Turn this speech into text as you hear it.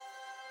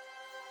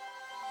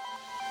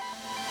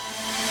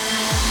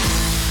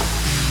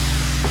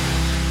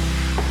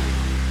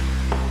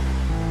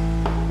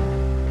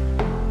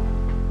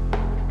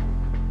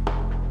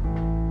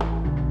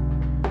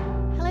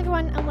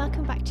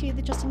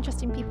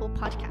Cool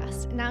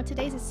podcast. Now,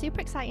 today's a super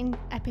exciting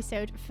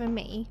episode for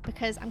me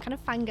because I'm kind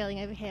of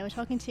fangirling over here. We're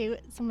talking to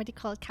somebody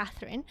called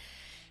Catherine,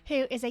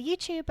 who is a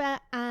YouTuber,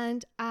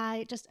 and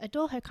I just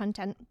adore her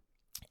content.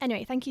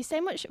 Anyway, thank you so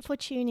much for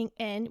tuning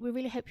in. We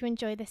really hope you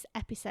enjoy this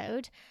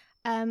episode.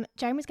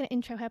 Jeremy's going to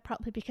intro her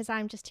properly because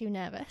I'm just too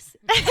nervous.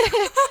 But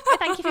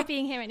thank you for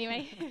being here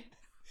anyway.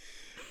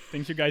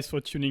 Thank you guys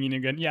for tuning in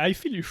again. Yeah, I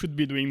feel you should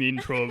be doing the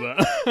intro,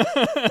 but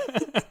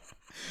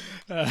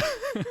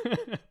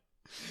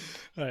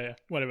yeah,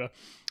 whatever.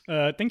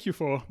 Thank you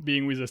for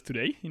being with us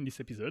today in this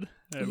episode.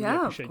 Really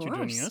appreciate you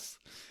joining us.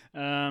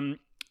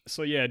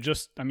 So yeah,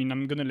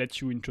 I'm gonna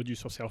let you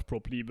introduce yourself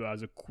properly, but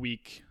as a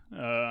quick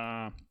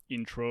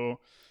intro,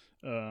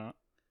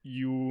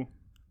 you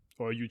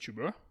are a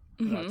YouTuber.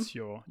 Mm-hmm. That's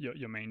your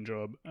main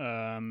job.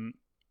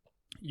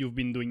 You've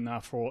been doing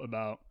that for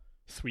about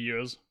 3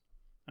 years.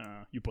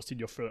 You posted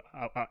your first...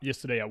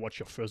 yesterday I watched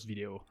your first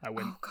video. I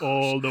went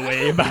all the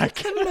way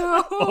back.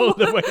 No! All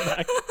the way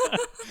back.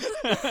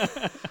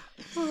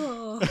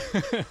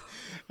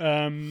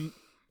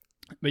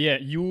 But yeah,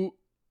 you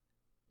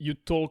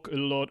talk a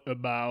lot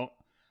about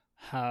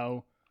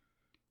how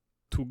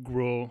to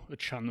grow a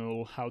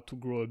channel, how to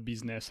grow a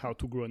business, how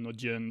to grow an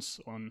audience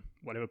on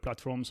whatever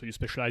platform. So you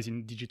specialize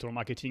in digital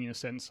marketing in a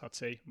sense, I'd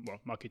say.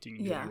 Well, marketing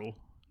in general.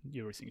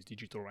 Everything is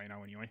digital right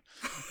now anyway.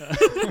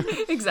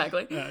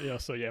 Exactly.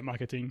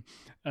 Marketing.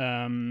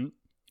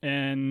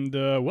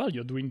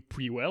 You're doing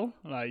pretty well.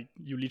 Like,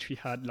 you literally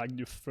had like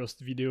your first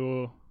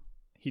video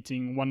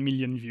hitting 1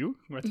 million views.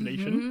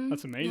 Congratulations. Mm-hmm.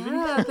 That's amazing.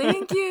 Yeah,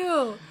 thank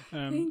you.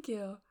 Thank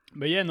you.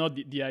 But yeah, no,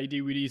 the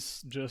idea really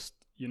is just,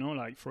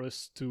 like for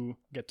us to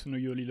get to know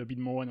you a little bit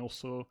more and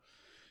also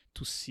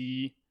to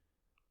see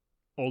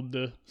all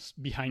the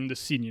behind the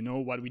scene,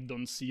 what we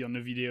don't see on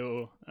the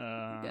video,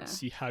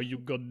 see how you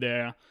got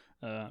there.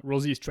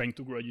 Rosie is trying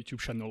to grow a YouTube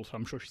channel, so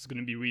I'm sure she's going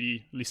to be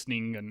really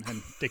listening and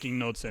taking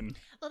notes, and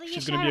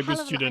she's going to be a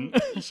good student.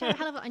 You share a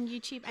hell of it on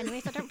YouTube anyway,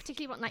 so I don't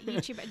particularly want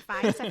YouTube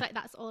advice. I feel like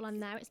that's all on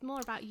there. It's more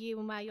about you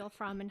and where you're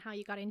from and how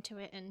you got into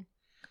it and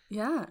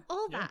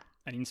all that.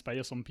 And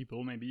inspire some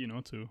people maybe,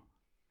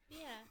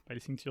 by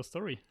listening to your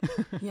story.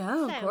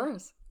 Yeah, of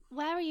course.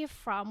 Where are you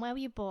from? Where were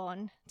you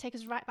born? Take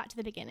us right back to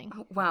the beginning.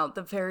 Oh, wow,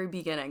 the very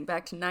beginning,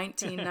 back to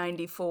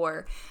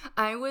 1994.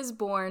 I was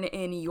born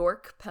in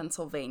York,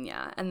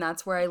 Pennsylvania, and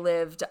that's where I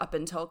lived up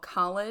until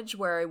college,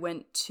 where I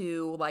went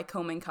to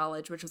Lycoming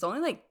College, which was only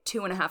like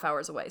 2.5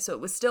 hours away. So it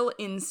was still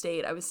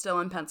in-state. I was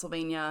still in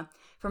Pennsylvania.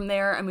 From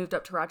there, I moved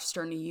up to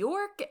Rochester, New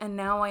York, and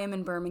now I am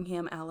in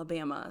Birmingham,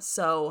 Alabama.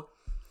 So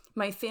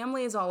my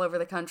family is all over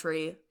the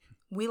country.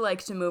 We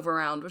like to move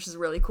around, which is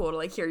really cool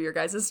to hear your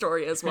guys'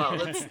 story as well.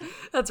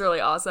 That's really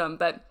awesome.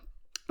 But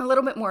a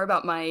little bit more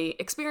about my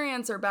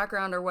experience or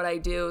background or what I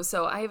do.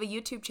 So I have a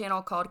YouTube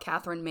channel called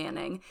Catherine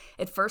Manning.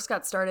 It first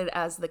got started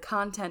as the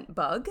content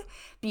bug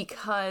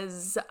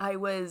because I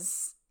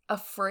was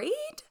afraid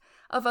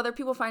of other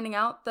people finding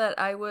out that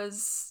I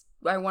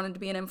wanted to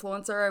be an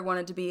influencer. I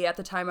wanted to be, at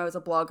the time I was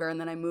a blogger, and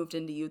then I moved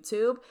into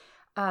YouTube.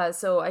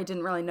 So I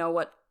didn't really know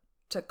what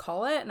to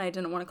call it, and I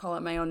didn't want to call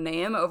it my own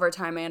name. Over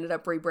time I ended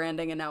up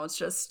rebranding, and now it's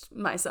just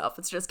myself.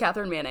 It's just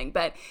Catherine Manning.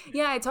 But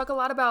yeah, I talk a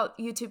lot about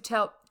YouTube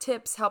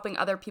tips, helping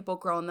other people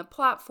grow on the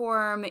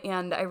platform,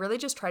 and I really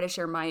just try to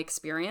share my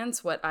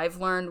experience, what I've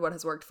learned, what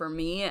has worked for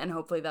me, and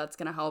hopefully that's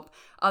going to help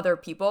other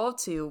people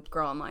to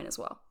grow online as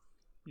well.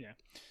 Yeah.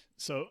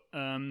 So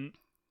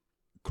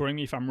correct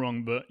me if I'm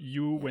wrong, but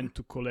you went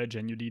to college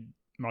and you did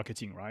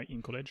marketing, right,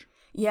 in college?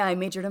 Yeah, I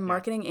majored in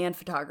marketing and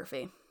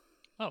photography.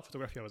 Oh,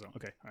 photography I was on.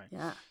 Okay, all right.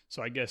 Yeah.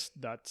 So I guess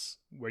that's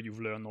where you've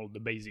learned all the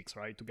basics,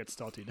 right, to get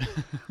started.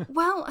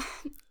 Well,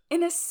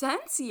 in a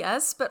sense,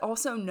 yes, but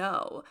also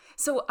no.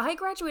 So I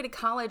graduated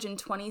college in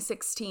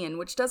 2016,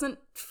 which doesn't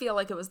feel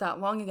like it was that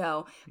long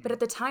ago, but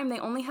at the time they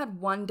only had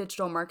one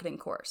digital marketing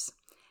course.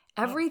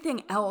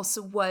 Everything else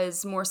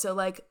was more so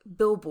like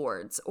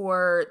billboards,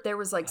 or there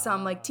was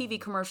some TV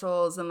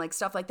commercials and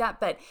stuff like that,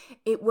 but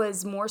it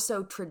was more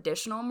so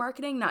traditional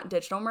marketing, not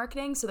digital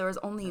marketing. So there was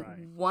only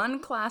one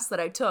class that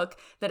I took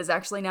that is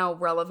actually now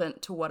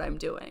relevant to what I'm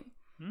doing.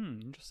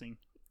 Interesting.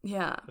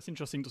 Yeah. That's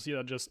interesting to see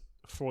that just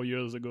 4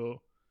 years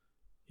ago,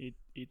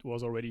 it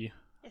was already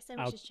so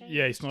much has changed.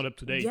 Yeah, it's not up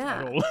to date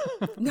at all.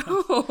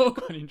 No.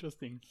 Quite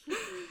interesting.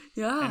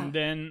 Yeah. And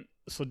then,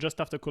 so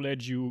just after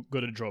college, you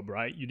got a job,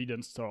 right? You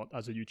didn't start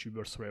as a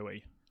YouTuber straight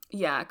away.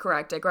 Yeah,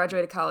 correct. I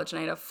graduated college and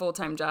I had a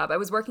full-time job. I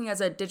was working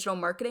as a digital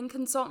marketing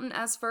consultant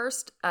at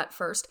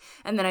first,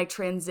 and then I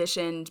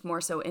transitioned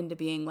more so into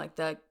being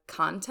the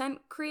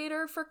content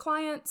creator for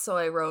clients. So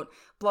I wrote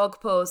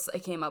blog posts, I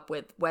came up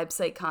with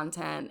website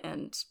content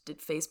and did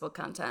Facebook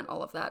content,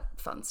 all of that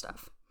fun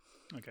stuff.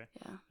 Okay.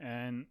 Yeah.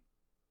 And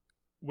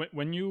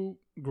when you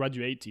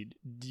graduated,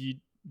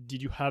 did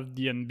you have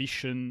the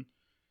ambition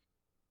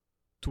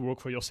to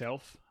work for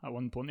yourself at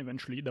one point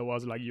eventually? That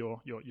was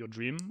your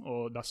dream,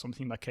 or that's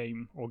something that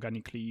came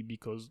organically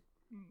because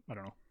I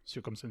don't know,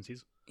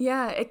 circumstances?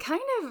 Yeah, it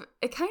kind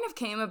of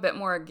came a bit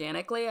more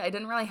organically. I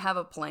didn't really have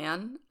a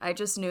plan. I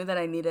just knew that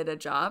I needed a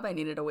job. I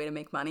needed a way to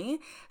make money.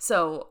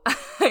 So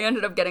I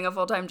ended up getting a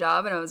full-time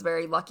job, and I was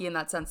very lucky in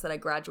that sense that I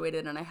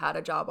graduated and I had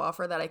a job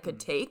offer that I could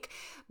take.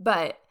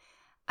 But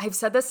I've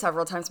said this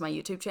several times on my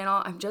YouTube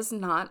channel, I'm just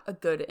not a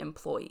good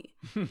employee.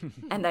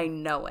 And I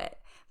know it.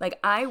 Like,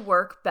 I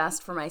work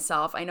best for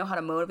myself. I know how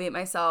to motivate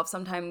myself.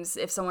 Sometimes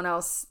if someone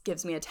else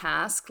gives me a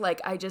task,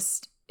 like,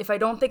 if I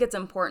don't think it's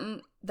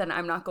important, then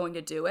I'm not going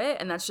to do it.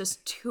 And that's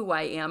just who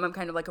I am. I'm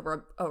kind of like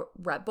a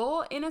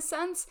rebel in a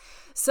sense.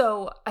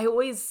 So I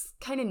always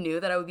kind of knew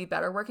that I would be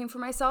better working for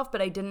myself,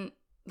 but I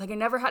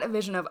never had a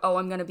vision of, oh,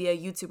 I'm going to be a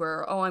YouTuber,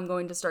 or, oh, I'm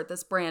going to start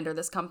this brand or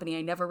this company.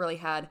 I never really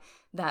had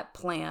that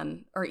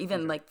plan or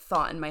even like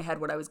thought in my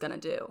head what I was going to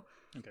do.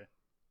 Okay.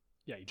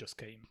 Yeah, it just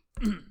came.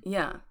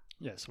 Yeah.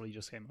 Yeah, so it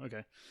just came.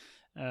 Okay.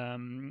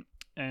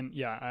 And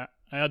yeah,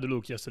 I had a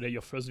look yesterday.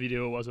 Your first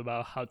video was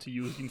about how to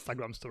use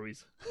Instagram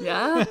stories.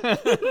 Yeah.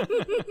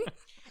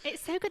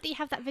 It's so good that you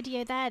have that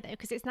video there, though,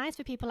 because it's nice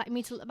for people like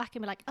me to look back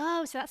and be like,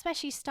 oh, so that's where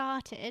she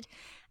started,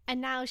 and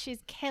now she's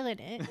killing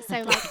it.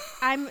 So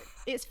like,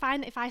 it's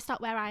fine if I start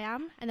where I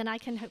am, and then I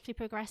can hopefully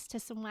progress to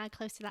somewhere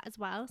close to that as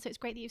well. So it's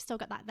great that you've still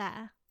got that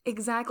there.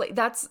 Exactly.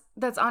 That's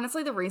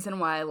honestly the reason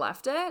why I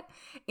left it.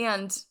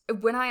 And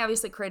when I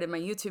obviously created my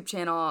YouTube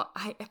channel,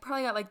 I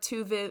probably got like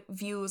 2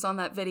 views on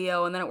that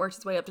video, and then it worked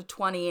its way up to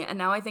 20. And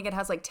now I think it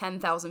has like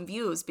 10,000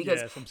 views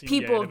because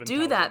people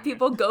do that.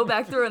 People go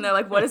back through and they're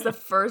like, what is the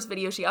first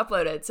video she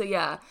uploaded? So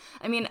yeah,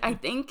 I mean, I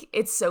think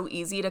it's so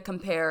easy to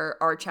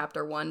compare our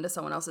chapter 1 to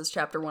someone else's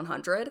chapter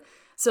 100.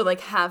 So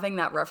like having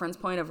that reference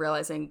point of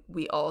realizing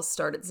we all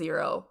start at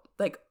 0,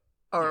 like,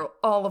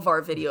 all of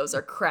our videos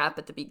are crap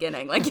at the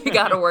beginning. Like, you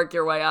got to work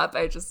your way up.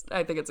 I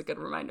think it's a good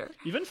reminder.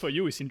 Even for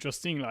you, it's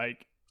interesting,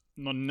 like,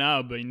 not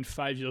now, but in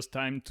 5 years'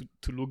 time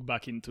to look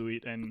back into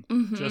it and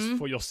just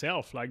for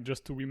yourself, like,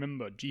 just to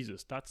remember,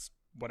 Jesus, that's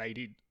what I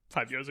did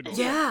 5 years ago.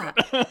 Yeah.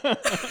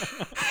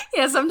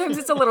 Yeah, sometimes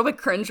it's a little bit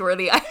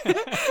cringeworthy.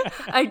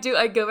 I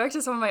go back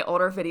to some of my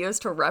older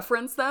videos to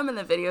reference them in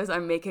the videos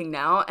I'm making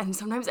now, and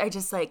sometimes I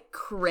just like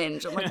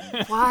cringe. I'm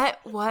like, what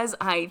was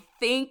I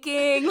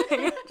thinking?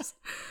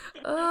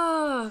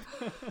 Oh.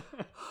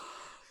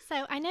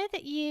 So I know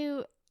that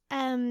you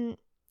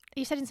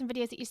said in some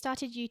videos that you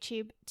started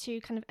YouTube to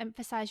kind of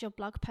emphasize your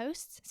blog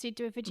posts. So you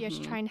do a video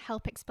to try and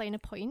help explain a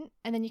point,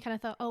 and then you kind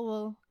of thought, oh,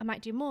 well, I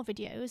might do more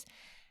videos.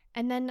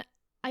 And then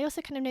I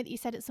also kind of know that you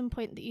said at some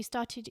point that you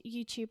started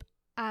YouTube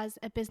as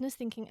a business,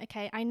 thinking,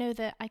 okay, I know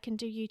that I can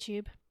do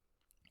YouTube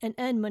and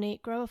earn money,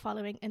 grow a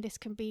following, and this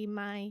can be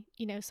my,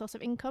 source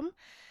of income.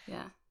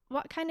 Yeah.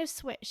 What kind of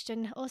switched,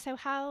 and also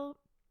how,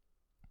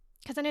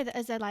 because I know that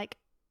as a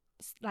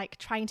like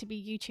trying to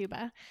be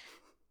YouTuber,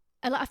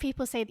 a lot of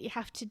people say that you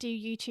have to do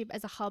YouTube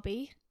as a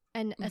hobby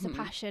and as a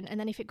passion, and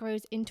then if it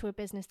grows into a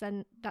business,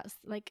 then that's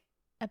like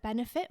a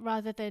benefit,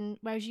 rather than,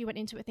 whereas you went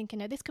into it thinking,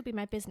 no, this could be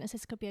my business,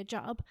 this could be a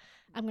job,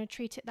 I'm going to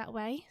treat it that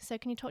way. So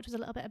can you talk to us a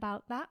little bit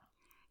about that?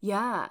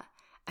 Yeah.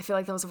 I feel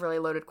like that was a really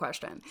loaded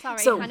question.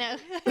 Sorry, I know.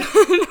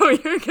 No,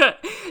 you're good.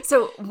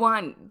 So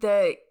one,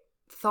 the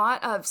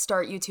thought of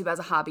start YouTube as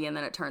a hobby and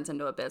then it turns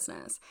into a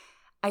business.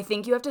 I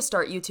think you have to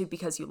start YouTube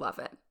because you love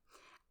it.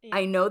 Yeah.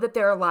 I know that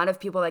there are a lot of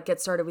people that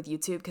get started with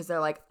YouTube because they're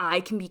like, I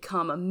can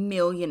become a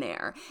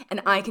millionaire and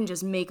I can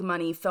just make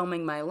money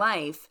filming my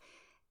life.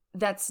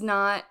 That's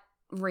not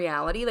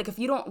reality. Like, if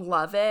you don't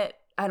love it,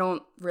 I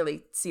don't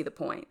really see the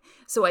point.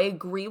 So I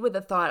agree with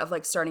the thought of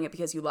like starting it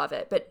because you love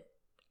it. But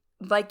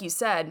like you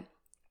said,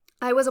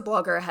 I was a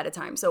blogger ahead of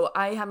time. So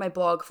I had my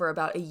blog for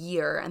about a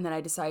year, and then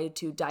I decided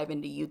to dive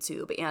into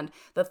YouTube. And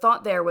the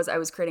thought there was I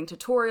was creating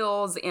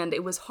tutorials, and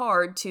it was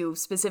hard to,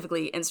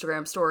 specifically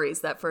Instagram stories,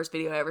 that first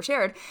video I ever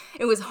shared,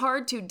 it was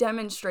hard to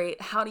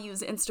demonstrate how to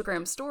use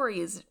Instagram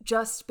stories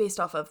just based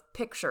off of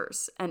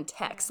pictures and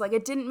text. Like,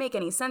 it didn't make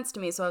any sense to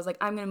me. So I was like,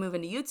 I'm going to move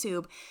into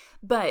YouTube.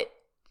 But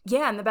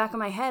yeah, in the back of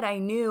my head, I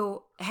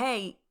knew,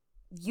 hey,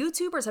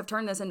 YouTubers have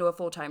turned this into a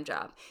full-time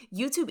job.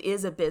 YouTube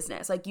is a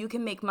business. Like, you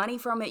can make money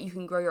from it. You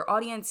can grow your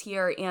audience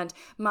here. And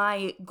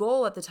my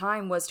goal at the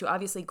time was to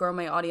obviously grow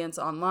my audience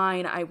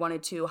online. I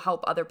wanted to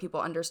help other people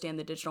understand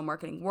the digital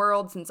marketing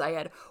world. Since I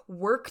had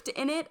worked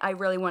in it, I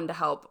really wanted to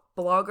help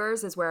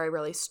bloggers, is where I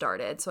really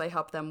started. So I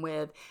helped them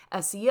with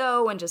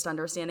SEO and just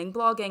understanding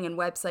blogging and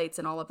websites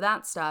and all of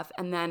that stuff.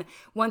 And then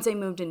once I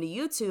moved into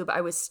YouTube,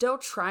 I was still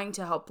trying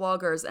to help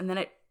bloggers, and then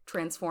it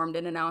transformed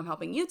into now I'm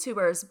helping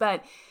YouTubers.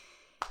 But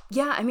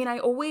yeah, I mean,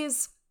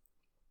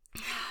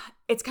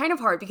 it's kind of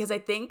hard because I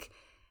think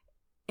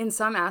in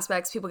some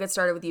aspects people get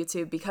started with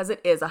YouTube because it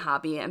is a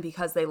hobby and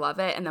because they love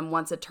it. And then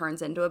once it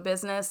turns into a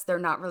business, they're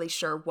not really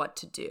sure what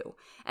to do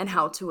and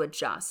how to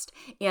adjust.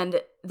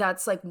 And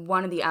that's like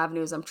one of the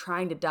avenues I'm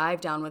trying to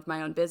dive down with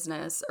my own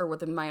business or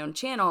with my own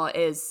channel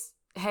is,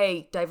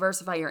 hey,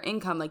 diversify your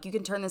income. Like, you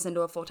can turn this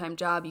into a full-time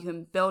job. You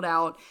can build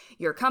out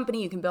your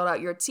company. You can build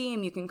out your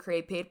team. You can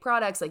create paid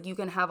products. Like, you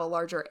can have a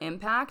larger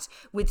impact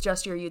with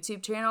just your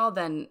YouTube channel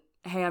than,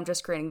 hey, I'm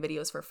just creating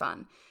videos for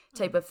fun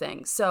type of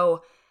thing.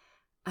 So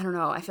I don't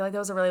know. I feel like that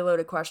was a really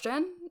loaded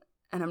question,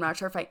 and I'm not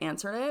sure if I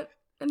answered it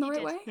in the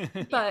right way.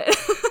 But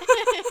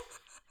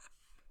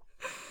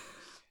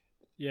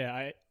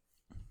yeah,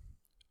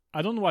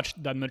 I don't watch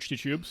that much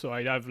YouTube, so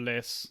I have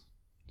less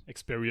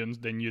experience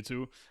than you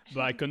two,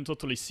 but I can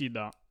totally see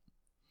that.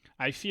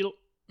 I feel,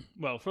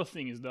 well, first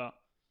thing is that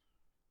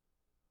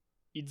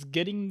it's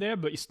getting there,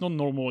 but it's not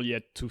normal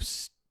yet to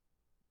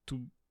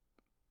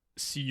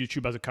see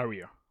YouTube as a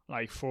career.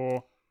 Like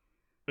for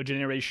a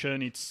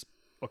generation, it's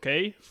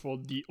okay. For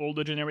the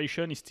older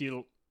generation, it's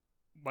still,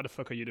 what the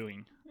fuck are you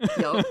doing?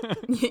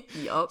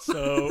 Yup.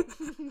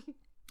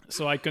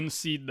 So I can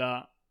see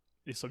that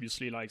it's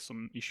obviously like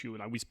some issue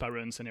like with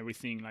parents and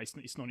everything. Like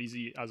it's not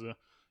easy as a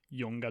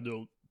young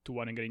adult to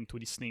want to get into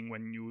this thing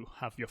when you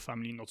have your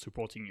family not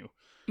supporting you.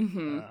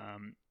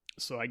 Mm-hmm.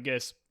 So I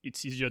guess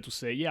it's easier to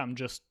say, yeah, I'm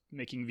just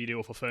making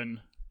video for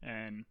fun,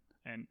 and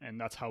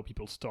that's how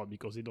people start,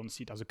 because they don't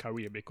see it as a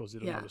career, because they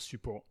don't have the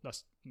support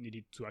that's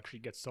needed to actually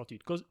get started.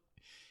 Because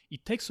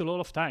it takes a lot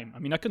of time. I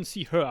mean, I can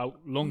see her how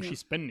long she's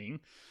spending.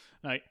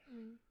 Like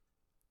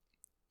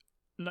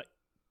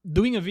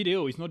doing a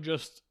video is not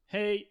just,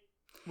 hey,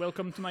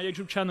 welcome to my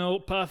YouTube channel,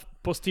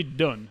 post it,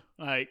 done.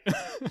 Like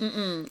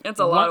it's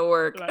a lot of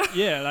work.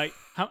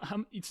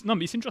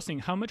 It's interesting.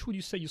 How much would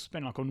you say you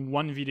spend like on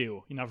one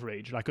video in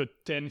average, like a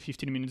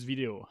 10-15 minutes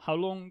video? How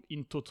long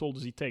in total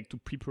does it take to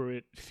prepare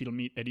it,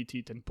 film it, edit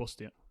it, and post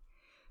it?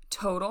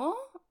 Total?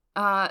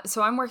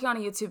 So I'm working on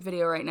a YouTube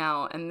video right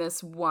now, and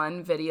this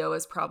one video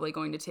is probably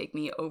going to take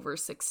me over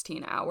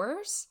 16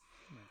 hours.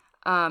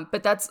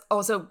 But that's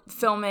also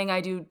filming.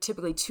 I do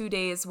typically 2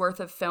 days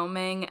worth of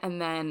filming,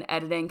 and then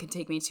editing can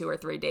take me 2 or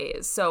 3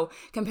 days. So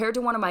compared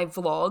to one of my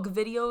vlog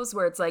videos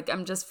where it's like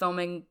I'm just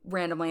filming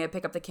randomly, I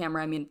pick up the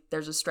camera. I mean,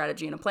 there's a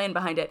strategy and a plan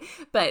behind it,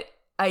 but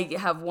I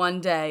have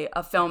 1 day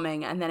of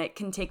filming, and then it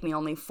can take me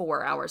only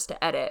 4 hours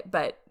to edit.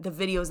 But the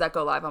videos that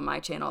go live on my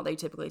channel, they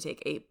typically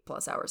take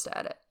 8+ hours to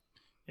edit.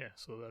 Yeah,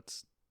 so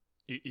that's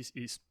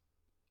is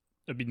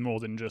a bit more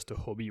than just a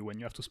hobby. When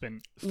you have to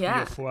spend 3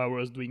 or 4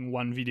 hours doing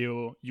one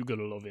video, you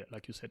gotta love it,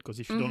 like you said, because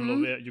if you don't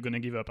love it, you're gonna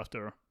give up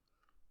after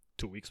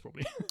 2 weeks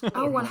probably.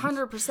 Oh,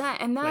 100%.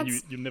 And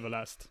that's you never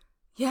last.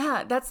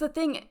 Yeah, that's the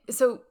thing.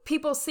 So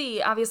people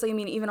see, obviously, I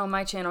mean, even on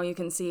my channel, you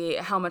can see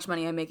how much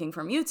money I'm making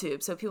from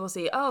YouTube. So people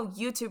see, oh,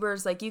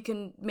 YouTubers, like, you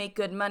can make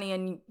good money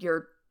and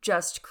you're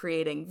just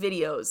creating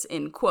videos,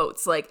 in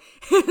quotes. Like,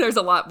 there's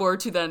a lot more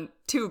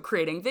to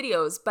creating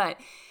videos. But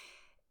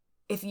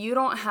if you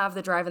don't have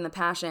the drive and the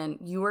passion,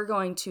 you are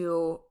going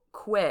to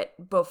quit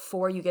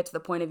before you get to the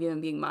point of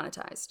even being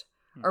monetized,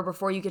 or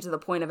before you get to the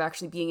point of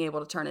actually being able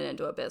to turn it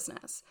into a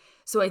business.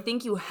 So I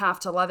think you have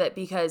to love it,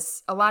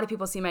 because a lot of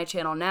people see my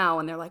channel now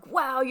and they're like,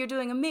 wow, you're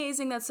doing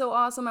amazing. That's so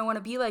awesome. I want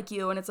to be like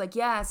you. And it's like,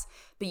 yes,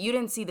 but you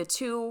didn't see the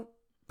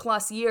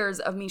 2+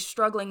 years of me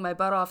struggling my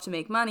butt off to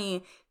make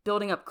money,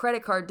 building up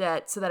credit card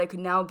debt so that I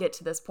could now get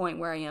to this point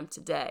where I am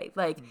today.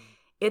 Like,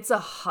 it's a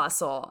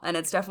hustle, and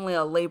it's definitely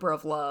a labor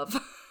of love.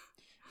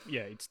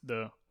 Yeah, it's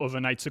the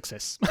overnight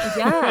success.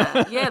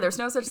 Yeah, there's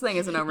no such thing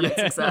as an overnight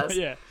success.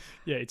 Yeah,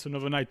 it's an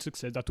overnight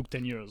success that took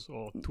 10 years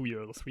or 2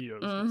 years or 3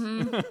 years.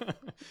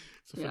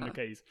 It's often the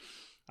case.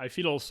 I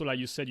feel also, like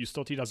you said, you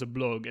started as a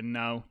blog and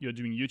now you're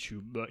doing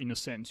YouTube, but in a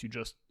sense, you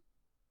just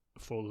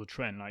follow the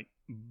trend. Like,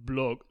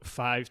 blog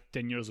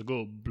 5-10 years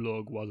ago,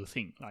 blog was a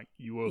thing. Like,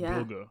 you were a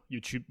blogger.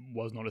 YouTube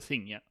was not a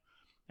thing yet.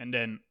 And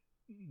then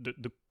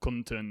the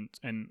content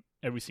and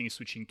everything is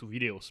switching to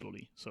video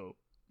slowly. So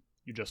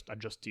you just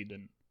adjusted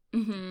and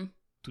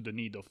to the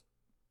need of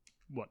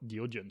the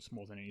audience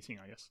more than anything,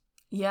 I guess.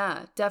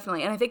 Yeah,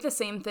 definitely. And I think the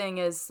same thing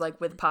is like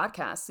with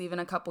podcasts. Even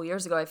a couple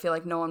years ago, I feel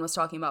like no one was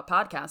talking about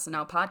podcasts, and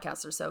now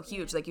podcasts are so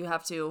huge. Like, you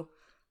have to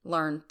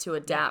learn to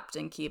adapt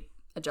and keep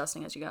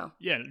adjusting as you go.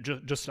 Yeah,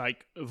 just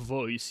like a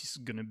voice is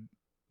going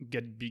to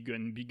get bigger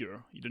and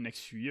bigger in the next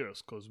few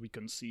years, because we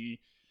can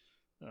see,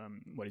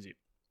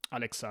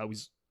 Alexa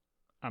with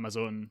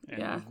Amazon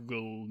and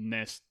Google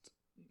Nest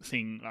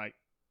thing, like,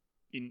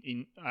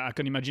 I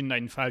can imagine that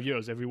in 5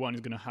 years, everyone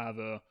is going to have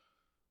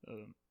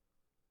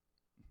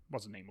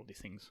what's the name of these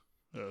things?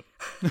 I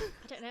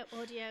don't know,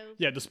 audio.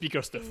 Yeah, the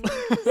speaker stuff.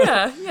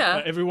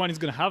 Yeah. Everyone is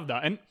going to have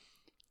that. And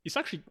it's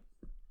actually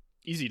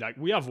easy. Like,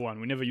 we have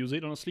one. We never use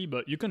it, honestly,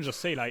 but you can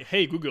just say, like,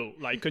 hey, Google,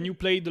 like, can you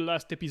play the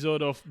last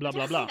episode of blah,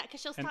 blah, blah? Because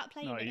she'll start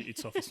playing it.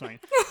 It's off, it's fine.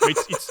 But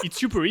it's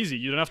super easy.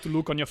 You don't have to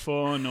look on your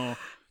phone or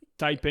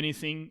type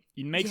anything.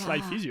 It makes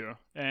life easier.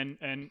 And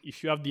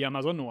if you have the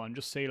Amazon one,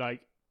 just say, like,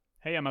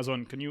 hey,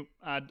 Amazon, can you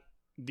add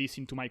this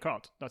into my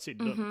cart? That's it.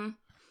 Done.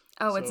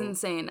 Oh, it's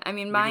insane. I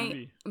mean,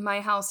 my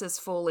house is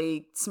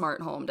fully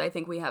smart homed. I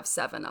think we have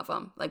 7 of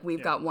them. Like,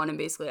 we've got one in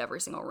basically every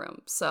single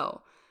room.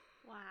 So,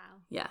 wow.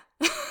 Yeah.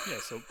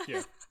 So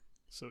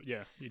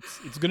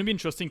it's going to be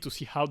interesting to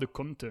see how the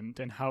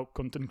content and how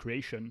content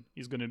creation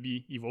is going to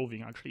be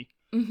evolving, actually,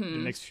 in the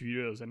next few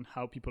years, and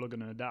how people are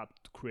going to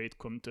adapt to create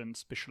content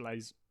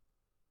specialized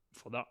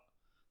for that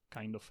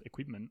kind of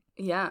equipment.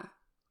 Yeah,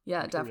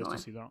 I'm definitely.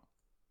 To see that.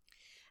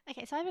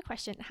 Okay, so I have a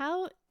question.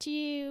 How do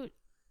you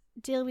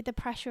deal with the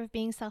pressure of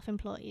being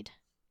self-employed?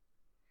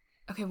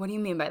 Okay, what do you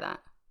mean by that?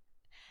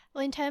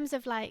 Well, in terms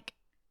of like,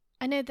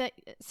 I know that,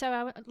 so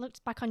I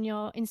looked back on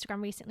your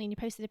Instagram recently and you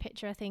posted a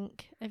picture, I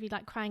think, of you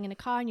like crying in a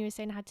car and you were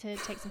saying I had to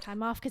take some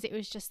time off because it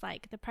was just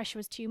like the pressure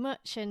was too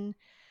much. And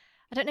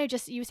I don't know,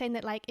 just you were saying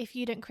that like if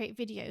you don't create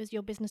videos,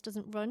 your business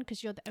doesn't run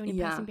because you're the only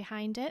person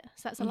behind it.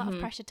 So that's a lot of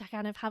pressure to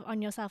kind of have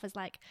on yourself as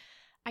like,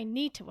 I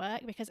need to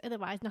work because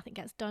otherwise nothing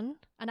gets done.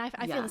 And I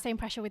feel the same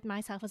pressure with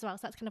myself as well.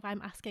 So that's kind of why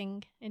I'm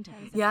asking in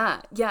terms of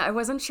Yeah. I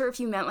wasn't sure if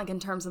you meant like in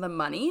terms of the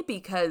money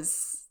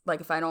because like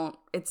if I don't,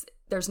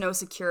 there's no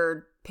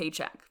secured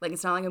paycheck. Like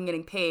it's not like I'm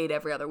getting paid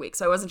every other week.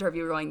 So I wasn't sure if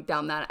you were going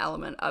down that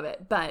element of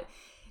it. But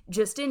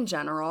just in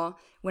general,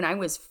 when I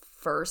was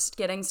first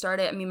getting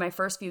started, I mean, my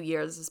first few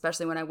years,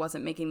 especially when I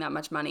wasn't making that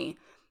much money,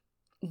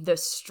 the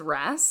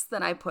stress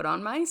that I put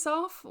on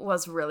myself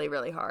was really,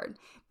 really hard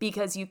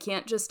because you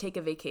can't just take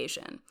a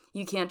vacation.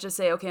 You can't just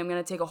say, okay, I'm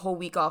going to take a whole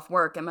week off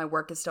work and my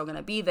work is still going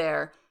to be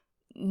there.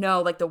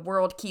 No, like the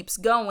world keeps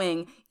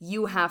going.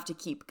 You have to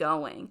keep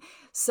going.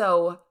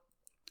 So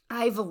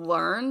I've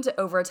learned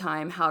over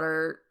time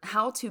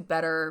how to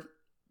better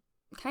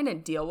kind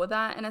of deal with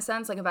that in a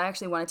sense. Like if I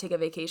actually want to take a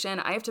vacation,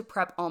 I have to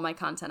prep all my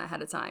content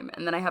ahead of time.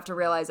 And then I have to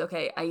realize,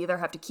 okay, I either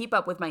have to keep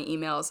up with my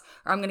emails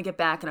or I'm going to get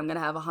back and I'm going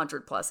to have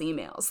 100+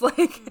 emails.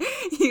 Like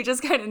you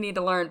just kind of need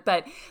to learn.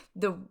 But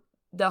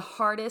the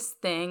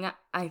hardest thing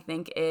I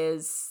think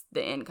is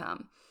the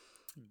income.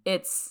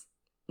 It's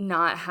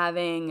not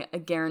having a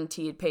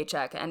guaranteed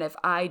paycheck. And if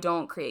I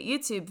don't create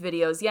YouTube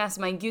videos, yes,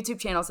 my YouTube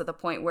channel's at the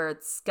point where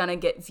it's gonna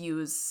get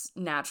views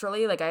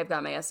naturally. Like I've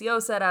got my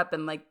SEO set up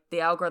and like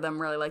the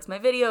algorithm really likes my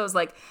videos.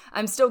 Like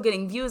I'm still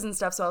getting views and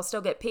stuff, so I'll still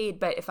get paid.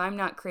 But if I'm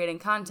not creating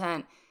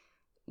content,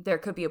 there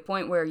could be a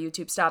point where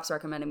YouTube stops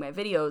recommending my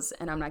videos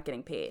and I'm not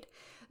getting paid.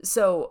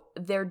 So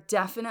there's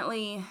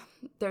definitely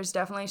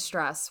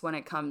stress when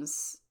it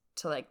comes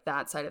to like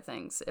that side of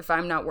things. If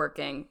I'm not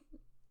working,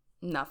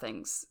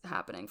 nothing's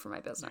happening for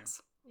my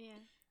business. Yeah.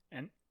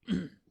 And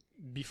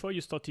before you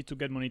started to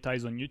get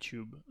monetized on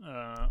YouTube,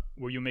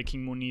 were you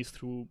making money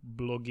through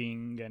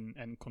blogging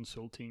and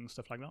consulting,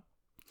 stuff like that?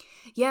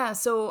 Yeah,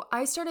 so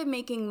I started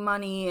making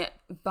money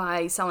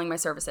by selling my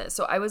services.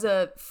 So I was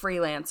a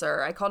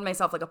freelancer. I called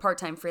myself like a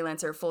part-time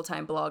freelancer,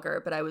 full-time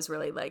blogger, but I was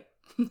really like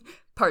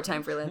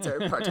part-time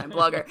freelancer, part-time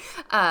blogger.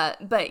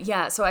 But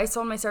yeah, so I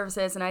sold my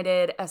services and I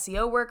did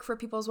SEO work for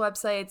people's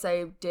websites.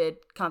 I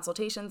did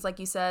consultations, like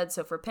you said.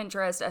 So for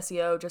Pinterest,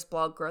 SEO, just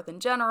blog growth in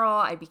general.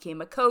 I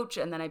became a coach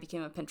and then I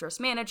became a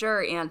Pinterest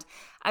manager. And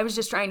I was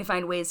just trying to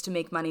find ways to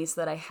make money so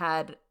that I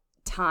had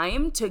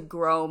time to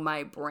grow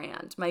my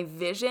brand. My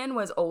vision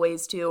was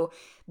always to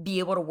be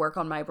able to work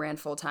on my brand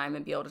full time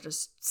and be able to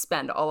just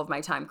spend all of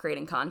my time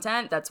creating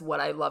content. That's what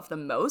I love the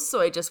most.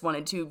 So I just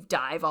wanted to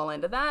dive all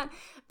into that.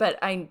 But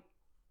I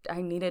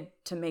needed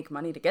to make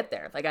money to get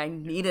there. Like I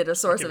needed a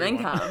source of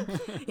income.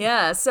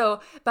 Yeah.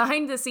 So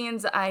behind the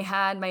scenes, I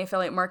had my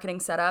affiliate marketing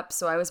set up.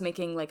 So I was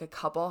making like a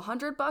couple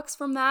 $100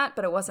 from that,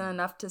 but it wasn't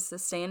enough to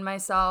sustain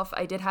myself.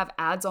 I did have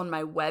ads on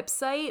my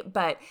website,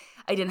 but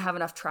I didn't have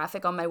enough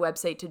traffic on my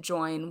website to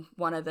join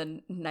one of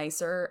the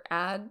nicer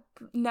ad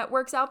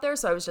networks out there.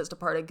 So I was just a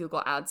part of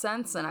Google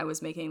AdSense and I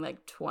was making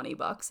like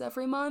 $20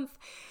 every month.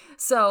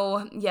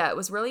 So yeah, it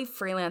was really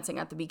freelancing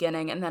at the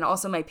beginning. And then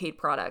also my paid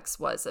products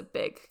was a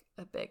big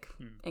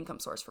income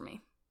source for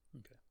me.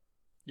 Okay.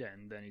 Yeah,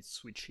 and then it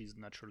switches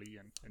naturally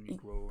and you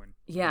grow and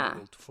you're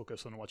able to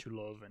focus on what you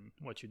love and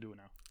what you do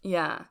now.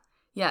 Yeah.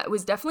 Yeah, it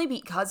was definitely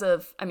because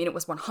of, I mean, it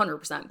was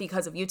 100%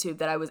 because of YouTube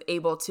that I was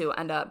able to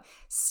end up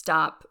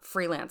stop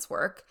freelance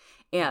work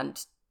and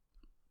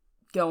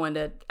go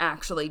into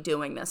actually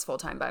doing this full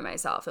time by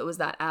myself. It was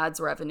that ads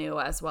revenue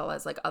as well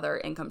as like other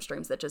income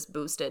streams that just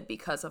boosted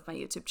because of my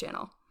YouTube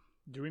channel.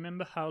 Do you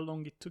remember how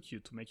long it took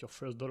you to make your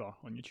first $1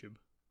 on YouTube?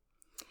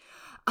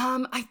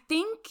 I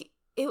think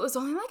it was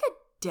only like a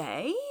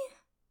day.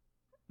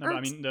 No, but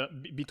I mean,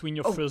 between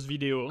your first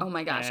video and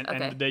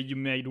the day you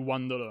made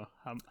 $1.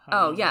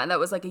 Yeah, that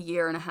was like a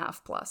year and a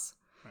half plus.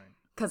 Right.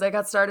 Because I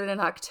got started in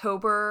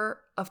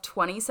October of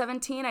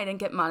 2017. I didn't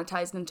get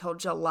monetized until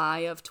July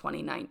of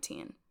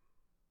 2019.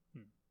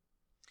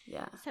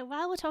 Yeah. So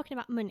while we're talking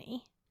about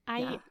money,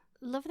 I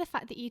love the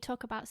fact that you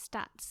talk about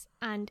stats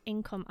and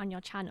income on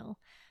your channel.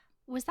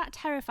 Was that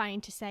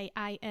terrifying to say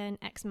I earn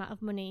X amount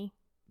of money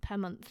per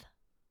month?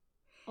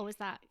 Or was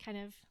that kind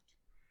of...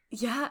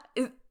 Yeah,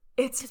 it's...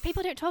 Because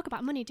people don't talk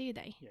about money, do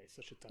they? Yeah, it's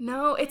such a taboo.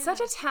 No, it's such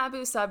a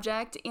taboo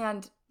subject.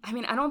 And I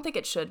mean, I don't think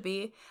it should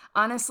be.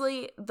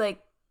 Honestly,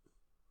 like,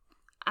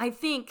 I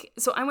think...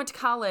 So I went to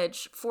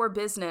college for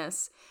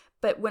business,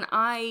 but when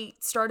I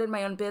started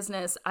my own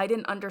business, I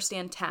didn't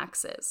understand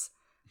taxes.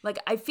 Like,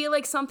 I feel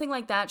like something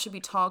like that should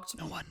be talked...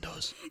 No one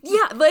does.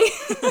 Yeah, like...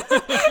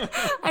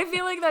 I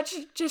feel like that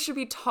should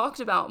be talked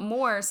about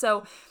more.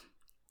 So...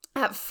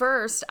 At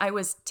first, I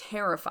was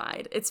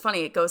terrified. It's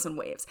funny, it goes in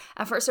waves.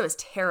 At first, I was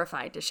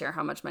terrified to share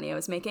how much money I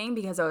was making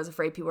because I was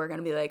afraid people were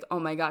going to be like, oh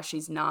my gosh,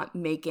 she's not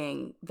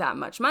making that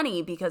much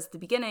money. Because at the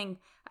beginning,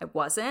 I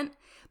wasn't.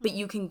 But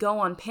you can go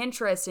on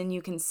Pinterest and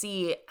you can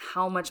see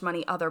how much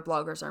money other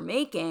bloggers are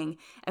making.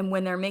 And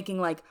when they're making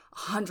like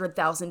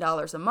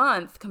 $100,000 a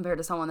month compared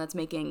to someone that's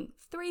making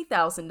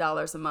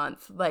 $3,000 a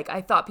month, like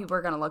I thought people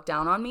were going to look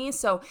down on me.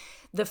 So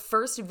the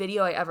first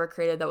video I ever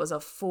created that was a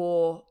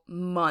full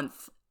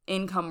month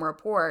income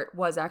report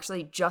was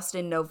actually just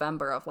in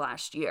November of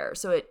last year.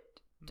 So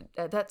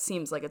that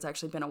seems like it's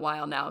actually been a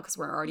while now because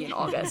we're already in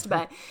August,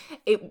 but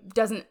it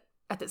doesn't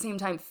at the same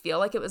time feel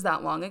like it was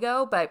that long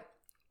ago. But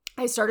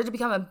I started to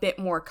become a bit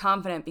more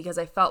confident because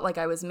I felt like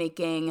I was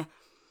making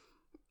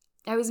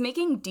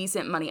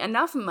decent money,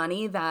 enough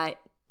money that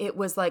it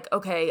was like,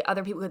 okay,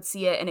 other people could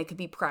see it and it could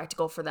be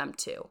practical for them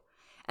too.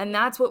 And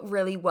that's what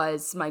really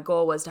was my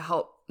goal, was to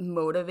help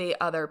motivate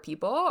other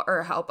people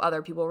or help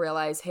other people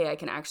realize, hey, I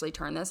can actually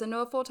turn this into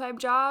a full-time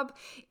job.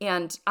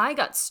 And I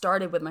got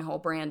started with my whole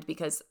brand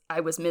because I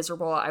was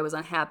miserable. I was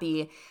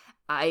unhappy.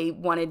 I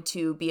wanted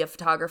to be a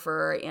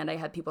photographer, and I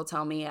had people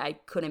tell me I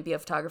couldn't be a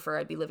photographer.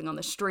 I'd be living on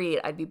the street.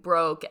 I'd be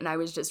broke, and I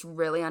was just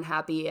really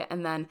unhappy.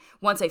 And then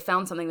once I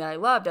found something that I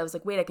loved, I was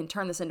like, wait, I can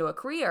turn this into a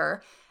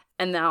career.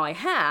 And now I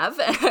have,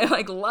 and I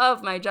like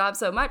love my job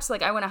so much. So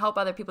like I want to help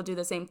other people do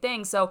the same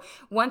thing. So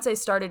once I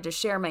started to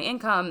share my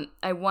income,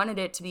 I wanted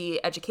it to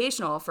be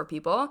educational for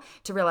people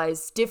to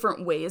realize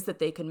different ways that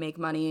they could make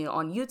money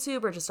on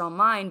YouTube or just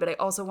online. But I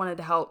also wanted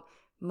to help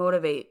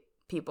motivate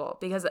people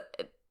because,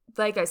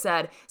 like I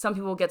said, some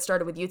people get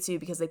started with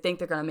YouTube because they think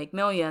they're going to make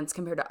millions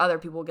compared to other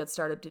people get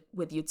started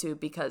with YouTube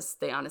because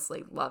they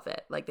honestly love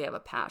it. Like they have a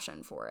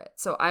passion for it.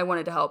 So I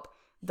wanted to help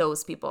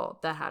those people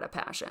that had a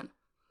passion.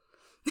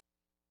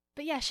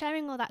 But yeah,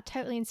 sharing all that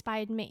totally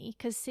inspired me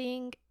because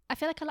I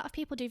feel like a lot of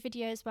people do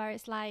videos where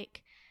it's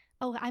like,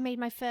 oh, I made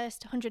my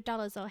first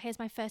 $100 or here's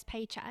my first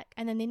paycheck.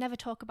 And then they never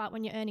talk about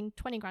when you're earning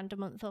 20 grand a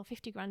month or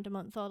 50 grand a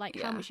month or like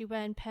how much you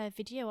earn per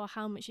video or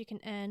how much you can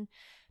earn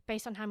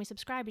based on how many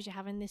subscribers you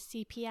have and this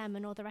CPM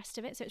and all the rest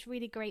of it. So it's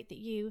really great that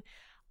you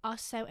are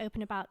so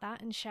open about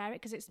that and share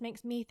it because it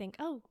makes me think,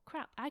 oh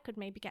crap, I could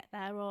maybe get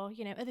there, or,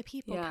 you know, other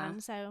people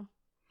can. So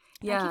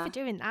thank you for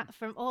doing that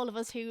from all of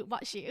us who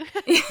watch you.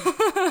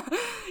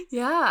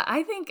 Yeah,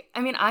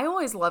 I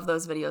always love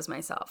those videos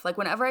myself. Like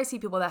whenever I see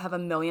people that have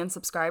 1 million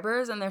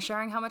subscribers and they're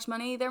sharing how much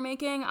money they're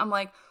making, I'm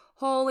like,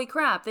 holy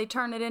crap, they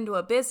turn it into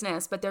a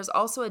business. But there's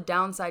also a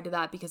downside to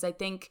that because I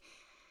think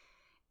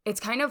it's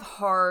kind of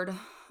hard.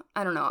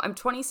 I don't know. I'm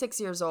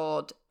 26 years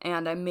old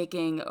and I'm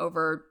making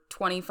over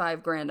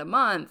 25 grand a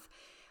month.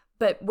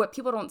 But what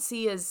people don't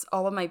see is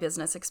all of my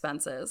business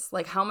expenses,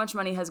 like how much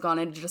money has gone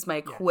into just my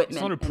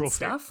equipment and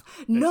stuff.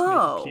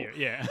 No.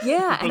 Yeah.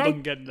 Yeah. People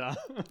don't get that.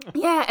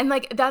 Yeah. And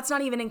like, that's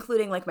not even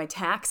including like my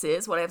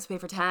taxes, what I have to pay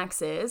for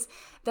taxes.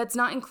 That's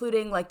not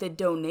including like the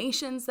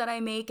donations that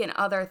I make and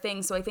other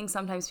things. So I think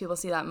sometimes people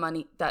see that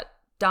money, that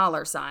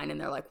dollar sign,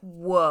 and they're like,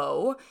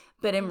 whoa.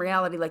 But in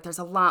reality, like there's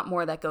a lot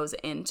more that goes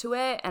into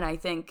it. And I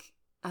think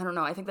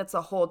that's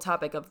the whole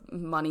topic of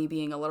money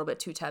being a little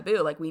bit too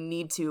taboo. Like we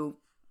need to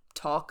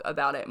talk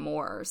about it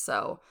more.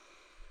 So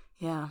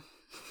yeah.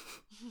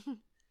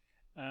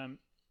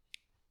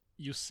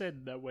 You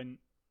said that when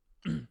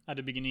at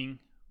the beginning,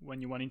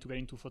 when you wanted to get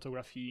into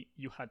photography,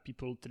 you had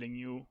people telling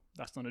you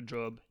that's not a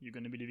job, you're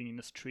going to be living in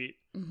the street.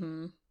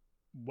 Mm-hmm.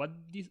 What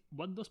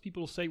does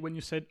people say when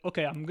you said,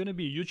 okay, I'm going to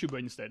be a YouTuber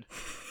instead?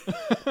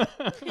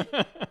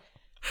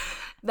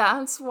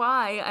 That's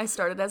why I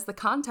started as the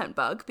content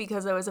bug,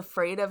 because I was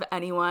afraid of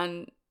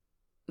anyone.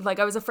 Like,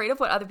 I was afraid of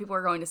what other people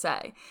were going to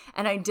say.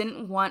 And I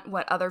didn't want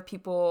what other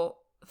people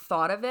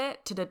thought of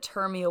it to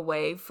deter me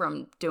away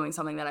from doing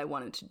something that I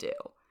wanted to do.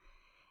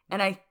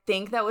 And I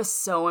think that was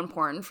so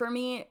important for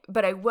me.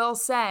 But I will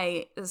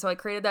say, so I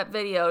created that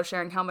video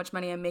sharing how much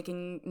money I'm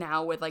making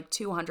now with like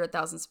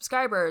 200,000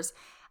 subscribers.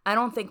 I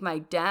don't think my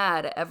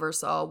dad ever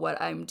saw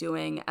what I'm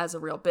doing as a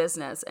real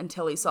business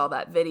until he saw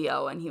that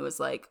video. And he was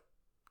like,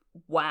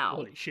 wow.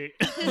 Holy shit.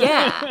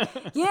 Yeah.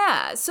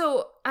 Yeah.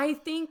 So I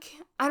think,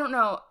 I don't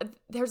know,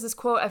 there's this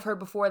quote I've heard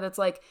before that's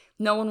like,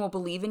 no one will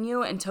believe in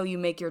you until you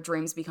make your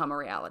dreams become a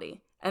reality.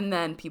 And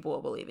then people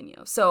will believe in you.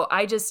 So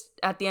I just,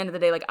 at the end of the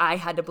day, like I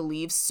had to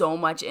believe so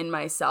much in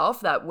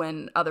myself that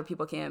when other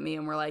people came at me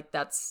and were like,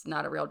 that's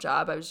not a real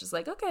job, I was just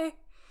like, okay,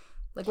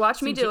 like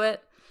watch me do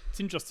it. It's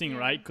interesting,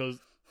 right? Because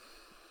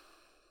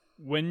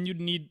when you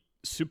need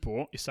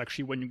support, it's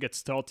actually when you get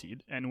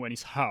started and when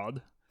it's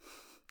hard.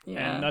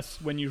 Yeah. And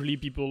that's when usually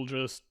people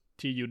just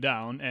tear you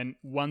down. And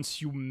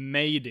once you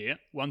made it,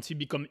 once it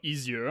become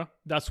easier,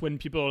 that's when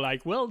people are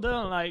like, well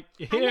done, like,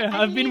 here,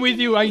 I've been with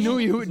you, I knew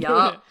you would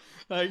do it.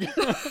 Like,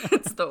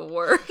 it's the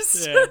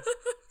worst. Yeah.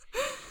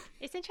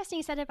 It's interesting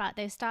you said about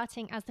those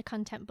starting as the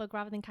content bug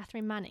rather than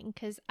Catherine Manning,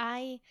 because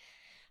I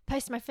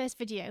posted my first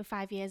video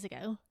 5 years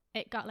ago.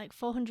 It got like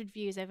 400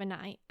 views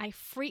overnight. I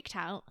freaked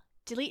out.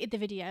 deleted the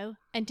video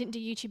and didn't do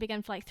YouTube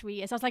again for like 3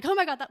 years. I was like, oh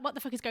my God, what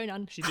the fuck is going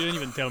on? She didn't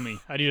even tell me.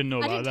 I didn't know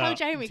about that. I didn't tell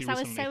Jeremy because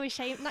I was so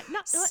ashamed. Like,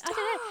 I don't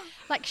know,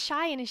 like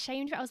shy and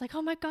ashamed of it. I was like,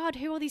 oh my God,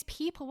 who are these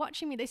people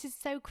watching me? This is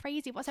so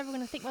crazy. What's everyone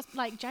going to think? What's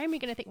like Jeremy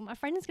going to think? What my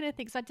friend's going to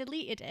think? So I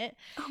deleted it.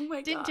 Oh my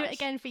God. Didn't do it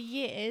again for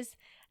years.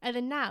 And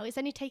then now it's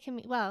only taken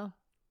me, well,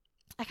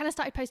 I kind of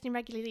started posting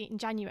regularly in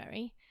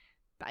January,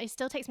 but it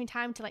still takes me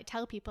time to like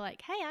tell people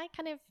like, hey, I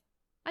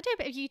do a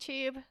bit of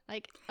YouTube.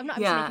 Like, I'm not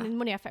making any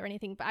money off it or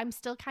anything, but I'm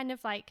still kind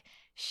of like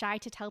shy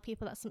to tell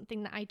people that's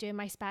something that I do in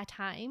my spare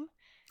time.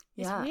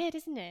 It's weird,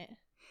 isn't it?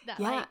 That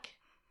like,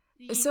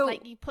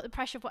 you put the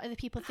pressure of what other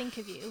people think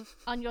of you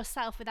on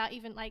yourself without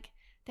even like,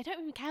 they don't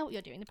even care what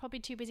you're doing. They're probably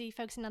too busy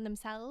focusing on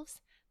themselves.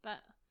 But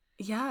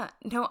yeah,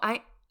 no,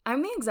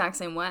 I'm the exact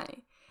same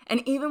way.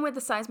 And even with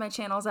the size my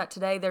channel's at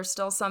today, there's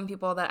still some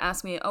people that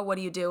ask me, oh, what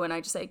do you do? And I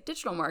just say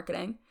digital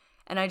marketing,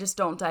 and I just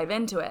don't dive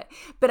into it.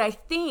 But I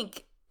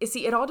think, you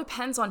see, it all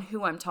depends on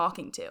who I'm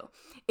talking to.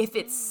 If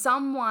it's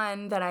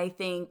someone that I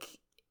think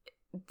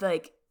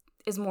like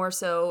is more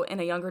so in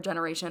a younger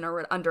generation or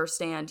would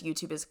understand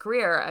YouTube as a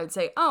career, I would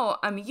say, oh,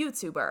 I'm a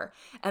YouTuber.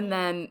 And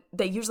then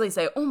they usually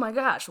say, oh my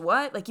gosh,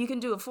 what? Like you can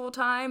do it full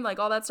time, like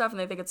all that stuff. And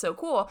they think it's so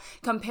cool.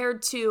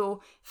 Compared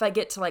to if I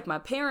get to like my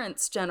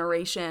parents'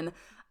 generation,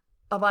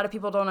 a lot of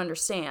people don't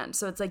understand.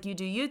 So it's like you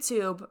do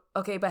YouTube,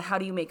 okay, but how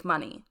do you make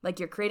money? Like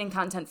you're creating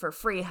content for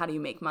free, how do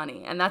you make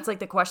money? And that's like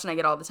the question I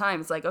get all the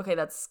time. It's like, okay,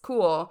 that's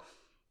cool,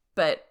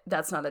 but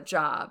that's not a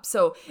job.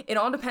 So it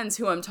all depends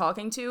who I'm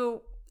talking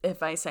to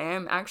if I say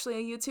I'm actually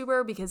a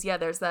YouTuber, because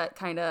there's that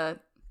kind of,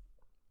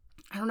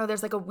 I don't know,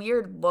 there's like a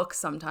weird look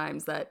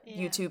sometimes that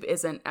YouTube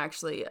isn't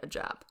actually a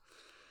job.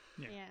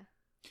 Yeah.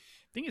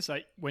 Thing is,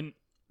 like, when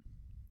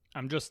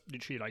I'm just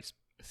literally like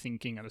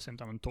thinking at the same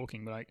time I'm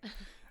talking, but like,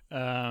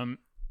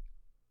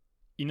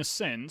 in a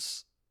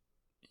sense,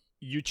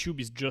 YouTube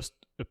is just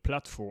a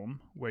platform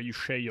where you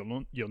share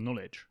your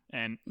knowledge.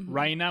 And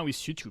right now it's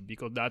YouTube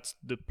because that's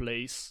the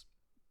place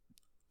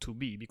to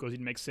be, because it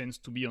makes sense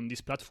to be on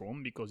this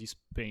platform because it's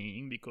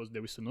paying, because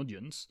there is an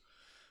audience.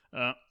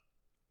 But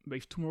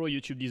if tomorrow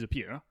YouTube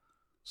disappear,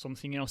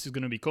 something else is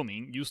going to be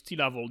coming. You still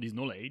have all this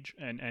knowledge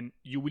and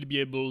you will be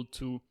able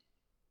to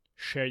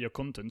share your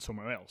content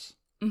somewhere else.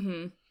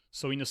 Mm-hmm.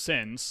 So in a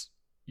sense,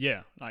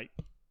 like,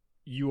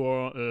 you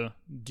are a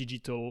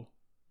digital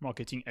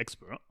marketing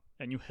expert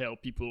and you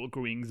help people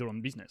growing their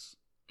own business.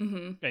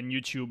 Mm-hmm. And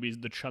YouTube is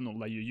the channel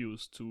that you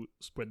use to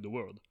spread the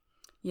word.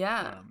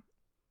 Yeah.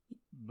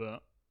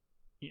 But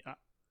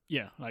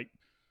like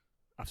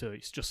after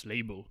it's just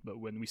label. But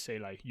when we say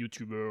like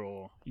YouTuber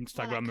or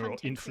Instagrammer or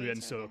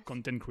influencer,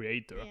 content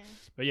creator. Yeah.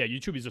 But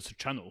YouTube is just a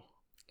channel.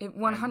 It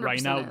 100% and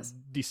right now, is.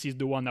 This is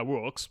the one that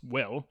works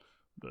well,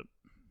 but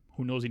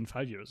who knows in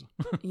 5 years?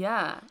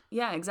 Yeah,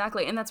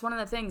 exactly. And that's one of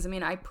the things. I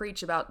mean, I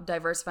preach about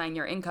diversifying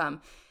your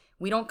income.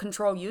 We don't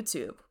control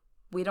YouTube.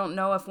 We don't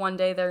know if one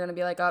day they're going to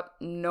be like, oh,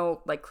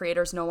 no, like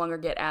creators no longer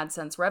get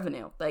AdSense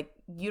revenue. Like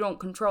you don't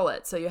control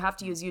it. So you have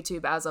to use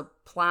YouTube as a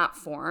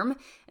platform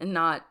and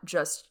not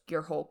just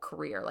your whole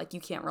career. Like you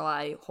can't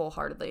rely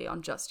wholeheartedly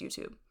on just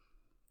YouTube.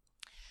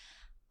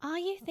 Are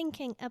you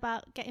thinking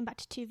about getting back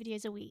to 2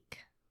 videos a week?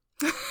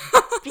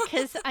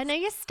 Because I know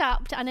you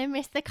stopped and I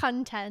missed the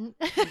content.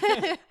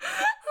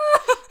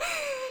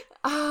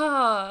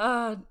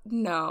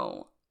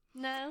 No.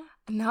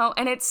 No?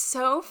 And it's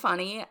so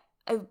funny.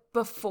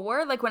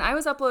 Before, like when I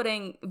was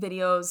uploading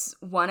videos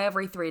 1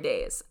 every 3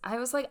 days, I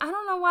was like, I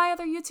don't know why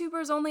other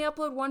YouTubers only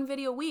upload 1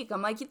 video a week.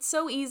 I'm like, it's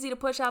so easy to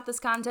push out this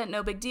content,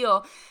 no big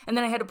deal. And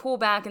then I had to pull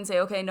back and say,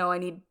 okay, no, I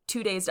need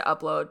 2 days to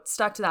upload.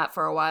 Stuck to that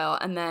for a while.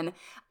 And then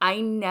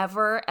I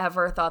never,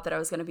 ever thought that I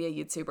was going to be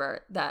a YouTuber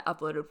that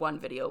uploaded 1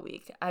 video a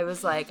week. I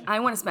was like, I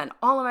want to spend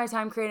all of my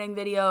time creating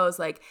videos.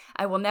 Like,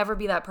 I will never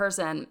be that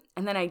person.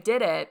 And then I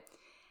did it.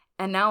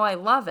 And now I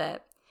love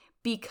it.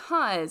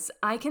 Because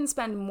I can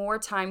spend more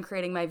time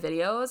creating my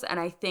videos,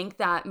 and I think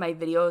that my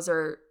videos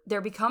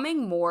they're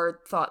becoming more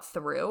thought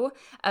through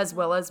as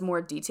well as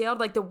more detailed.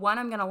 Like the one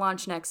I'm going to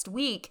launch next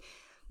week,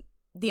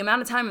 the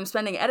amount of time I'm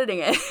spending editing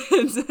it,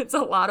 it's a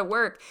lot of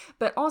work.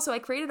 But also I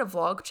created a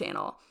vlog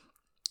channel,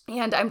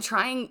 and I'm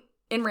trying,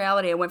 in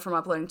reality, I went from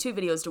uploading 2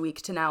 videos a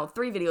week to now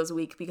 3 videos a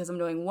week because I'm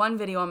doing 1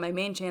 video on my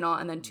main channel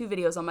and then 2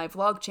 videos on my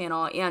vlog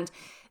channel. And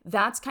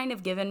that's kind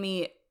of given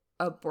me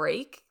a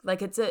break.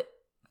 Like it's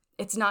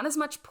not as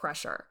much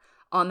pressure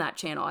on that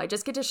channel. I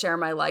just get to share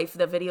my life.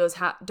 The videos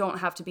don't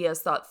have to be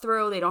as thought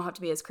through. They don't have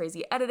to be as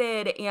crazy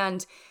edited.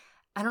 And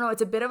I don't know,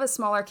 it's a bit of a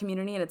smaller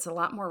community and it's a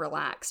lot more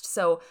relaxed.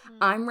 So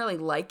I'm really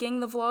liking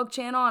the vlog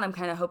channel, and I'm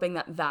kind of hoping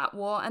that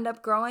will end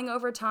up growing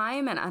over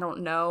time. And I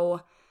don't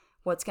know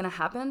what's going to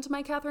happen to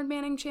my Catherine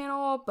Manning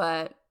channel,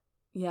 but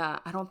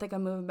I don't think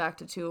I'm moving back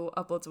to 2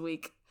 uploads a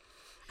week.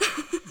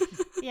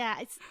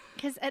 Yeah, it's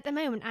because at the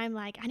moment I'm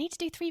like, I need to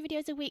do 3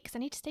 videos a week because I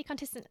need to stay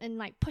consistent and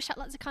like push out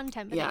lots of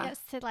content. But it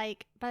gets to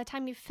like, by the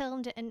time you've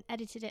filmed it and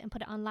edited it and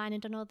put it online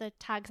and done all the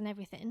tags and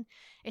everything,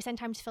 it's then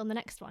time to film the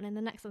next one and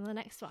the next one and the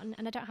next one.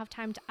 And I don't have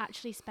time to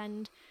actually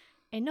spend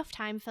enough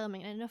time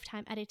filming and enough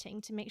time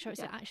editing to make sure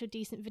it's an actual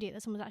decent video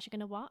that someone's actually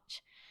going to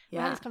watch. We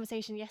had this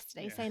conversation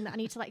yesterday saying that I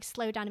need to like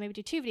slow down and maybe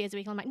do 2 videos a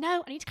week. And I'm like,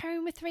 no, I need to carry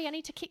on with 3. I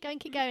need to keep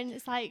going.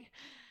 It's like,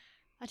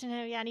 I don't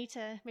know. Yeah, I need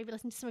to maybe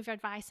listen to some of your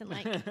advice and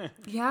like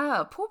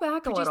pull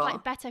back a little.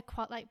 Like better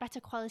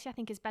quality. I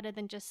think is better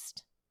than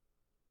just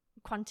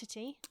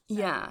quantity.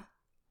 So.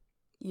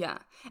 Yeah,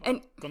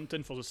 and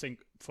content for the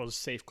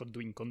sake of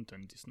doing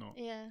content is not.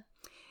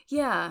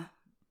 Yeah.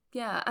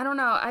 I don't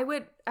know. I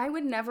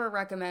would never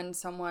recommend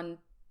someone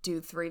do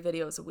 3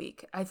 videos a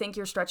week. I think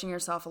you're stretching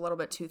yourself a little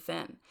bit too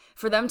thin.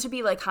 For them to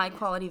be like high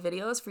quality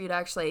videos, for you to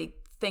actually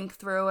think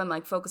through and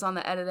like focus on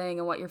the editing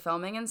and what you're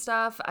filming and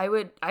stuff,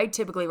 I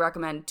typically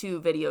recommend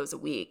 2 videos a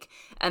week.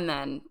 And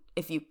then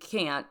if you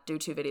can't do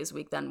 2 videos a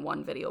week, then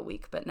 1 video a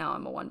week. But now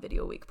I'm a 1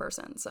 video a week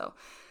person, so.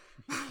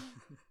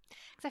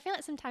 Because I feel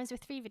like sometimes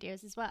with 3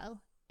 videos as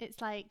well,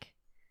 it's like,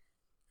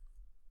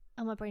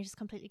 oh, my brain's just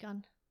completely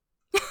gone.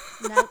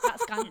 No,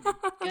 that's gone.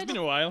 It's been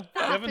a while.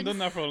 I haven't done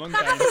that for a long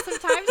time.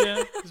 Sometimes.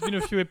 Yeah, there's been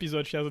a few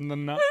episodes she hasn't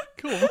done that.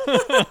 Cool.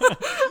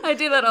 I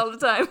do that all the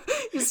time.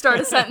 You start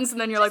a sentence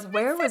and then you're like,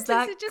 where was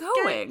that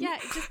going?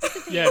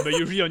 Yeah, but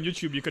usually on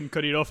YouTube you can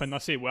cut it off and I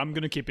say, well, I'm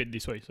going to keep it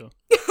this way. So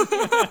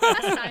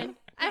that's fine.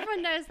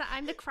 Everyone knows that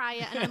I'm the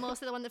crier and I'm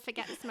also the one that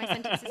forgets my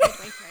sentences midway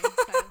through.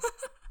 So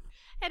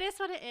it is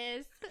what it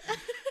is.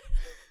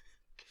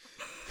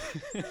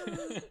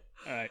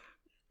 All right.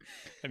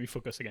 Let me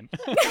focus again.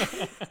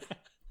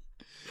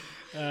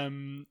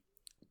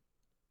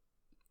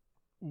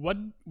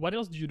 What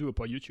else do you do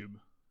about YouTube?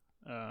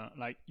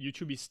 Like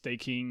YouTube is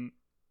taking,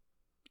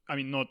 I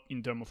mean, not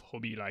in terms of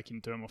hobby, like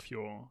in terms of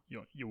your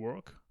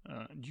work.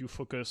 Do you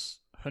focus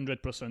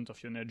 100%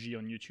 of your energy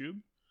on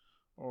YouTube,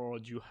 or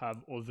do you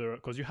have other?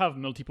 Because you have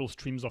multiple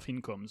streams of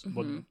incomes,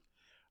 but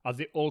are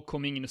they all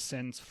coming in a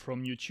sense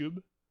from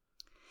YouTube?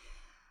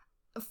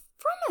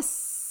 From a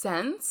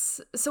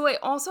sense. So I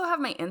also have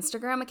my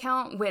Instagram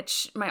account,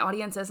 which my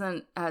audience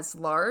isn't as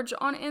large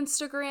on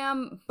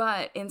Instagram,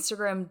 but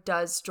Instagram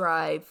does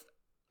drive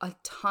a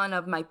ton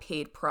of my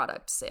paid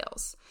product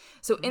sales.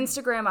 So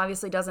Instagram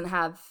obviously doesn't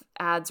have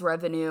ads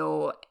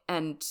revenue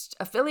and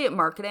affiliate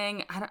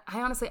marketing.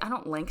 I honestly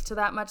don't link to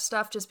that much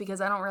stuff just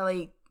because I don't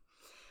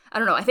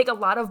know. I think a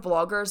lot of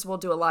bloggers will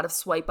do a lot of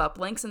swipe up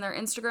links in their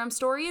Instagram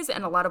stories,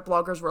 and a lot of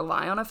bloggers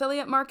rely on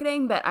affiliate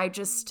marketing, but I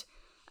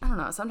don't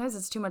know. Sometimes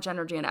it's too much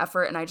energy and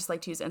effort, and I just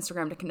like to use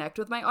Instagram to connect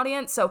with my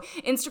audience. So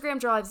Instagram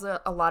drives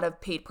a lot of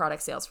paid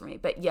product sales for me.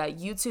 But yeah,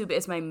 YouTube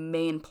is my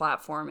main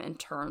platform in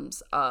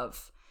terms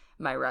of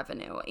my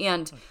revenue.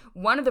 And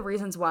one of the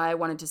reasons why I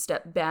wanted to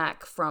step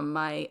back from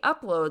my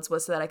uploads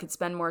was so that I could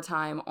spend more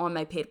time on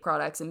my paid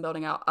products and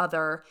building out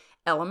other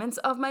elements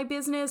of my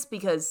business,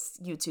 because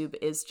YouTube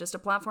is just a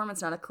platform.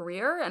 It's not a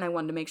career. And I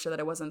wanted to make sure that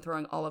I wasn't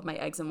throwing all of my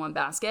eggs in one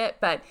basket.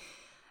 But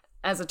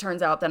as it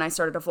turns out, then I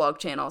started a vlog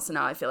channel, so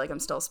now I feel like I'm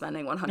still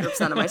spending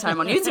 100% of my time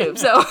on YouTube.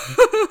 So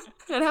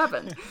it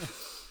happened.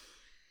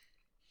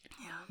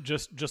 Yeah.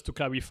 Just to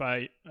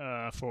clarify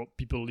for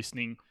people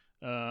listening,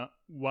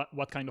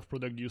 what kind of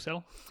product do you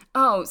sell?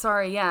 Oh,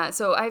 sorry. Yeah.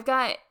 So I've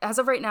got, as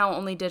of right now,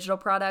 only digital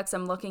products.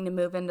 I'm looking to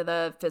move into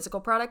the physical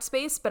product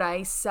space, but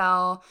I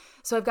sell,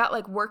 so I've got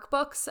like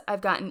workbooks,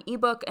 I've got an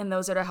ebook, and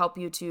those are to help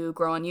you to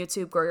grow on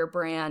YouTube, grow your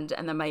brand.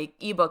 And then my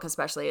ebook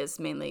especially is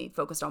mainly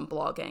focused on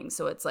blogging.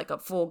 So it's like a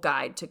full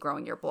guide to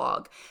growing your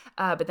blog.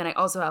 But then I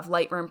also have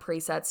Lightroom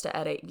presets to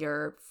edit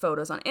your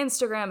photos on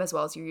Instagram, as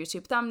well as your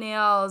YouTube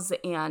thumbnails.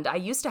 And I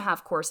used to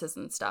have courses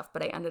and stuff,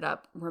 but I ended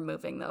up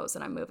removing those,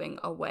 and I'm moving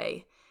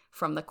away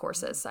from the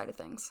courses side of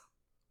things.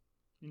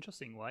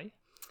 Interesting. Why?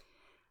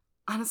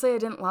 Honestly, I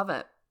didn't love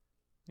it.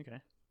 Okay.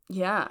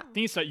 Yeah. The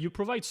thing is that you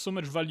provide so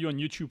much value on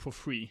YouTube for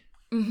free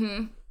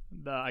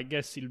that I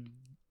guess it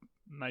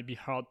might be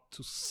hard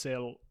to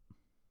sell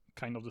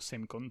kind of the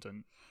same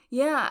content.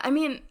 Yeah. I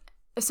mean,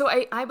 so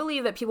I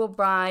believe that people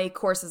buy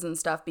courses and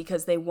stuff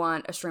because they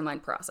want a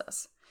streamlined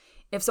process.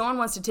 If someone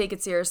wants to take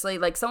it seriously,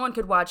 like someone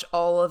could watch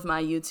all of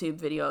my YouTube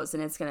videos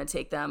and it's going to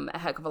take them a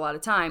heck of a lot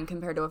of time,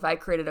 compared to if I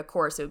created a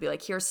course, it would be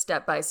like, here's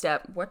step by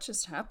step. What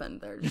just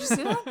happened there? Did you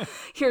see that?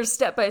 Here's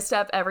step by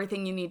step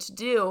everything you need to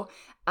do.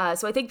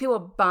 So I think people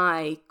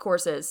buy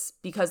courses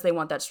because they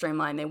want that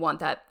streamline. They want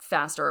that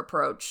faster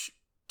approach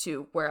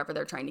to wherever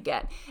they're trying to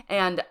get.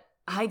 And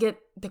I get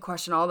the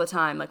question all the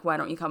time, like, why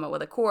don't you come out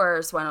with a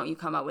course? Why don't you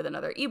come out with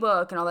another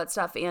ebook and all that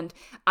stuff? And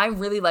I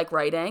really like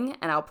writing,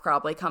 and I'll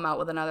probably come out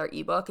with another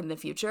ebook in the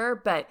future,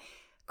 but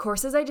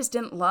courses I just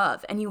didn't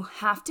love, and you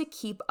have to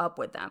keep up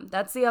with them.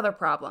 That's the other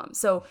problem.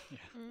 So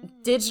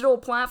digital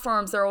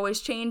platforms are always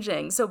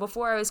changing. So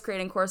before I was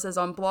creating courses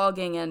on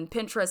blogging and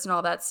Pinterest and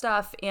all that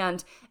stuff,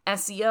 and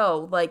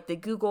SEO, like the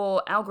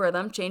Google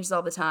algorithm changes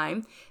all the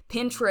time.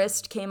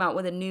 Pinterest came out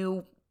with a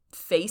new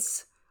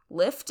face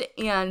lift,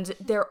 and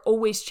they're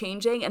always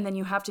changing, and then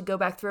you have to go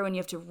back through and you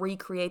have to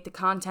recreate the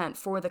content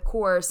for the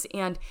course,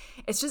 and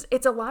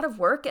it's a lot of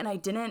work, and I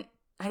didn't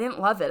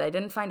love it. I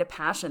didn't find a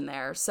passion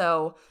there.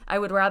 So I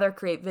would rather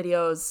create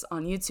videos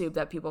on YouTube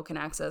that people can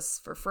access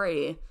for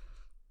free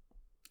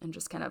and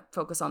just kind of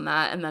focus on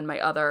that, and then my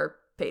other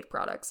paid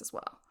products as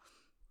well.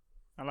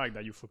 I like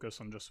that you focus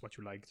on just what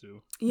you like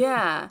to.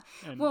 Yeah.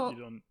 And well, you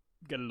don't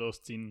get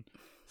lost in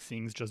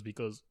things just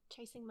because.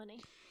 Chasing money.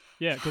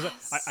 Yeah, because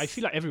I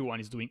feel like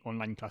everyone is doing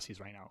online classes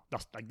right now.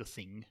 That's like the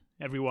thing.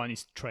 Everyone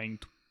is trying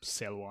to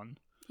sell one.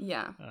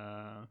 Yeah.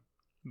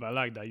 But I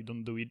like that you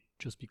don't do it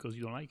just because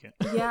you don't like it.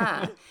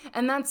 Yeah.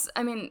 And that's,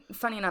 I mean,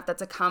 funny enough,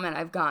 that's a comment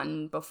I've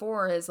gotten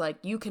before is like,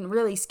 you can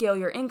really scale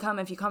your income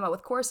if you come out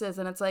with courses.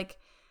 And it's like,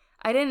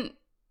 I didn't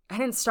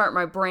start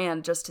my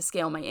brand just to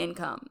scale my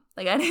income.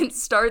 Like, I didn't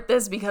start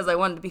this because I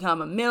wanted to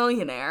become a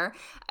millionaire.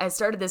 I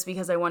started this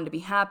because I wanted to be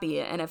happy.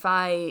 And if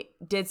I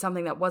did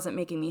something that wasn't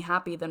making me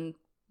happy, then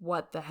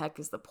what the heck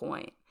is the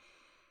point?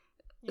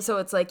 Yeah. So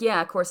it's like,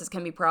 yeah, courses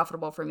can be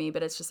profitable for me,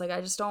 but it's just like,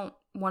 I just don't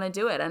want to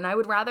do it. And I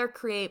would rather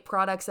create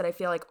products that I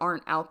feel like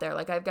aren't out there.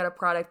 Like I've got a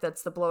product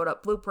that's the Blow It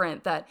Up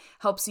Blueprint that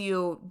helps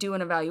you do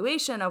an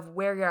evaluation of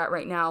where you're at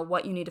right now,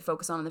 what you need to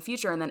focus on in the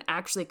future, and then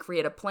actually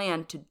create a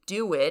plan to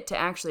do it, to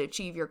actually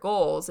achieve your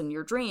goals and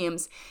your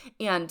dreams.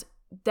 And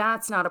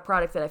that's not a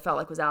product that I felt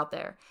like was out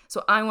there.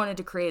 So I wanted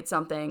to create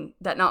something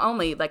that not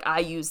only like I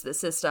use the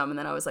system and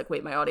then I was like,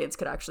 wait, my audience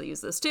could actually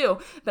use this too,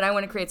 but I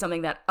want to create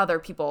something that other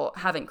people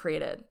haven't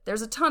created.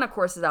 There's a ton of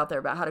courses out there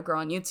about how to grow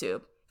on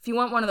YouTube. If you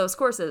want one of those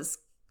courses,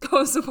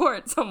 go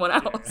support someone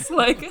else.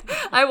 Like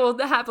I will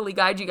happily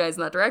guide you guys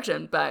in that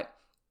direction. But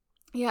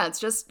yeah,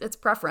 it's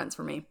preference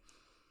for me.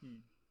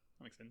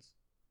 That makes sense.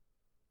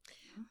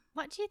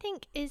 What do you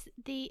think is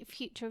the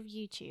future of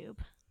YouTube?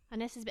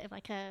 And this is a bit of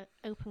like a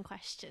open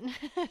question.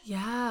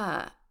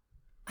 Yeah.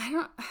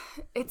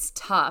 It's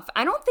tough.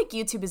 I don't think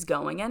YouTube is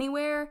going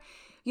anywhere.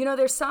 You know,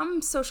 there's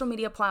some social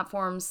media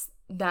platforms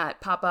that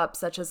pop up,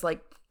 such as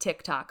like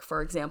TikTok,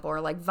 for example,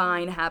 or like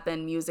Vine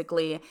happened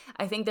Musical.ly.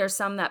 I think there's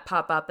some that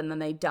pop up and then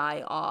they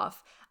die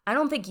off. I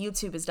don't think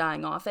YouTube is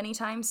dying off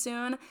anytime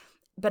soon,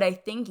 but I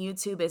think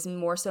YouTube is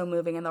more so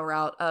moving in the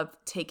route of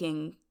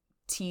taking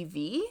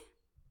TV.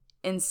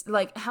 And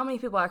like, how many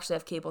people actually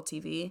have cable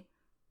TV?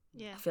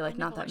 Yeah, I feel like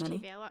not that many.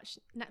 TV. I watch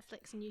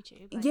Netflix and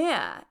YouTube. Like.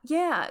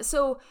 Yeah.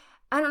 So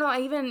I don't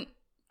know.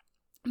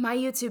 My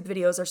YouTube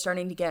videos are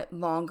starting to get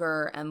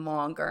longer and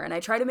longer, and I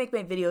try to make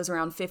my videos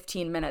around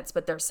 15 minutes,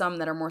 but there's some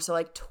that are more so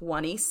like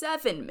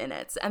 27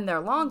 minutes, and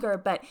they're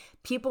longer, but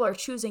people are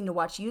choosing to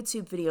watch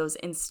YouTube videos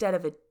instead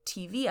of a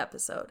TV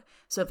episode.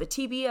 So if a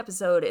TV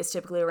episode is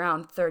typically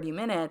around 30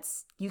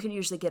 minutes, you can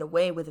usually get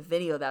away with a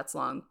video that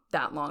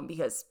long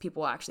because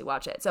people will actually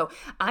watch it. So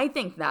I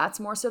think that's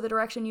more so the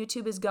direction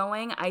YouTube is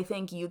going. I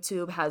think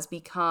YouTube has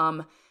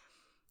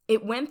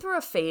it went through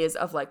a phase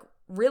of like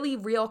really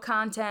real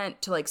content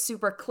to like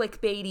super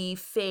clickbaity,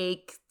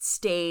 fake,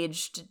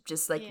 staged,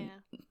 just like,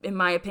 in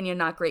my opinion,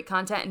 not great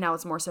content. And now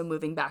it's more so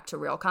moving back to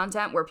real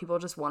content where people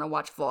just want to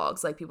watch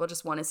vlogs. Like people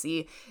just want to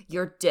see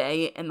your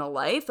day in the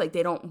life. Like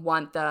they don't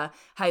want the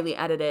highly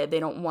edited, they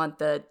don't want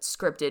the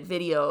scripted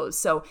videos.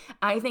 So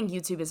I think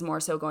YouTube is more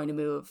so going to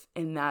move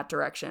in that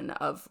direction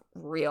of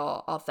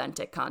real,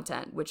 authentic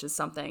content, which is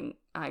something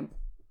I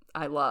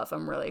love.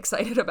 I'm really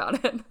excited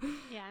about it.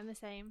 Yeah, I'm the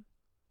same.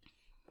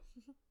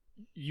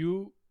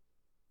 You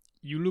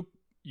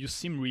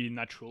seem really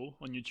natural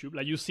on YouTube.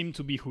 Like you seem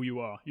to be who you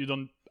are. You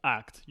don't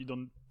act, you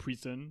don't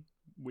pretend,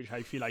 which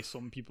I feel like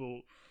some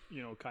people,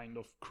 kind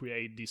of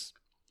create this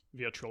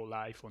virtual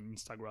life on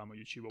Instagram or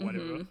YouTube or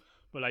whatever. Mm-hmm.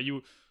 But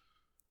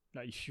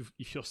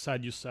if you're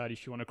sad, you're sad.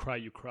 If you want to cry,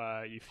 you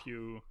cry.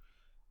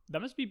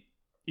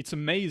 It's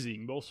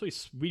amazing, but also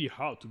it's really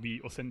hard to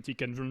be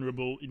authentic and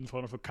vulnerable in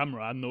front of a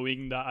camera,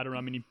 knowing that I don't know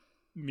how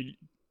many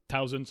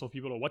thousands of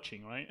people are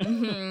watching, right?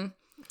 Mm-hmm.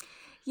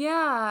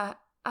 Yeah.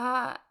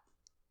 When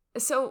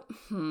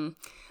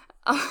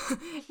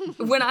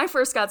I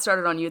first got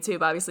started on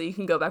YouTube, obviously you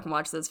can go back and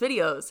watch those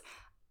videos.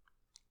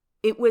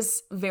 It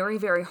was very,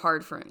 very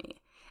hard for me.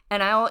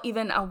 And I'll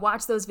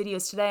watch those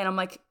videos today and I'm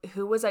like,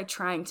 who was I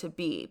trying to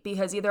be?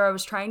 Because either I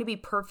was trying to be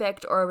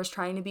perfect or I was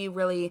trying to be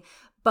really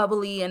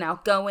bubbly and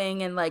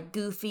outgoing and like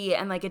goofy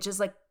and like it just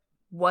like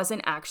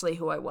wasn't actually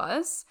who I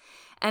was.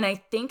 And I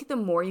think the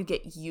more you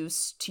get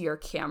used to your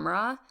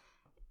camera,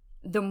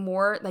 the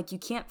more like you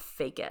can't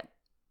fake it.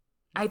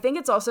 I think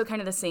it's also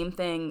kind of the same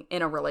thing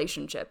in a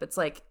relationship. It's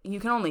like you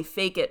can only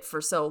fake it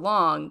for so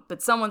long,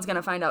 but someone's going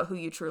to find out who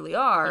you truly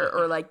are,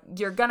 or like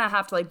you're going to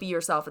have to like be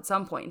yourself at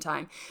some point in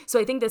time. So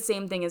I think the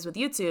same thing is with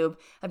YouTube.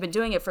 I've been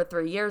doing it for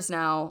 3 years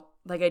now.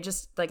 Like I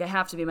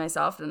have to be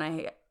myself,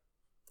 and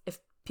if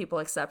people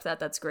accept that,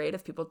 that's great.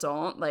 If people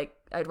don't, like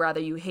I'd rather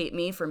you hate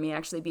me for me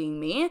actually being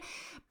me.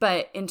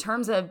 But in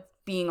terms of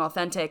being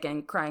authentic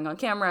and crying on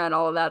camera and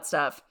all of that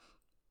stuff,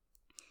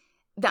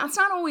 that's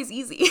not always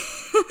easy.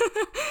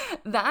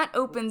 That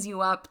opens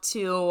you up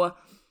to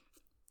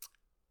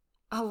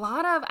a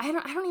lot of, I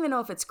don't even know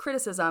if it's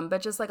criticism,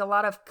 but just like a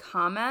lot of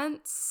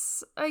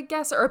comments, I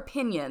guess, or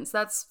opinions.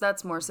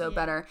 That's more so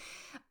better.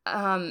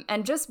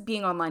 And just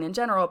being online in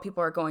general,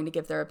 people are going to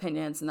give their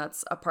opinions, and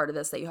that's a part of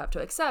this that you have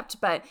to accept.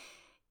 But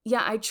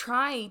yeah, I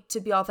try to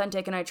be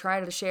authentic and I try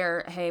to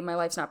share, hey, my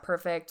life's not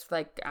perfect.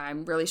 Like,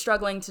 I'm really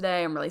struggling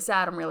today. I'm really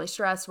sad. I'm really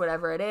stressed,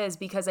 whatever it is,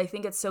 because I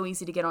think it's so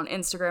easy to get on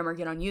Instagram or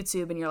get on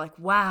YouTube and you're like,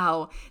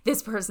 wow,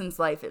 this person's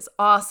life is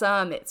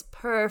awesome. It's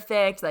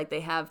perfect. Like,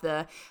 they have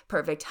the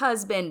perfect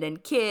husband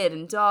and kid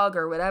and dog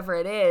or whatever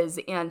it is.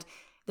 And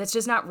that's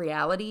just not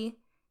reality.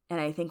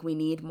 And I think we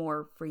need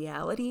more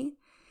reality.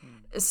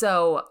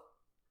 So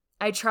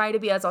I try to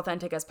be as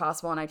authentic as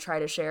possible, and I try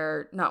to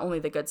share not only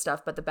the good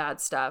stuff, but the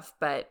bad stuff.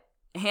 But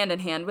hand in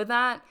hand with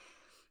that,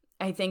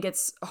 I think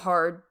it's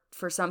hard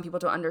for some people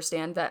to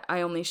understand that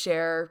I only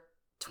share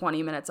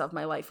 20 minutes of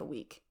my life a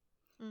week.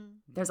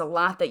 There's a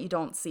lot that you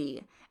don't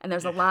see, and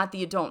there's a lot that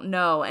you don't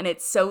know. And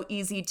it's so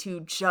easy to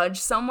judge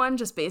someone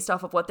just based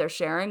off of what they're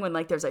sharing when,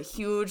 like, there's a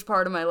huge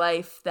part of my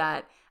life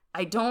that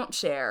I don't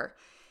share.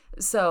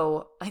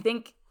 So I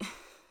think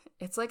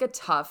it's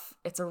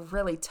a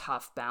really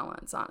tough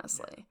balance,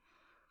 honestly.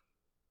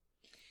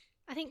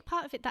 I think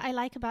part of it that I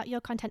like about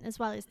your content as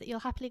well is that you'll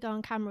happily go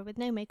on camera with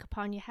no makeup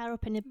on, your hair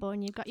up in a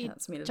bun, you've got your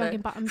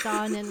jogging bottoms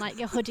on and like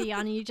your hoodie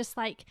on, and you just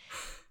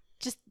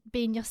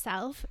being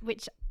yourself,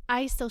 which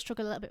I still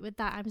struggle a little bit with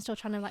that. I'm still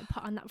trying to like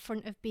put on that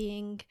front of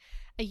being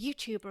a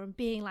YouTuber and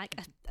being like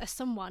a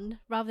someone,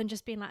 rather than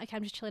just being like, okay,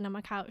 I'm just chilling on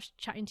my couch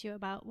chatting to you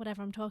about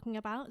whatever I'm talking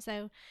about.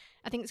 So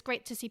I think it's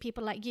great to see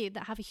people like you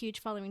that have a huge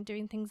following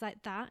doing things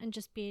like that and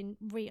just being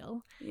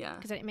real. Yeah.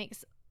 Because then it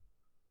makes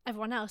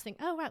everyone else think,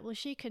 oh right, well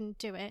she can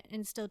do it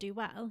and still do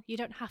well. You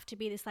don't have to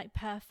be this like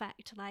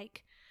perfect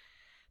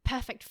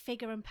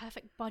figure and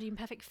perfect body and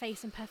perfect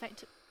face and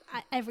perfect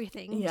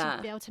everything to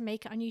be able to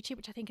make it on YouTube,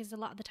 which I think is a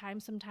lot of the time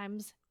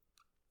sometimes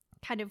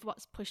kind of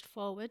what's pushed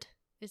forward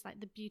is like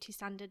the beauty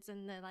standards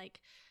and the like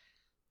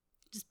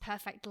just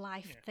perfect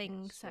life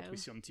thing. So what we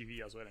see on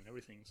TV as well and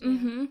everything. So.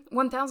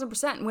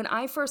 1000%. When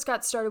I first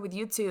got started with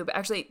YouTube,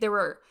 actually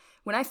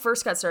when I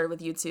first got started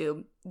with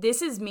YouTube,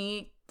 this is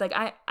me. Like,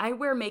 I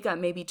wear makeup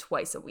maybe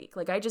twice a week.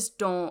 Like, I just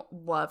don't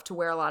love to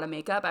wear a lot of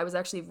makeup. I was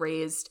actually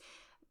raised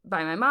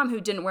by my mom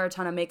who didn't wear a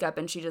ton of makeup,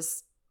 and she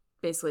just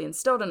basically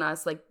instilled in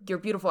us, like, you're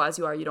beautiful as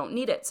you are, you don't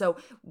need it. So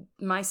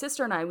my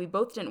sister and I, we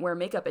both didn't wear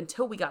makeup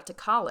until we got to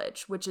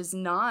college, which is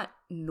not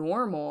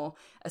normal,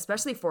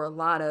 especially for a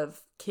lot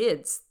of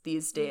kids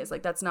these days.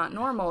 Like, that's not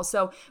normal.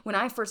 So when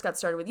I first got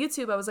started with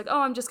YouTube, I was like,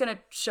 oh, I'm just going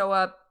to show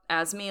up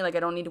as me. Like, I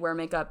don't need to wear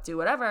makeup, do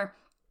whatever.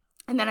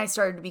 And then I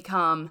started to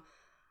become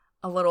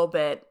a little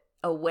bit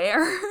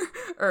aware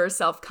or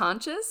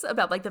self-conscious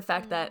about like the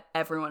fact that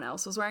everyone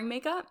else was wearing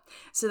makeup.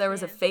 So there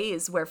was a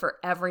phase where for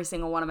every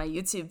single one of my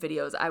YouTube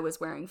videos, I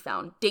was wearing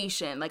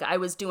foundation. Like, I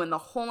was doing the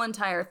whole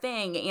entire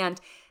thing, and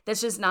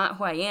that's just not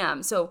who I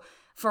am. So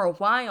for a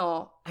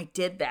while, I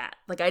did that.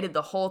 Like, I did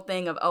the whole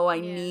thing of, I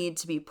need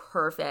to be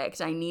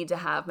perfect. I need to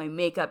have my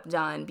makeup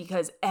done,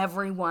 because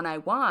everyone I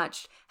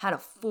watched had a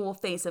full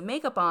face of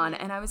makeup on.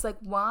 And I was like,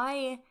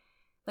 why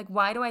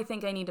do I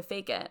think I need to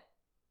fake it?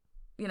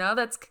 You know,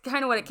 that's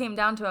kind of what it came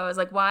down to. I was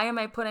like, why am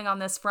I putting on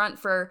this front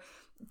for,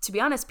 to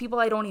be honest, people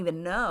I don't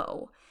even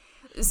know?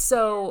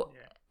 So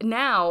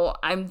now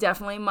I'm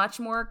definitely much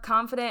more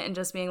confident in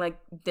just being like,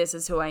 this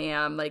is who I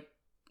am. Like,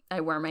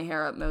 I wear my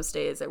hair up most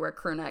days. I wear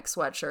crew neck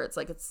sweatshirts.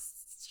 Like,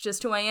 it's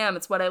just who I am.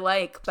 It's what I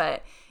like.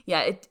 But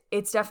yeah,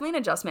 it's definitely an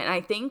adjustment. And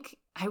I think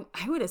I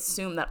would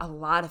assume that a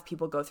lot of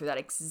people go through that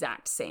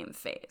exact same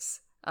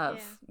phase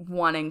of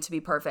wanting to be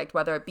perfect,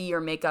 whether it be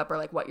your makeup or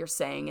like what you're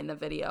saying in the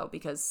video,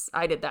 because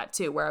I did that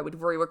too, where I would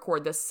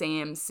re-record the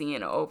same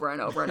scene over and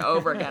over and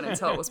over again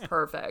until it was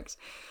perfect.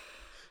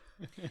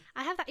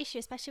 I have that issue,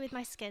 especially with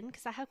my skin,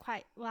 because I have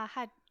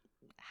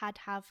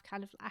have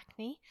kind of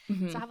acne,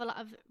 so I have a lot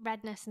of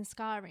redness and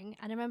scarring.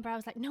 And I remember I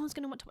was like, no one's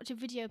going to want to watch a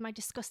video of my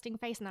disgusting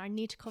face now, I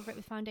need to cover it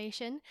with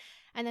foundation.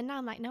 And then now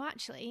I'm like, no,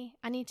 actually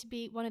I need to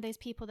be one of those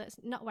people that's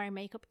not wearing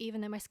makeup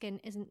even though my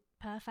skin isn't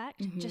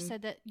perfect, just so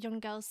that young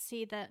girls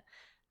see that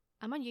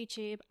I'm on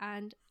YouTube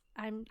and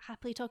I'm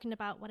happily talking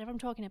about whatever I'm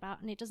talking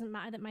about, and it doesn't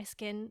matter that my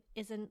skin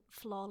isn't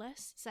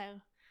flawless.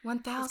 So 1000%.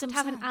 It's good to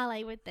have an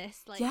ally with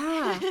this. Like.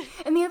 Yeah.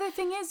 And the other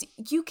thing is,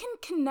 you can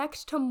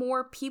connect to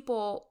more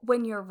people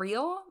when you're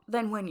real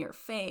than when you're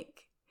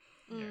fake.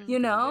 You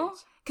know?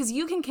 Because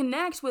you can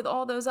connect with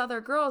all those other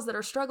girls that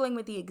are struggling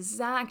with the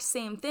exact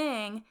same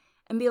thing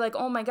and be like,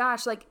 oh my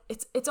gosh, like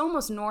it's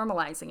almost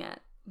normalizing it.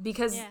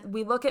 Because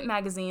we look at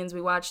magazines,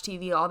 we watch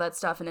TV, all that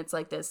stuff, and it's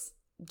like this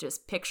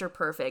just picture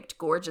perfect,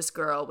 gorgeous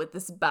girl with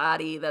this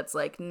body that's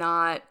like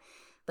not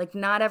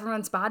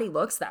everyone's body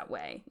looks that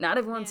way. Not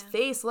everyone's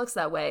face looks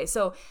that way.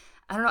 So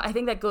I don't know. I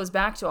think that goes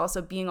back to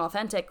also being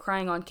authentic,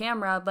 crying on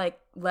camera, like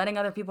letting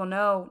other people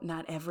know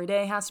not every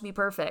day has to be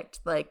perfect.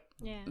 Like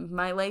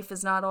my life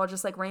is not all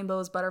just like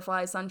rainbows,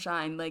 butterflies,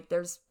 sunshine. Like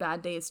there's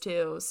bad days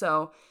too.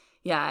 So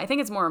yeah, I think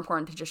it's more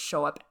important to just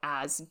show up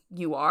as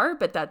you are,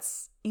 but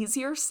that's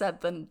easier said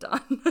than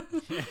done.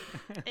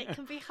 It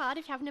can be hard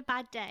if you're having a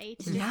bad day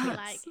to just be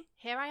like,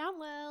 here I am,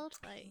 world.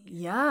 Like,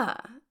 yeah.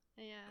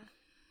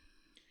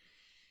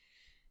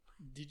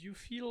 Did you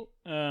feel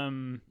how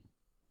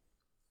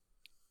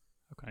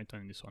can I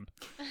turn this on?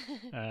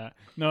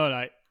 No,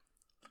 like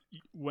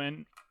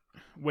when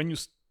you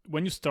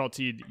when you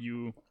started,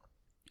 you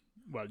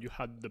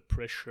had the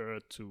pressure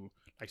to,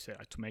 like I said,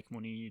 to make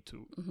money,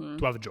 to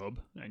have a job,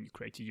 and you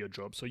created your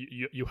job. So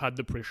you had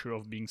the pressure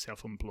of being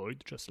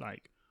self-employed, just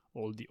like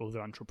all the other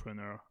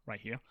entrepreneurs right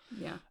here.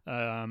 Yeah.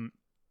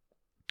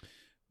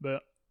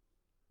 But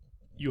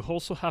you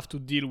also have to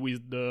deal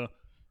with the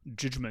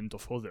judgment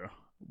of others,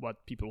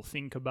 what people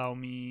think about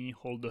me,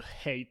 all the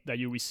hate that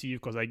you receive,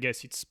 because I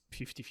guess it's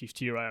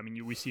 50-50, right? I mean,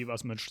 you receive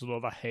as much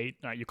love as hate.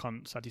 You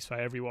can't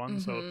satisfy everyone.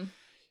 So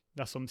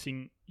that's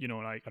something,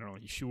 like, I don't know,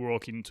 if you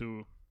walk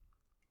into,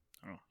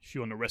 if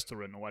you're in a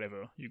restaurant or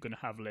whatever, you're going to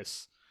have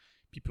less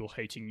people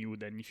hating you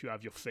than if you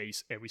have your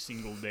face every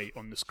single day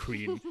on the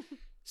screen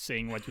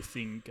saying what you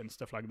think and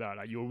stuff like that.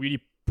 Like, you're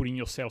really putting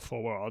yourself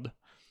forward.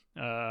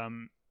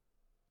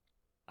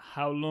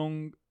 How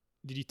long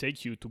did it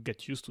take you to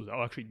get used to that?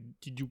 Or actually,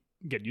 did you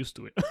get used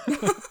to it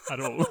at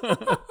all?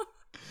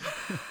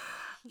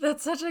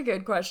 That's such a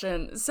good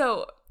question.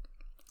 So,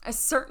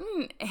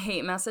 certain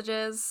hate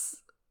messages,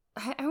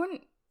 I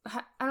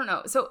don't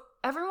know. So,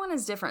 everyone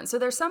is different. So,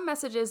 there's some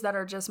messages that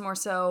are just more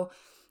so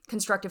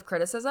constructive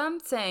criticism,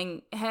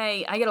 saying,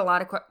 hey, I get a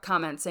lot of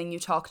comments saying you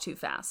talk too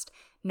fast.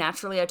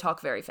 Naturally, I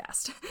talk very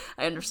fast.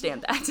 I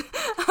understand that.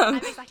 I'm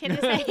exactly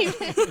the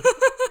same.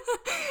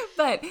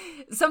 But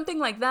something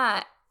like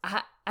that,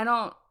 I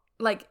don't,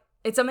 like,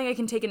 it's something I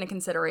can take into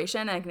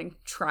consideration and I can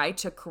try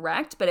to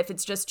correct. But if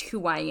it's just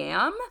who I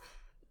am,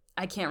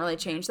 I can't really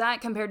change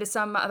that, compared to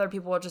some other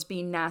people just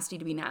being nasty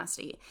to be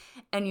nasty.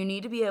 And you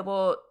need to be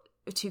able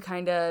to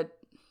kind of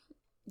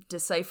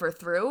decipher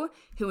through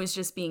who is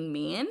just being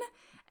mean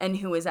and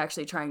who is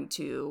actually trying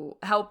to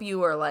help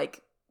you or,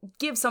 like,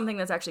 give something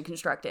that's actually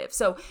constructive.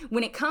 So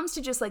when it comes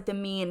to just, like, the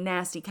mean,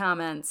 nasty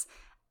comments,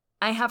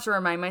 I have to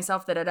remind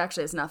myself that it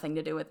actually has nothing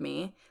to do with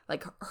me.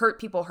 Like, hurt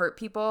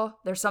people.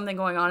 There's something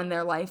going on in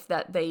their life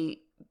that they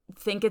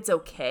think it's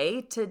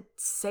okay to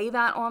say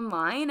that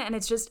online. And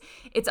it's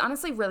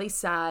honestly really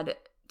sad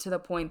to the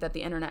point that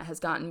the internet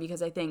has gotten,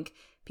 because I think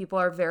people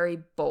are very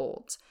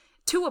bold.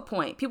 To a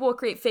point. People will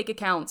create fake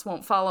accounts,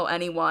 won't follow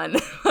anyone,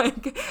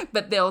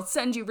 but they'll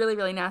send you really,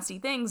 really nasty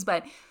things.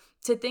 But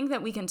to think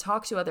that we can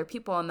talk to other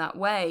people in that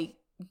way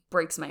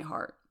breaks my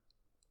heart.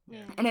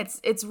 Yeah. And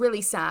it's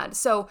really sad.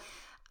 So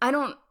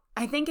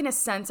I think in a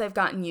sense I've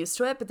gotten used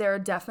to it, but there are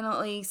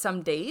definitely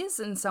some days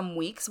and some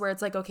weeks where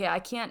it's like, okay, I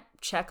can't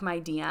check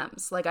my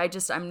DMs. Like,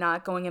 I'm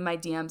not going in my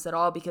DMs at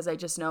all, because I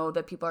just know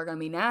that people are going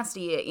to be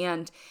nasty.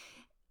 And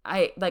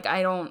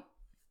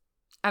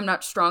I'm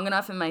not strong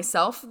enough in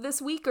myself this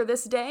week or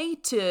this day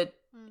to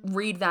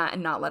read that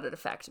and not let it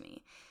affect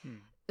me.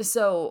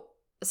 So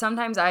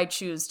sometimes I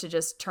choose to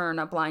just turn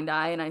a blind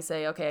eye and I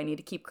say, okay, I need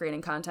to keep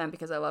creating content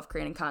because I love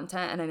creating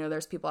content. And I know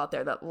there's people out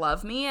there that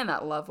love me and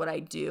that love what I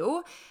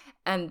do.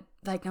 And,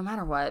 like, no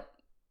matter what,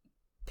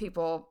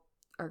 people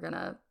are going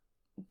to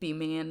be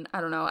mean. I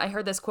don't know. I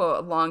heard this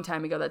quote a long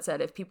time ago that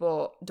said, if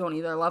people don't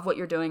either love what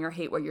you're doing or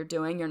hate what you're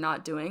doing, you're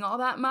not doing all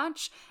that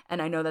much.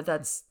 And I know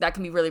that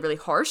can be really, really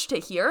harsh to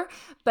hear.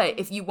 But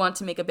if you want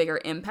to make a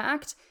bigger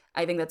impact,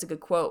 I think that's a good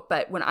quote.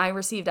 But when I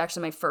received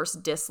actually my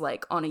first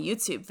dislike on a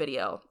YouTube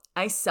video,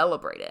 I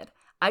celebrated.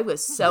 I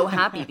was so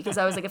happy because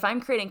I was like, if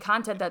I'm creating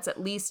content that's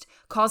at least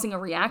causing a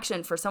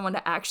reaction for someone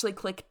to actually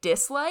click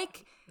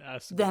dislike,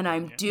 then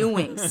I'm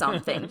doing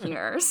something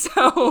here.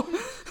 So,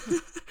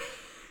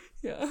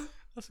 yeah.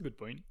 That's a good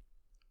point.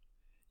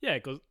 Yeah,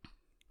 because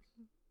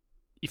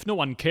if no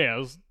one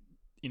cares,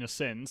 in a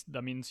sense,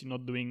 that means you're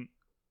not doing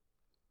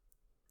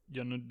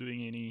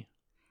any.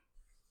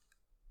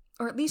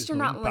 Or at least you're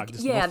not like,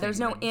 there's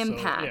no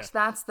impact. So,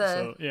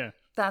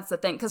 that's the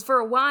thing. Because for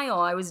a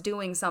while, I was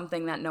doing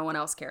something that no one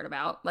else cared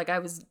about. Like, I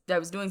was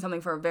doing something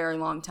for a very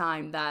long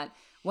time that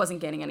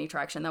wasn't getting any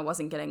traction, that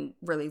wasn't getting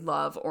really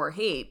love or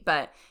hate.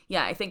 But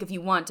yeah, I think if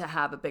you want to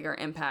have a bigger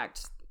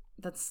impact,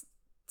 that's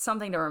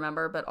something to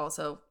remember, but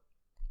also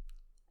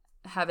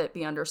have it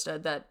be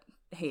understood that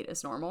hate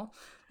is normal.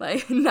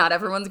 Like, not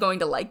everyone's going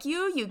to like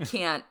you. You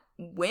can't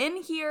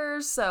win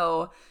here.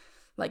 So,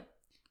 like,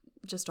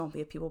 just don't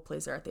be a people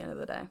pleaser at the end of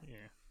the day.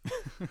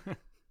 Yeah.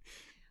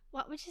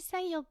 What would you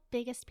say your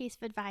biggest piece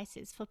of advice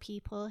is for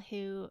people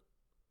who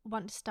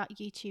want to start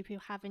YouTube who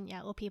haven't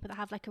yet, or people that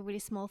have, like, a really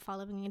small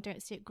following and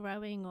don't see it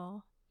growing,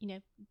 or,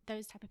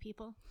 those type of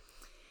people?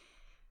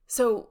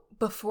 So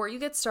before you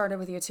get started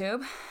with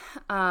YouTube,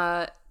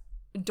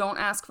 don't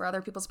ask for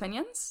other people's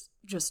opinions.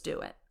 Just do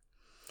it.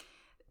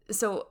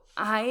 So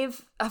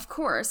of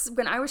course,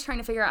 when I was trying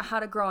to figure out how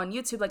to grow on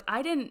YouTube, like,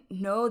 I didn't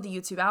know the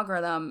YouTube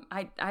algorithm.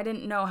 I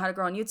didn't know how to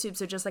grow on YouTube.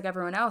 So just like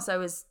everyone else, I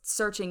was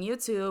searching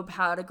YouTube,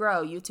 how to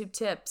grow, YouTube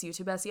tips,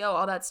 YouTube SEO,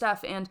 all that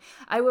stuff. And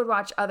I would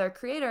watch other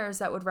creators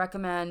that would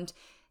recommend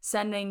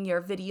sending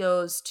your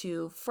videos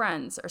to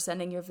friends or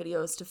sending your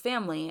videos to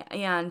family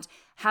and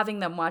having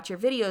them watch your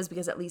videos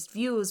because at least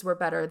views were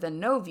better than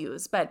no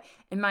views. But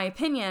in my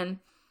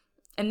opinion,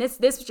 and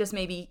this just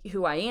may be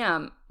who I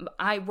am,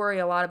 I worry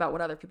a lot about what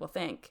other people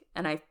think.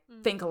 And I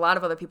think a lot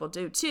of other people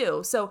do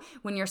too. So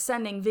when you're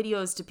sending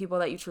videos to people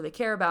that you truly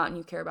care about and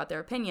you care about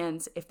their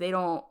opinions, if they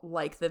don't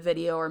like the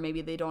video or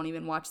maybe they don't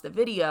even watch the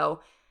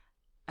video,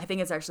 I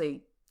think it's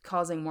actually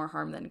causing more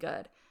harm than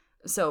good.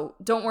 So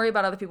don't worry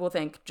about other people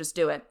think, just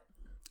do it.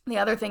 The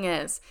other thing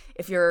is,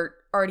 if you're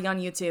already on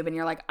YouTube and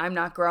you're like, I'm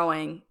not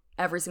growing,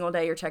 every single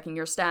day you're checking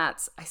your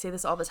stats. I say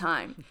this all the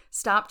time.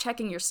 Stop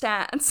checking your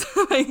stats.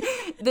 Like,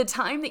 the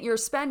time that you're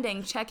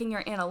spending checking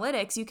your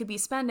analytics, you could be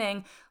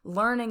spending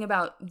learning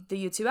about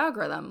the YouTube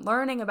algorithm,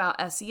 learning about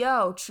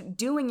SEO,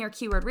 doing your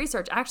keyword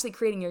research, actually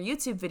creating your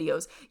YouTube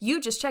videos.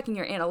 You just checking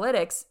your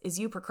analytics is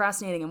you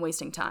procrastinating and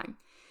wasting time.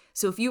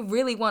 So if you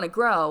really want to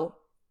grow,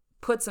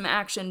 put some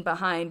action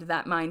behind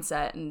that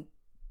mindset and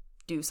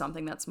do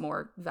something that's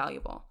more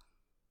valuable.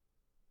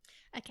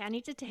 Okay, I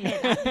needed to hear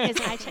that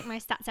because I check my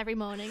stats every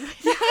morning.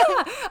 Yeah.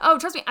 Oh,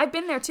 trust me, I've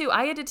been there too.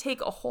 I had to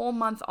take a whole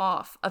month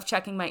off of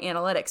checking my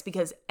analytics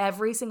because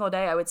every single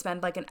day I would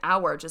spend like an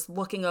hour just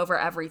looking over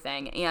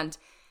everything, and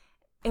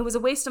it was a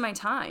waste of my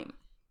time.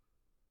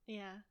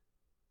 Yeah.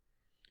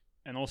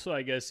 And also,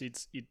 I guess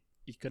it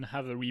can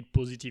have a really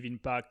positive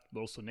impact,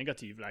 but also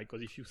negative. Like,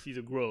 because if you see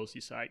the growth,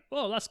 it's like,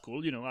 oh, that's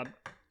cool. You know,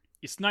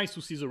 it's nice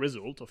to see the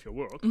result of your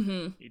work.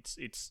 Mm-hmm.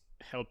 It's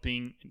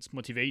helping. It's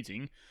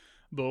motivating,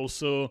 but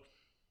also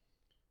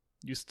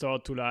you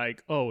start to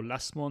like, oh,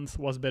 last month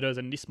was better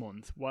than this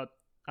month. What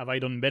have I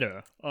done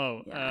better?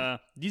 Oh,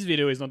 this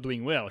video is not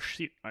doing well.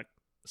 Shit, I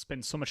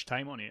spend so much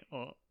time on it.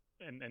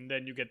 And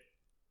then you get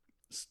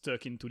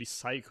stuck into this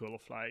cycle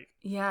of like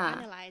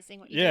analyzing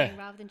what you're doing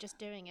rather than just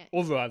doing it.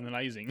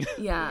 Over-analyzing.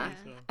 Yeah.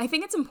 So. I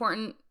think it's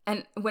important.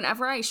 And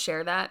whenever I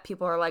share that,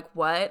 people are like,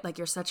 what? Like,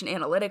 you're such an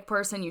analytic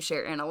person. You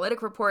share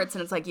analytic reports.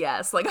 And it's like,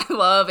 yes, like I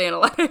love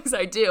analytics.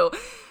 I do.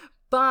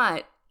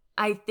 But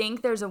I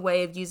think there's a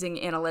way of using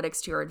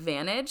analytics to your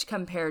advantage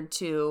compared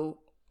to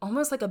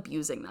almost like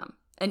abusing them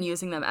and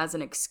using them as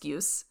an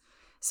excuse.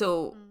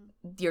 So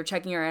you're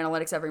checking your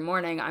analytics every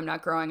morning. I'm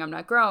not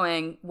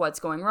growing. What's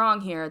going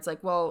wrong here? It's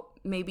like, well,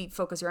 maybe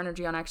focus your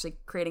energy on actually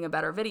creating a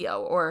better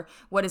video. Or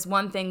what is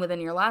one thing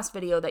within your last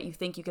video that you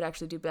think you could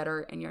actually do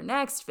better in your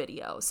next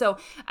video? So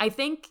I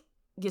think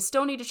you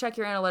still need to check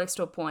your analytics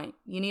to a point.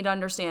 You need to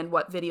understand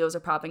what videos are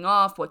popping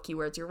off, what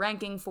keywords you're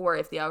ranking for,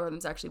 if the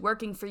algorithm's actually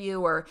working for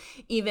you, or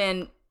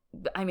even,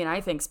 I mean, I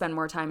think spend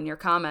more time in your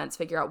comments,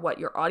 figure out what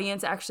your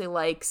audience actually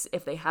likes.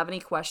 If they have any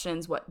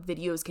questions, what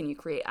videos can you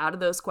create out of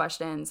those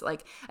questions?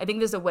 Like, I think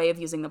there's a way of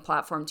using the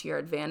platform to your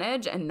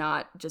advantage and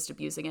not just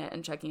abusing it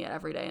and checking it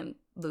every day and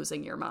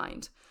losing your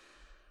mind.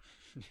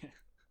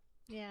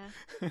 Yeah.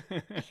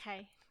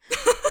 Okay.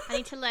 I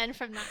need to learn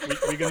from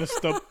that.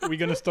 We're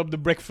gonna stop the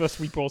breakfast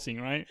reporting,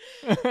 right?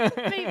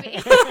 Maybe.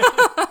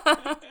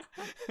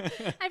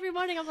 Every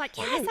morning I'm like,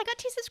 yes, I got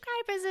 2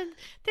 subscribers and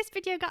this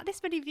video got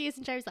this many views,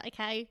 and Joe's like,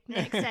 okay.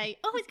 Next day,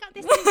 oh, it's got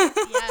this many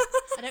views. Yeah,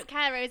 I don't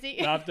care, Rosie.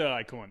 After,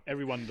 like, come on,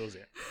 everyone does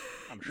it.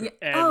 I'm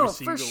sure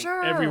for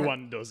sure.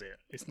 Everyone does it.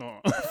 It's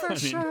not for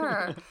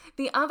sure.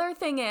 The other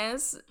thing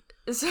is,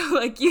 so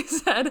like you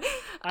said,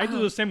 I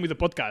do the same with the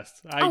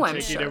podcast. I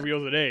check it every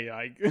other day.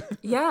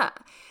 Yeah.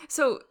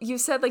 So you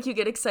said like you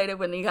get excited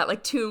when you got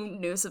like 2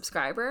 new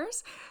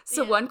subscribers.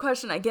 So one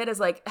question I get is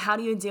like, how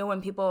do you deal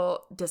when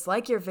people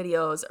dislike your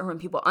videos or when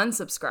people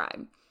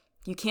unsubscribe?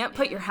 You can't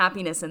put your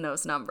happiness in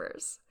those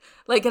numbers.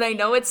 Like, and I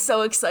know it's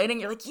so exciting.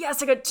 You're like,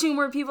 yes, I got 2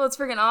 more people. It's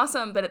freaking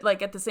awesome. But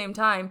like at the same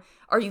time,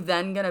 are you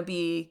then going to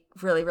be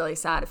really, really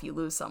sad if you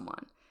lose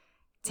someone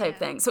type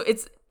thing? So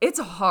it's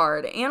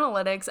hard.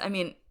 Analytics, I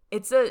mean,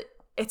 it's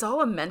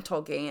all a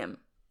mental game.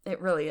 It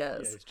really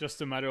is. Yeah, it's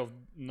just a matter of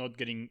not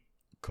getting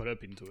caught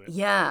up into it.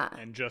 Yeah.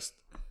 And just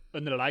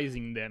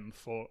analyzing them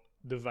for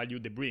the value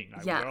they bring.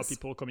 Like, where are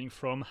people coming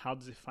from? How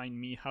do they find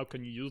me? How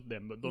can you use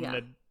them? But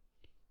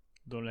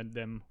don't let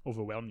them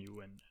overwhelm you.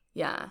 And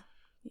yeah.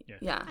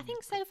 I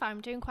think so far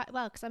I'm doing quite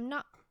well because I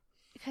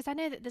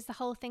know that there's the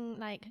whole thing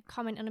like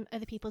comment on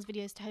other people's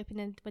videos to hoping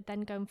they would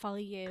then go and follow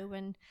you,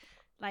 and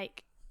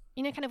like,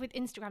 you know, kind of with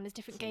Instagram, there's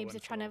different games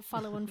of trying to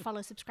follow,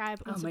 unfollow,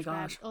 subscribe,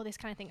 unsubscribe, all this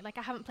kind of thing. Like,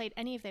 I haven't played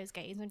any of those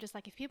games. I'm just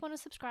like, if people want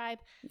to subscribe,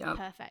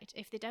 perfect.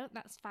 If they don't,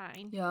 that's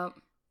fine. Yep.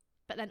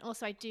 But then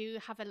also I do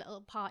have a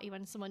little party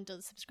when someone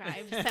does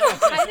subscribe. So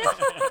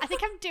I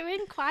think I'm doing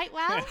quite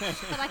well,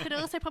 but I could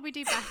also probably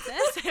do better.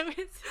 So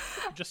it's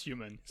just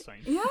human. It's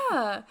fine.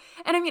 Yeah.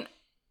 And I mean,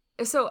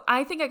 so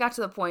I think I got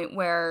to the point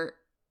where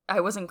I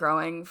wasn't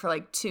growing for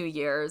like 2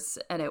 years,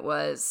 and it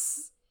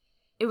was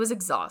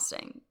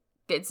exhausting.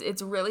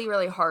 It's really,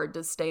 really hard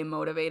to stay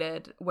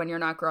motivated when you're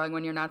not growing,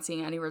 when you're not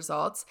seeing any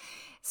results.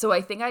 So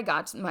I think I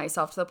got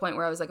myself to the point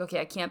where I was like, okay,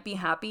 I can't be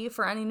happy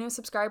for any new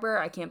subscriber.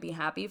 I can't be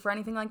happy for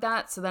anything like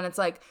that. So then it's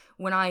like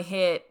when I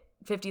hit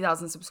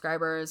 50,000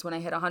 subscribers, when I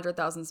hit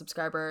 100,000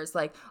 subscribers,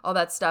 like all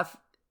that stuff,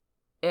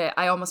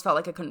 I almost felt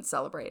like I couldn't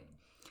celebrate.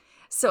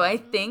 So I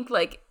think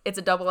like it's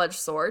a double-edged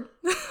sword.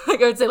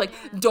 Like I would say, like,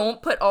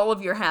 don't put all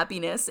of your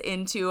happiness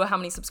into how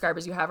many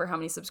subscribers you have or how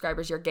many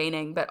subscribers you're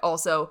gaining, but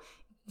also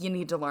you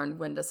need to learn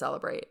when to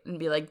celebrate and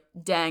be like,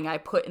 dang, I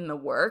put in the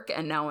work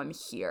and now I'm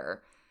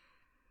here.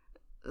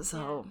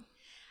 So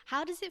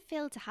how does it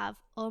feel to have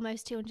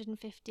almost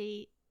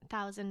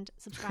 250,000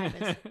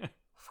 subscribers?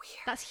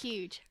 That's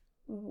huge.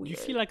 weird. You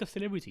feel like a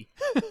celebrity.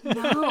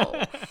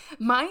 No.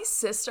 My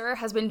sister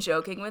has been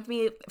joking with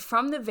me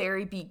from the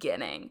very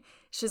beginning.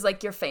 She's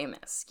like, you're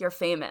famous. You're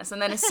famous.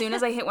 And then as soon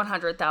as I hit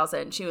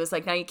 100,000, she was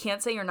like, now you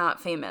can't say you're not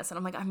famous. And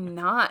I'm like, I'm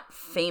not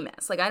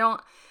famous. Like, I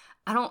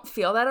don't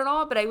feel that at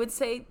all. But I would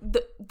say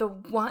the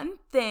one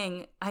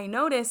thing I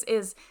notice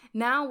is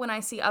now when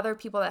I see other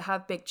people that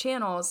have big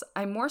channels,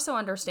 I more so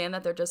understand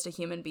that they're just a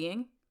human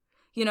being.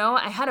 You know,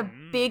 I had a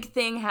big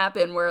thing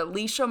happen where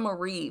Alicia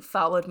Marie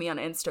followed me on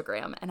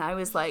Instagram, and I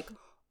was like,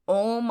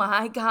 oh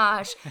my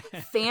gosh,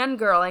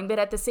 fangirling. But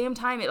at the same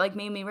time, it like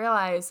made me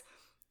realize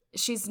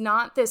she's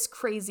not this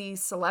crazy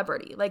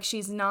celebrity. Like,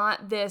 she's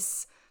not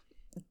this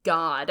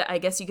god, I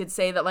guess you could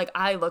say, that like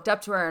I looked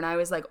up to her and I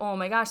was like, oh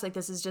my gosh, like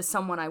this is just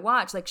someone I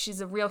watch. Like,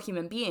 she's a real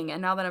human being.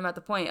 And now that I'm at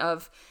the point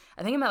of,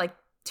 I think I'm at like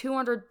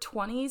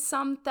 220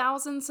 some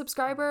thousand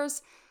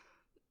subscribers,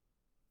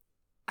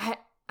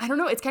 I don't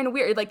know, it's kind of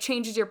weird. It like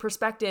changes your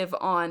perspective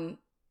on,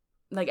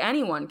 like,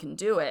 anyone can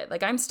do it.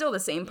 Like, I'm still the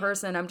same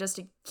person. I'm just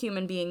a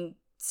human being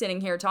sitting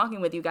here talking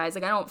with you guys.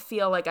 Like, I don't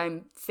feel like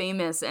I'm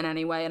famous in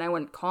any way, and I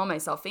wouldn't call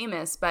myself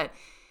famous, but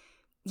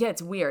yeah,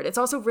 it's weird. It's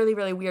also really,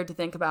 really weird to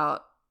think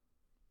about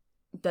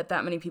that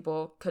many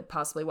people could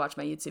possibly watch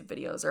my YouTube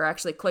videos or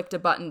actually clicked a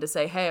button to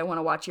say, hey, I want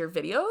to watch your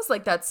videos.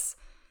 Like, that's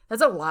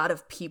a lot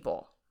of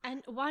people.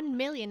 And 1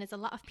 million is a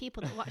lot of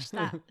people that watch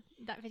that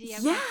video.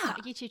 Yeah. That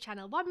YouTube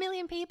channel. 1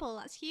 million people.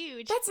 That's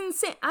huge. That's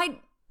insane.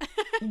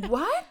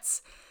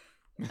 What?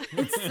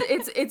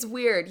 It's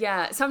weird.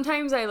 Yeah.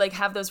 Sometimes I like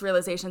have those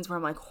realizations where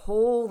I'm like,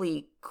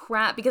 holy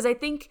crap. Because I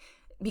think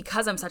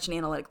because I'm such an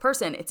analytic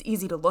person, it's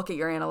easy to look at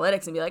your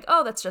analytics and be like,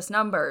 oh, that's just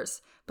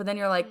numbers. But then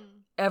you're like,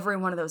 every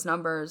one of those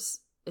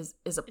numbers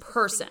is a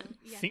person.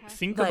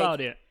 Think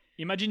about it.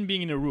 Imagine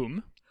being in a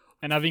room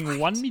and having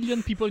 1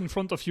 million people in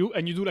front of you,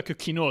 and you do like a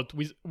keynote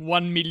with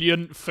 1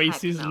 million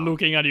faces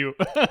looking at you.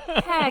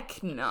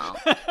 Heck no.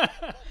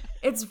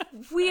 It's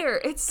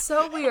weird. It's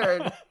so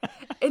weird.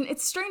 And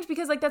it's strange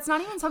because like that's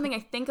not even something I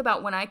think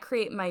about when I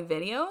create my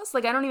videos.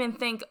 Like, I don't even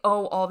think,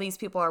 oh, all these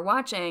people are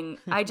watching.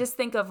 I just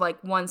think of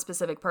like one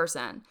specific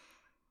person.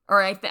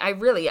 Or I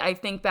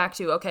think back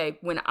to, okay,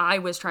 when I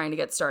was trying to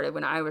get started,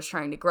 when I was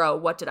trying to grow,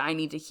 what did I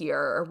need to hear,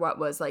 or what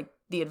was like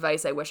the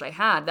advice I wish I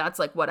had? That's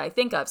like what I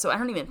think of. So I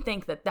don't even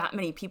think that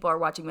many people are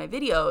watching my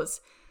videos.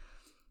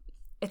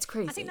 It's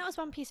crazy. I think that was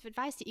one piece of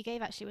advice that you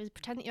gave, actually, was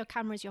pretend that your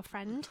camera is your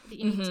friend, that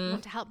you need to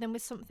want to help them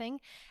with something.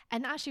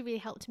 And that actually really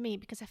helped me,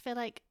 because I feel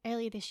like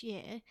earlier this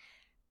year,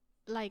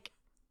 like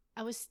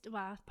I was,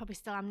 well, probably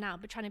still am now,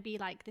 but trying to be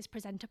like this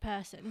presenter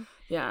person.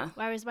 Yeah.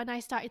 Whereas when I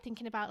started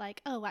thinking about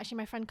like, oh, actually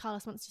my friend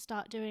Carlos wants to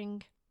start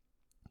doing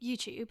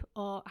YouTube,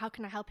 or how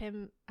can I help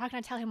him? How can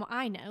I tell him what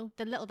I know,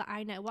 the little that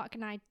I know? What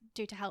can I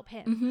do to help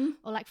him?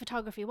 Or like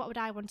photography, what would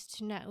I wanted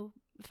to know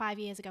 5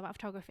 years ago about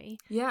photography?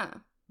 Yeah.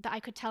 That I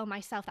could tell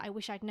myself that I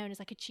wish I'd known as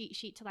like a cheat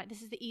sheet to like,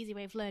 this is the easy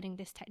way of learning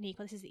this technique,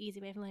 or this is the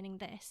easy way of learning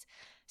this.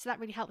 So that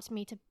really helps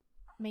me to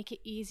make it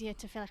easier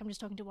to feel like I'm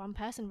just talking to one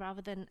person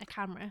rather than a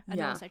camera,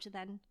 and also to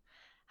then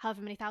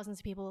however many thousands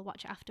of people will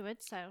watch it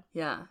afterwards. So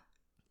yeah,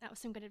 that was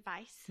some good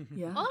advice.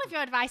 Yeah, all of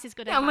your advice is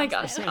good advice. Oh my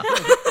gosh.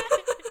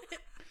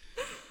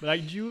 But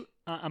like,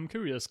 I'm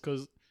curious,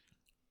 because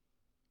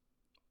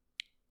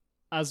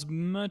as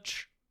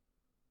much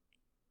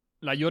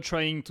like you're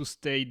trying to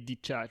stay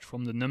detached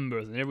from the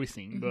numbers and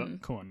everything,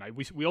 but come on, like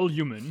we're all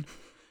human.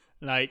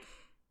 Like,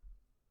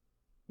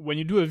 when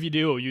you do a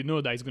video, you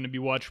know that it's going to be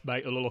watched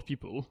by a lot of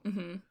people.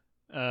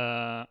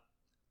 Do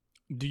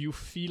you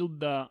feel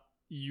that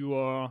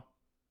do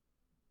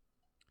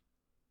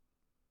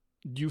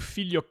you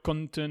feel your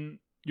content,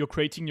 you're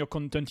creating your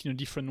content in a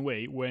different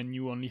way when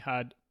you only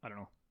had, I don't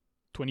know,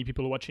 20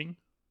 people watching?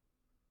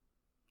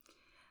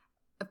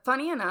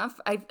 Funny enough,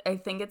 I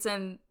think it's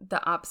in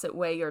the opposite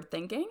way you're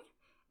thinking.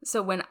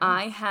 So when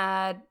I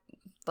had,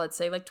 let's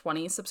say, like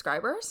 20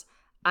 subscribers,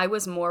 I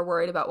was more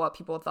worried about what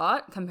people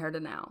thought compared to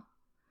now.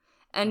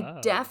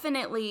 And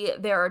definitely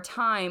there are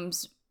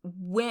times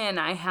when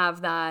I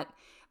have that,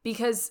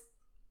 because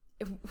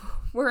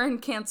we're in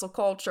cancel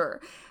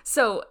culture.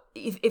 So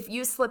if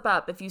you slip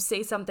up, if you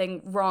say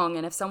something wrong,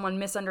 and if someone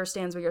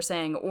misunderstands what you're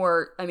saying,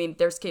 or, I mean,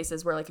 there's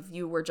cases where like if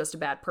you were just a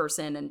bad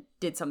person and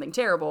did something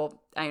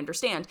terrible, I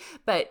understand.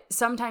 But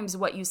sometimes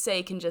what you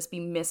say can just be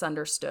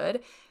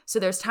misunderstood. So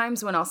there's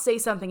times when I'll say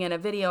something in a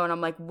video and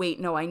I'm like, wait,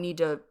 no, I need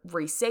to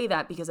re-say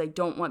that because I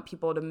don't want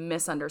people to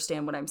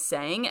misunderstand what I'm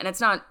saying. And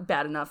it's not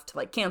bad enough to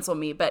like cancel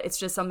me, but it's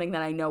just something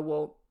that I know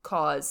will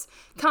cause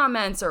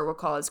comments or will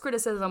cause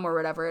criticism or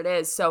whatever it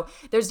is. So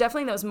there's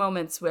definitely those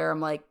moments where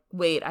I'm like,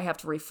 wait, I have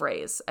to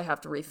rephrase. I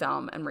have to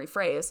refilm and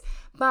rephrase.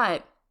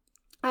 But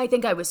I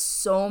think I was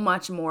so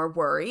much more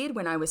worried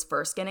when I was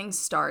first getting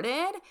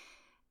started,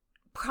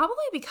 probably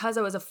because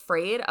I was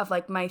afraid of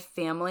like my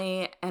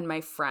family and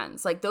my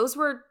friends. Like, those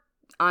were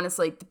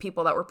honestly the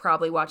people that were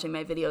probably watching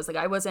my videos. Like,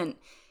 I wasn't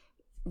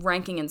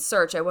ranking in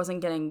search. I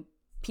wasn't getting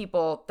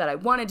people that I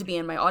wanted to be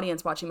in my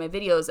audience watching my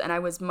videos, and I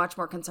was much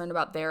more concerned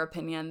about their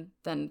opinion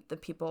than the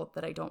people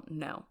that I don't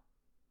know.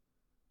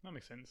 That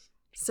makes sense.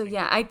 So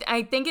yeah,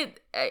 I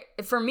think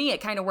for me,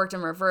 it kind of worked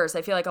in reverse.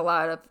 I feel like a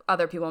lot of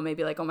other people may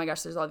be like, oh my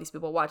gosh, there's all these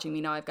people watching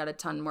me now. I've got a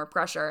ton more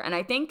pressure. And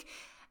I think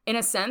in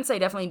a sense, I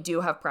definitely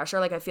do have pressure.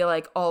 Like I feel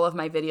like all of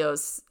my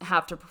videos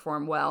have to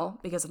perform well,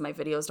 because if my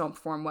videos don't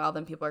perform well,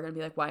 then people are going to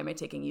be like, why am I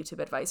taking YouTube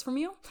advice from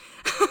you?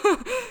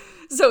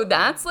 So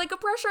that's like a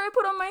pressure I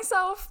put on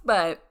myself.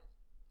 But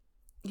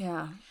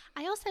yeah.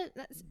 I also,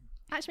 that's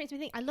actually makes me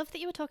think, I love that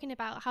you were talking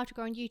about how to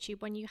grow on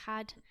YouTube when you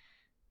had,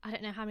 I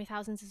don't know how many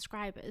thousand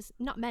subscribers.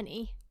 Not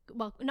many.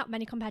 Well, not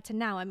many compared to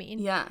now, I mean.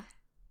 Yeah.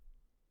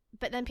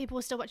 But then people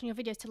were still watching your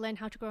videos to learn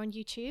how to grow on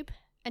YouTube.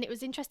 And it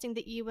was interesting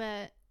that you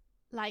were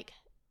like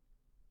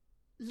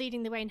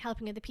leading the way and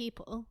helping other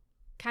people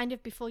kind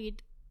of before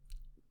you'd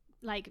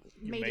like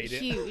made it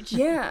huge.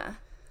 Yeah.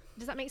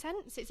 Does that make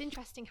sense? It's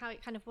interesting how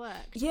it kind of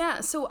worked.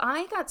 Yeah. So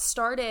I got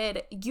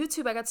started,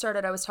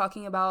 I was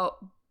talking about,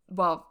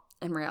 well,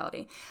 in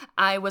reality,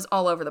 I was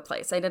all over the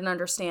place. I didn't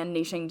understand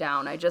niching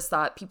down. I just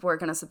thought people were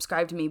going to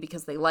subscribe to me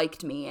because they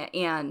liked me.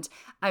 And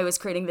I was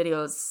creating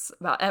videos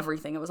about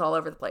everything. It was all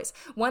over the place.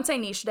 Once I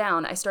niched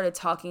down, I started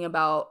talking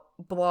about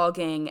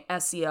blogging,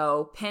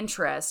 SEO,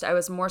 Pinterest. I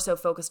was more so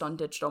focused on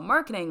digital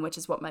marketing, which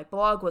is what my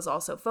blog was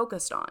also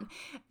focused on.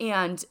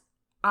 And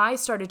I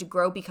started to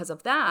grow because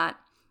of that.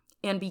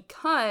 And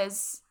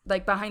because,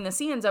 like, behind the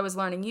scenes, I was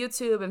learning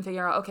YouTube and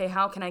figuring out, okay,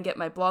 how can I get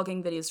my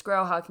blogging videos to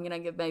grow? How can I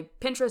get my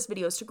Pinterest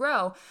videos to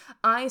grow?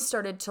 I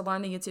started to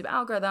learn the YouTube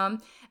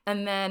algorithm.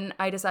 And then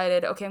I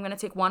decided, okay, I'm going to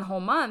take one whole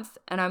month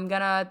and I'm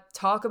going to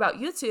talk about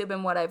YouTube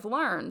and what I've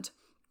learned.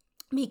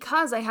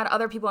 Because I had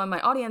other people in my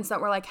audience that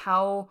were like,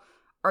 how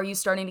are you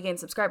starting to gain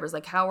subscribers?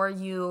 Like, how are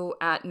you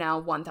at now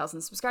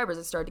 1,000 subscribers?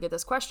 I started to get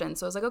this question.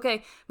 So I was like, okay,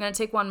 I'm going to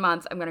take 1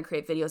 month. I'm going to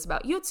create videos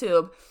about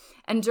YouTube.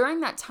 And during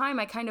that time,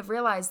 I kind of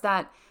realized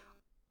that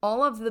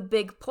all of the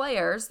big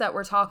players that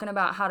were talking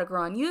about how to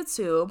grow on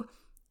YouTube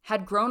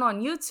had grown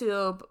on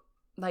YouTube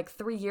like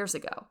 3 years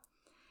ago.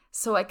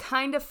 So I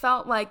kind of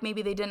felt like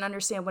maybe they didn't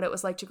understand what it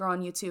was like to grow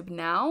on YouTube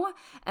now.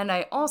 And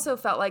I also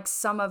felt like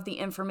some of the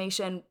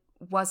information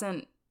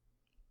wasn't,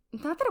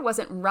 not that it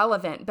wasn't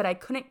relevant, but I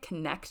couldn't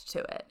connect to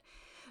it.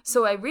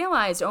 So I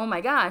realized, oh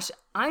my gosh,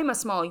 I'm a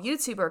small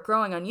YouTuber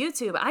growing on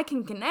YouTube. I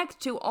can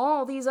connect to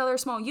all these other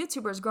small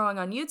YouTubers growing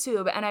on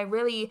YouTube. And I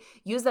really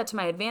used that to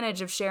my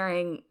advantage of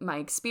sharing my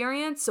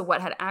experience. So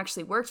what had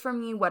actually worked for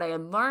me, what I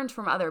had learned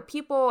from other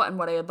people, and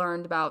what I had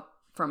learned about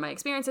from my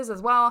experiences as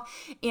well.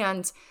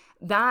 And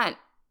that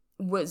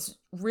was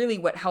really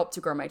what helped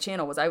to grow my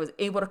channel, was I was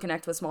able to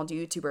connect with small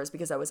YouTubers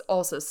because I was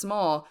also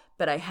small,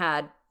 but I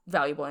had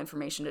valuable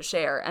information to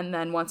share. And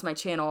then once my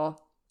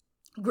channel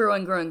grew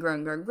and grew and grew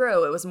and grew and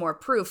grew, it was more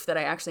proof that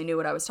I actually knew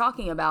what I was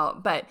talking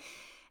about. But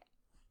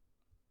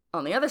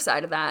on the other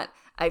side of that,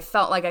 I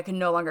felt like I could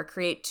no longer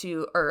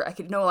I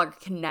could no longer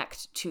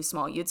connect to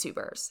small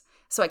YouTubers.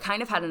 So I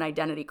kind of had an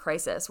identity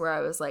crisis where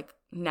I was like,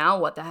 now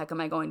what the heck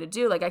am I going to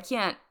do? Like,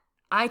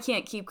 I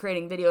can't keep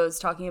creating videos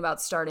talking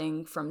about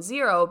starting from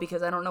zero,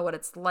 because I don't know what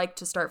it's like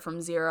to start from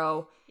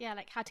zero. Yeah,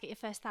 like how to get your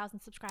first 1,000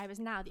 subscribers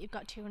now that you've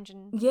got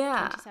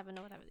 227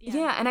 or whatever.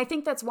 Yeah, and I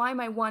think that's why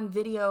my one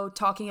video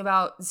talking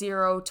about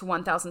 0 to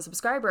 1,000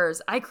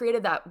 subscribers, I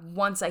created that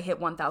once I hit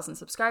 1,000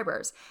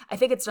 subscribers. I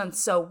think it's done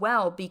so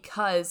well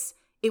because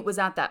it was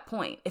at that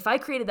point. If I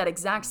created that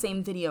exact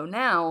same video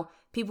now,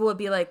 people would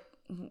be like,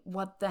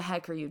 what the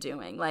heck are you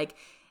doing? Like,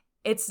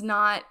 it's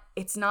not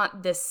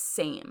the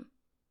same.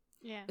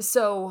 Yeah.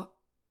 So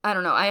I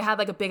don't know. I had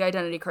like a big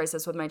identity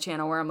crisis with my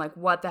channel where I'm like,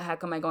 what the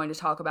heck am I going to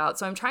talk about?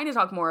 So I'm trying to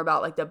talk more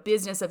about like the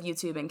business of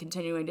YouTube and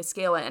continuing to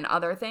scale it and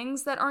other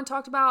things that aren't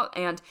talked about.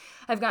 And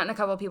I've gotten a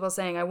couple of people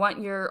saying, I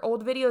want your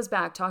old videos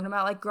back, talking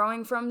about like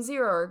growing from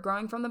zero or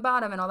growing from the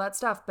bottom and all that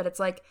stuff. But it's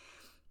like,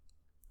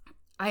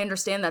 I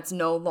understand that's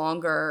no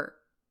longer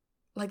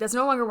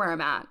where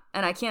I'm at.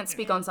 And I can't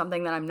speak on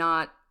something that I'm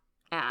not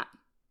at.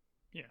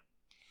 Yeah.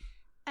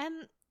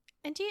 And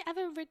do you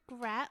ever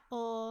regret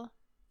or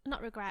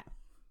not regret?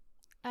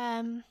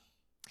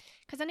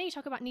 Because I know you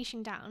talk about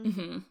niching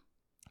down,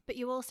 but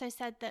you also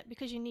said that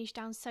because you niched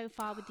down so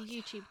far with the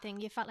YouTube thing,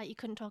 you felt like you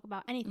couldn't talk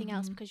about anything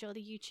else because you're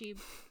the YouTube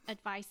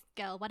advice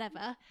girl,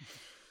 whatever.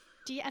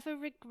 Do you ever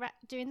regret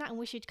doing that and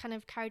wish you'd kind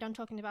of carried on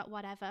talking about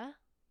whatever?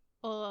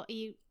 Or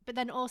you? But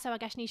then also, I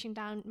guess niching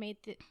down made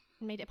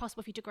it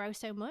possible for you to grow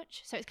so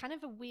much. So it's kind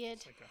of a weird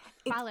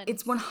balance.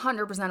 It's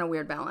 100% a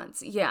weird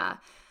balance. Yeah,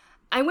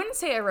 I wouldn't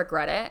say I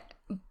regret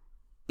it.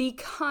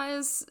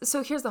 Because,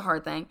 so here's the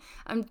hard thing.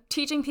 I'm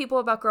teaching people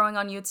about growing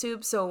on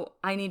YouTube, so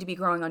I need to be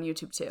growing on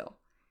YouTube too.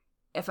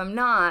 If I'm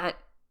not,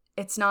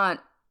 it's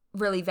not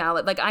really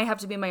valid. Like, I have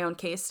to be my own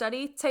case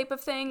study type of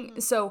thing.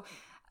 So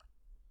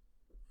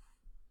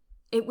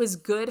it was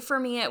good for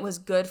me. It was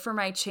good for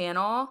my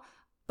channel.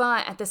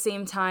 But at the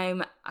same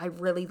time, I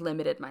really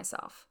limited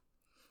myself.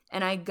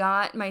 And I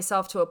got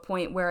myself to a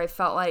point where I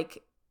felt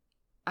like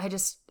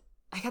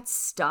I got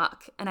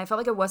stuck, and I felt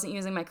like I wasn't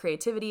using my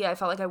creativity. I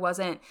felt like I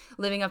wasn't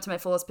living up to my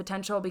fullest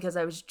potential because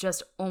I was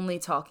just only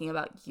talking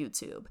about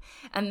YouTube.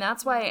 And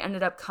that's why I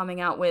ended up coming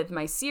out with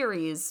my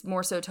series,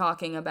 more so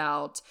talking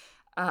about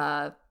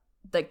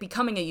like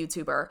becoming a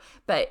YouTuber,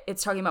 but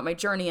it's talking about my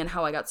journey and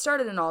how I got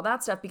started and all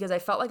that stuff, because I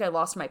felt like I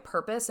lost my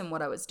purpose in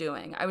what I was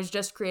doing. I was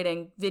just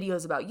creating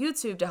videos about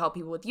YouTube to help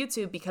people with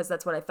YouTube because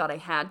that's what I thought I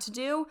had to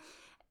do.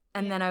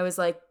 And then I was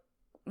like,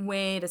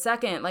 wait a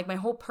second, like my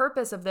whole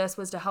purpose of this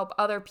was to help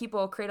other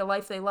people create a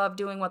life they love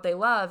doing what they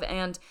love.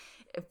 And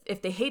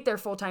if they hate their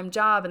full-time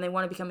job and they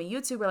want to become a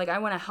YouTuber, like I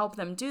want to help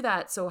them do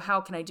that. So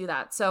how can I do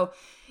that? So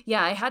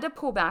yeah, I had to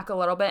pull back a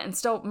little bit, and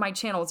still my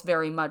channel is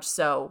very much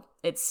so,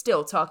 it's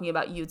still talking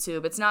about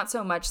YouTube. It's not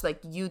so much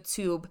like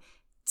YouTube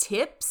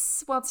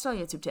tips. Well, it's still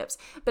YouTube tips,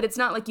 but it's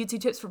not like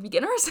YouTube tips for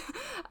beginners.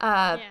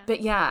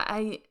 But yeah,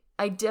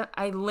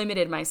 I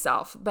limited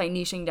myself by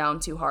niching down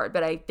too hard.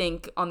 But I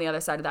think on the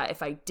other side of that,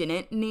 if I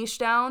didn't niche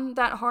down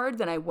that hard,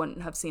 then I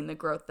wouldn't have seen the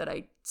growth that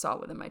I saw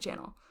within my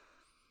channel.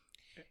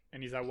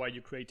 And is that why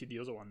you created the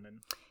other one then?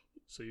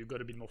 So you got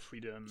a bit more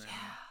freedom.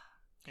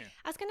 Yeah.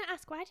 I was going to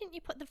ask, why didn't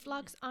you put the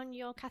vlogs on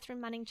your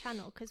Catherine Manning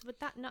channel? Because would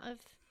that not have...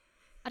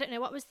 I don't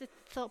know, what was the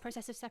thought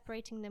process of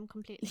separating them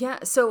completely? Yeah,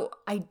 so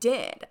I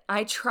did.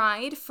 I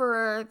tried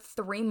for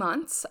 3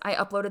 months. I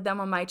uploaded them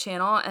on my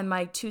channel, and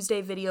my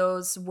Tuesday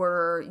videos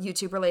were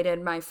YouTube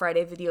related. My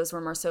Friday videos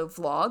were more so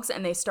vlogs,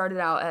 and they started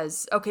out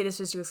as, okay,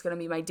 this is just going to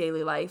be my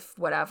daily life,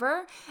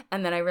 whatever.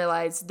 And then I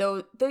realized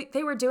though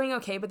they were doing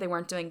okay, but they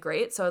weren't doing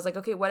great. So I was like,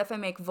 okay, what if I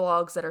make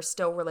vlogs that are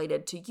still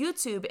related to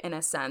YouTube in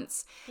a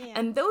sense? Yeah.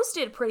 And those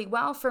did pretty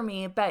well for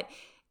me, but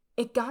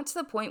it got to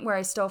the point where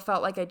I still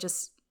felt like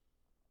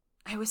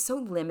I was so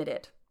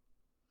limited.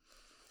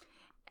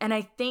 And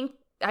I think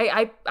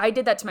I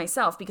did that to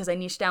myself because I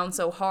niched down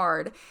so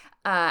hard.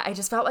 I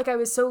just felt like I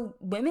was so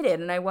limited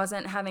and I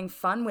wasn't having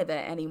fun with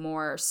it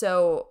anymore.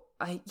 So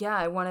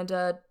I wanted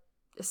to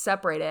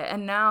separate it.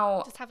 And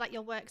now just have like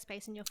your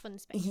workspace and your fun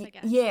space, I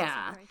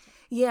guess.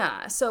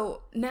 Yeah.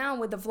 So now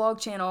with the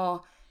vlog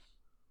channel,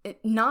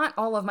 not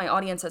all of my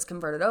audience has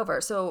converted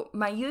over. So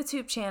my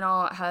YouTube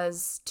channel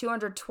has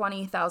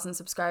 220,000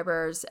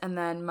 subscribers, and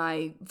then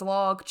my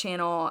vlog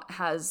channel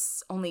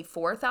has only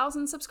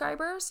 4,000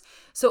 subscribers.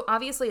 So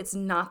obviously it's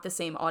not the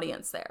same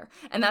audience there.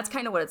 And that's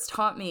kind of what it's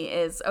taught me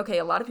is, okay,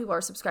 a lot of people are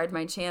subscribed to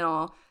my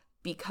channel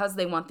because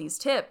they want these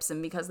tips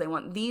and because they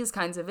want these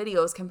kinds of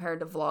videos compared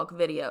to vlog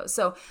videos.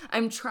 So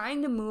I'm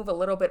trying to move a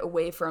little bit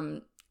away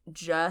from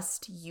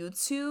just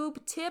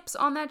YouTube tips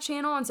on that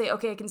channel and say,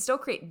 okay, I can still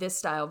create this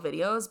style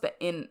videos, but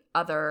in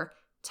other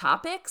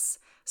topics.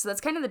 So that's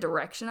kind of the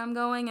direction I'm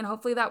going, and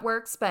hopefully that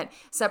works. But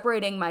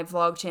separating my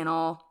vlog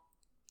channel,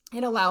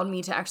 it allowed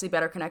me to actually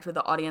better connect with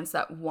the audience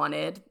that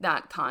wanted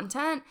that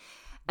content.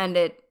 And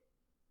it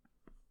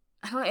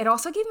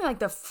also gave me like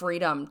the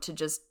freedom to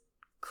just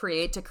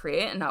create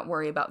and not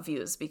worry about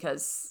views,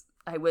 because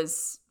I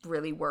was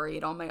really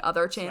worried on my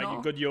other channel.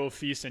 Like you got your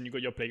office and you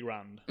got your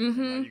playground.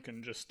 And you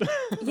can just...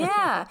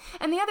 Yeah.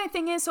 And the other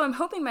thing is, so I'm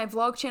hoping my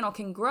vlog channel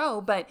can grow,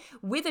 but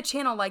with a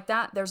channel like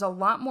that, there's a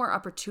lot more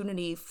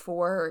opportunity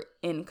for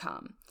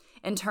income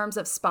in terms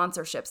of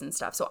sponsorships and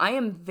stuff. So I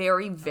am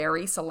very,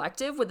 very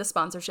selective with the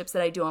sponsorships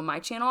that I do on my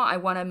channel. I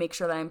want to make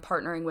sure that I'm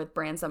partnering with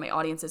brands that my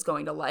audience is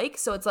going to like.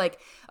 So it's like,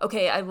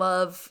 okay, I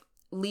love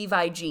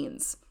Levi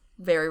jeans.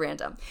 Very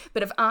random.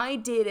 But if I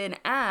did an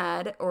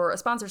ad or a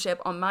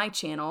sponsorship on my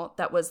channel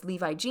that was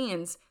Levi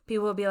jeans,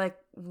 people would be like,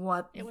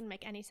 what? It wouldn't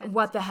make any sense.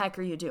 What the heck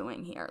are you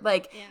doing here?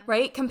 Like,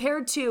 right?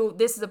 Compared to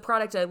this is a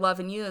product I love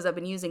and use. I've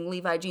been using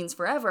Levi jeans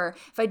forever.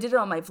 If I did it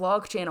on my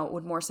vlog channel, it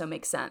would more so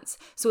make sense.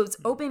 So it's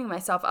opening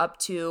myself up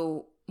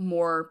to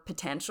more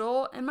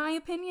potential, in my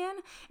opinion,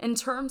 in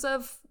terms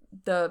of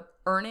the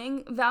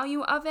earning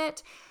value of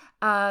it.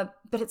 But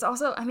it's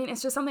also, I mean,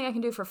 it's just something I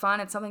can do for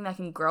fun. It's something that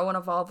can grow and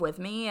evolve with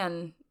me.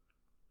 And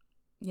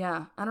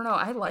yeah, I don't know.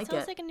 I like it.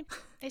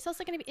 It's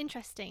also going to be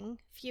interesting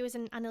for you as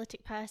an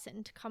analytic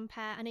person to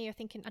compare. I know you're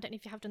thinking, I don't know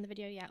if you have done the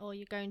video yet, or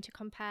you're going to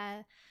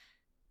compare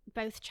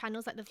both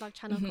channels, like the vlog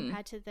channel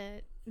compared to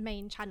the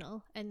main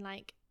channel, and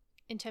like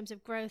in terms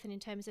of growth and in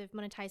terms of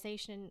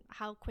monetization and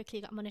how quickly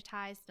you got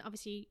monetized.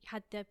 Obviously, you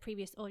had the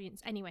previous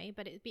audience anyway,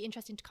 but it'd be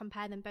interesting to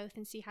compare them both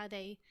and see how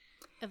they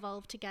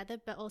evolve together,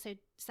 but also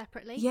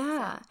separately.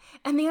 Yeah. So.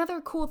 And the other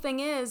cool thing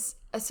is,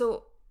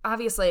 so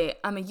obviously,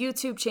 I'm a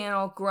YouTube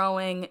channel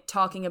growing,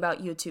 talking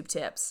about YouTube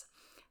tips.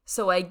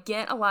 So I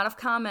get a lot of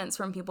comments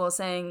from people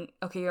saying,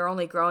 okay, you're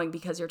only growing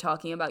because you're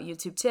talking about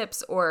YouTube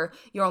tips, or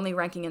you're only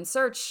ranking in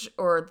search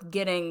or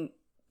getting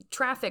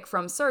traffic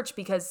from search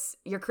because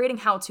you're creating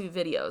how-to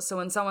videos. So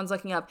when someone's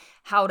looking up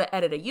how to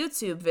edit a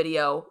YouTube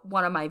video,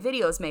 one of my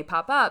videos may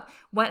pop up.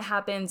 What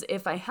happens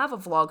if I have a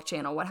vlog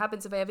channel? What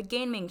happens if I have a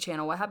gaming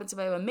channel? What happens if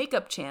I have a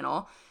makeup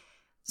channel?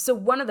 So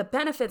one of the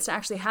benefits to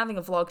actually having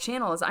a vlog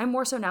channel is I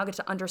more so now get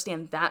to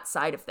understand that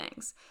side of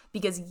things.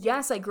 Because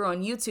yes, I grew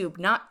on YouTube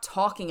not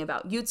talking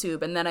about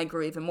YouTube, and then I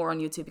grew even more on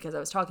YouTube because I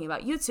was talking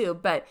about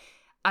YouTube, but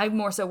I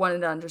more so wanted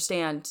to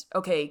understand,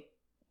 okay,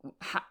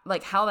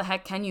 how the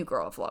heck can you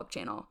grow a vlog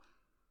channel?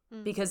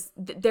 Because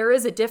there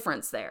is a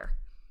difference there.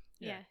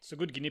 Yeah, it's a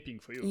good guinea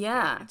pig for you.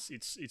 Yeah.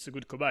 It's a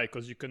good cobaye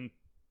because you can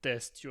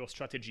test your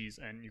strategies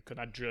and you can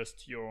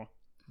adjust your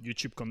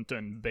YouTube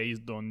content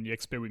based on the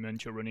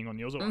experiment you're running on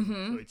the other one.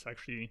 So it's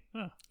actually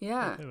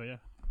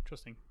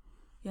interesting.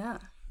 Yeah.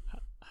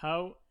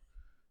 How?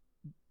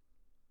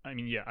 I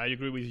mean, I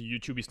agree with you.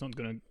 YouTube is not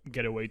gonna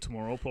get away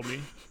tomorrow.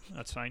 Probably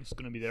that's fine. It's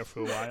gonna be there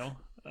for a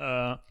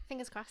while.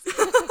 Fingers crossed.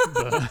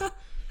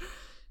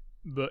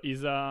 But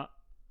is that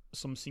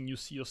something you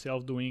see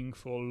yourself doing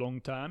for a long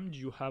time? Do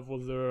you have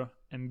other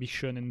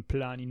ambition and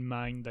plan in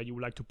mind that you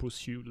would like to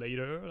pursue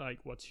later? Like,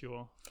 what's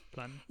your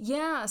plan?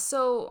 Yeah,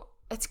 so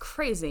it's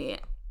crazy.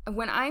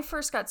 When I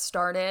first got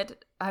started,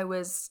 I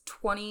was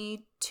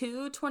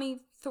 22,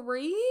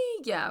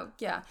 23. Yeah.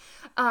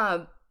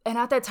 And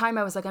at that time,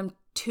 I was like, I'm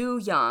too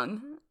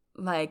young.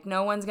 Like,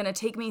 no one's going to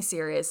take me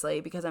seriously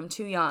because I'm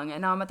too young.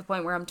 And now I'm at the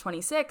point where I'm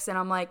 26 and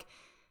I'm like,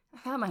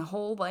 I got my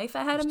whole life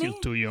ahead of me. Still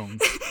too young.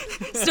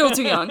 Still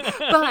too young.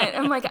 But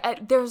I'm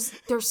like, there's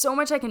so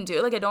much I can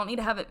do. Like, I don't need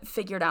to have it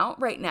figured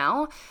out right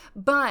now.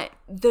 But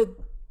the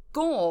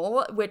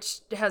goal,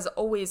 which has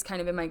always kind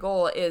of been my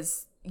goal,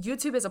 is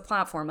YouTube is a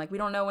platform. Like, we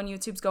don't know when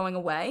YouTube's going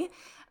away.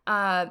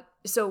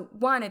 So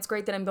one, it's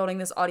great that I'm building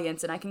this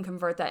audience and I can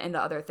convert that into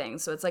other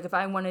things. So it's like if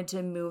I wanted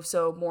to move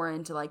more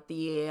into like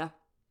the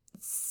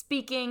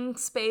speaking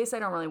space, I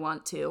don't really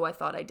want to. I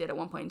thought I did at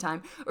one point in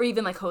time, or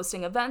even like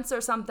hosting events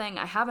or something.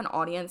 I have an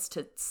audience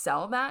to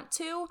sell that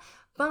to,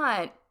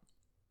 but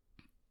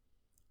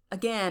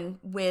again,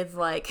 with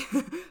like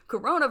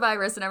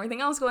coronavirus and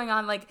everything else going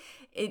on, like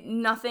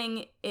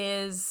nothing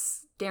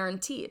is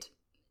guaranteed,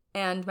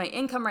 and my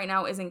income right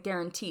now isn't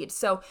guaranteed.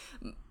 So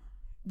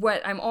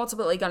what I'm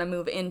ultimately going to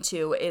move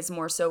into is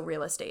more so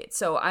real estate.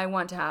 So I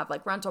want to have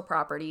like rental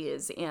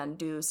properties and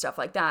do stuff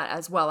like that,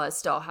 as well as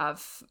still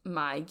have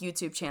my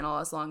YouTube channel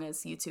as long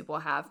as YouTube will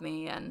have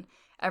me and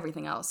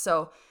everything else.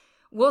 So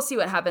we'll see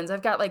what happens.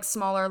 I've got like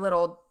smaller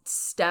little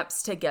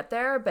steps to get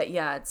there, but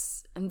yeah,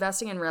 it's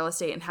investing in real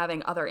estate and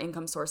having other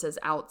income sources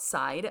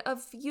outside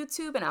of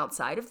YouTube and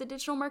outside of the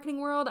digital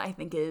marketing world, I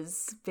think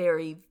is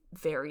very,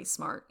 very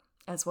smart,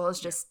 as well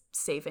as just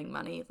saving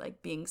money,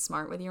 like being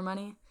smart with your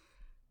money.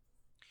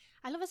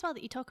 I love as well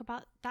that you talk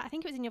about that. I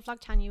think it was in your vlog,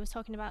 Tanya, you was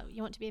talking about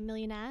you want to be a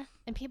millionaire,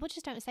 and people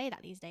just don't say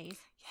that these days.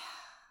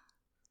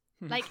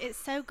 Yeah. Like, it's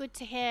so good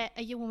to hear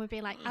a young woman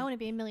being like, I want to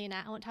be a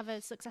millionaire. I want to have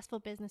a successful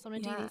business. I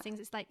want to do these things.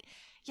 It's like,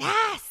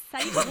 yes,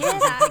 I need to hear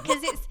that,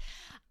 because it's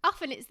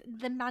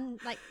the man,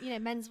 like, you know,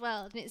 men's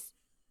world, and it's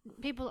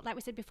people, like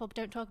we said before,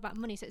 don't talk about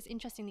money. So it's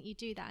interesting that you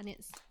do that, and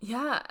it's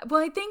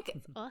well, I think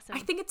awesome. I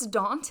think it's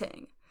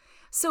daunting.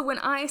 So when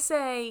I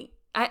say,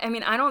 I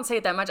mean, I don't say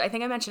it that much. I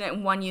think I mentioned it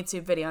in one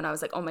YouTube video and I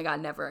was like, oh my God,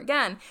 never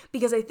again.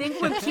 Because I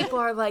think when people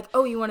are like,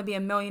 oh, you want to be a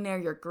millionaire,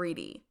 you're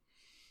greedy.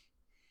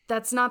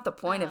 That's not the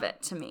point of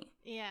it to me.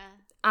 Yeah.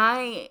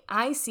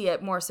 I see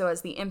it more so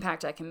as the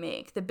impact I can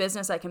make, the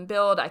business I can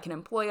build, I can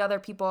employ other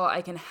people,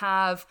 I can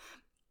have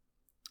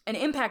an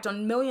impact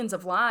on millions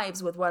of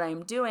lives with what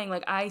I'm doing.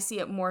 Like, I see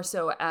it more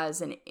so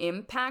as an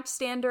impact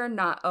standard,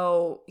 not,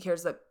 oh,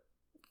 here's the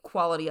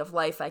quality of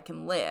life I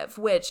can live,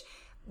 which,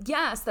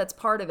 yes, that's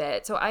part of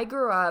it. So I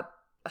grew up,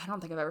 I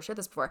don't think I've ever shared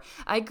this before.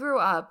 I grew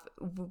up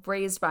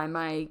raised by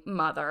my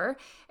mother,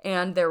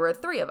 and there were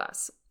 3 of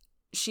us.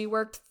 She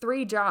worked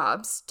 3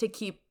 jobs to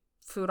keep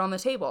food on the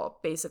table,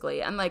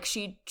 basically. And like,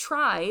 she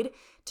tried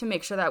to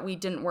make sure that we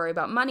didn't worry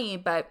about money,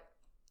 but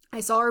I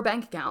saw her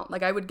bank account.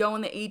 Like, I would go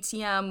in the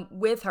ATM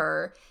with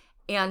her,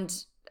 and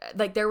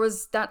like, there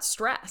was that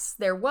stress.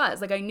 There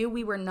was, like, I knew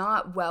we were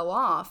not well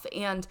off.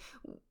 And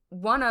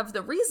one of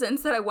the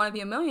reasons that I want to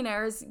be a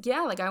millionaire is,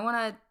 like, I want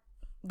a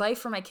life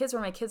for my kids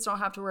where my kids don't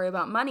have to worry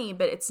about money,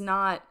 but it's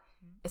not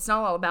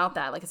all about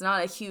that. Like, it's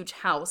not a huge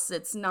house.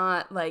 It's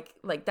not like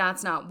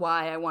that's not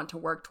why I want to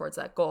work towards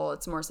that goal.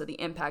 It's more so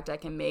the impact I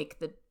can make,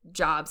 the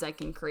jobs I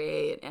can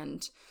create.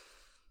 And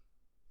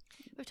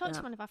we've talked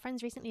to one of our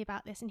friends recently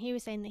about this, and he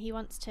was saying that he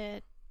wants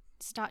to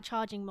start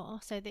charging more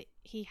so that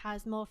he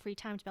has more free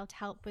time to be able to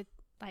help with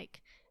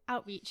like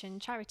outreach and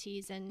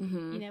charities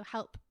and, you know,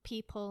 help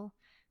people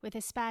with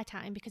his spare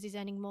time, because he's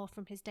earning more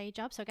from his day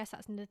job. So I guess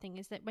that's another thing,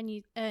 is that when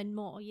you earn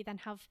more, you then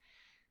have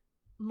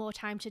more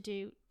time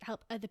to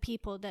help other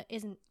people that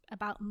isn't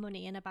about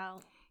money and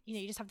about, you know,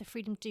 you just have the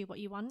freedom to do what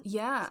you want.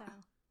 Yeah.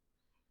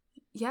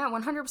 Yeah,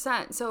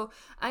 100%. So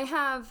I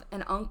have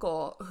an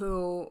uncle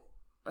who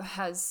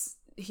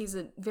he's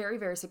a very,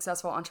 very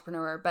successful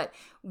entrepreneur, but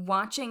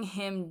watching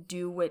him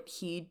do what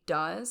he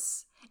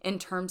does in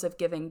terms of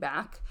giving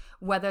back,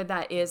 whether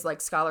that is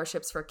like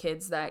scholarships for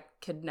kids that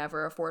could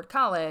never afford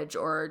college,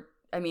 or,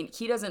 I mean,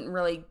 he doesn't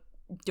really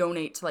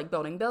donate to like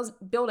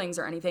buildings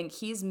or anything.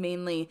 He's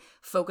mainly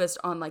focused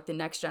on like the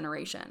next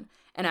generation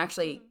and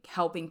actually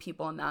helping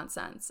people in that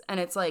sense. And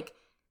it's like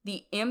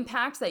the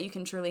impact that you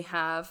can truly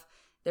have.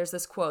 There's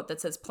this quote that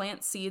says,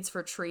 plant seeds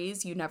for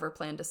trees you never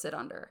plan to sit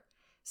under.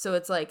 So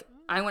it's like,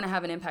 I want to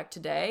have an impact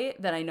today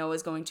that I know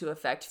is going to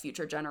affect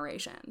future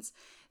generations.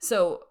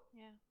 So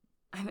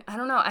I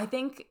don't know. I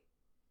think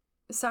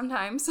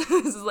sometimes, this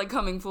is like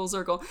coming full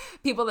circle,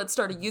 people that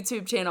start a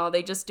YouTube channel,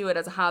 they just do it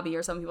as a hobby,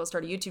 or some people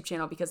start a YouTube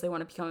channel because they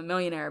want to become a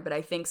millionaire. But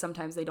I think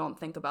sometimes they don't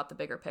think about the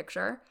bigger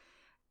picture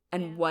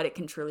and what it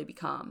can truly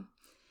become.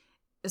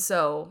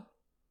 So,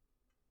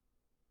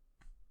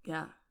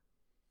 yeah.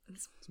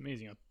 It's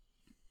amazing.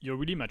 You're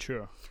really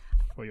mature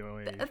for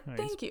your age.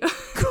 Thank you.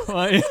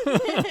 I'm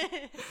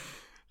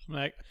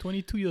like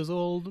 22 years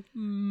old.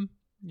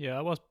 Yeah,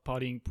 I was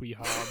partying pretty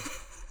hard.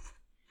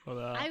 But,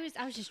 I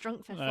was just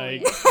drunk for 4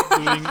 like years.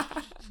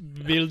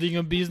 building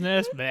a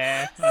business.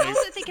 I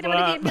wasn't thinking I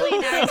want to be a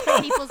millionaire and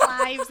spend people's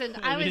lives, and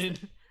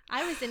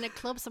I was in a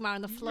club somewhere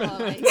on the floor.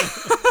 Like,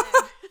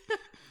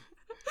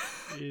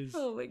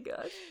 oh my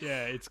gosh.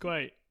 Yeah, it's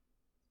quite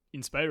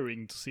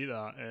inspiring to see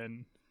that,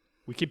 and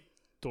we keep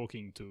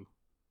talking to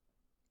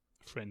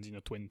friends in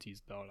their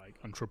 20s that are like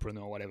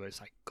entrepreneur or whatever.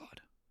 It's like,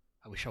 God,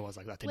 I wish I was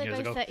like that 10 years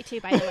ago. We're both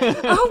 32, by the way.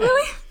 Oh,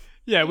 really?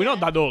 Yeah, we're not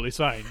that old. It's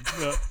fine.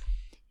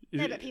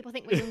 But people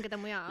think we're younger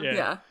than we are.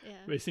 Yeah.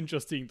 But it's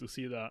interesting to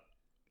see that,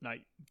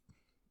 like,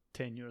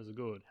 10 years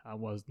ago, I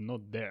was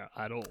not there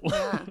at all.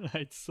 Yeah.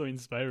 It's so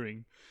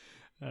inspiring.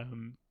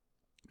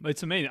 But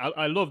it's amazing.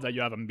 I love that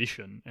you have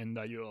ambition and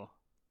that you're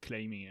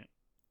claiming it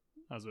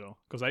as well.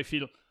 Because I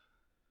feel,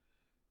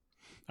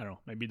 I don't know,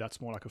 maybe that's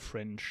more like a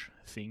French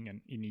thing,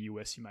 and in the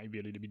US it might be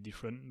a little bit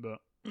different. But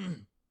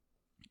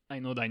I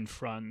know that in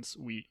France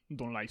we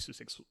don't like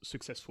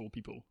successful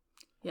people.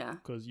 Yeah.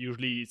 Because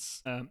usually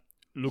it's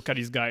look at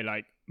this guy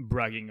like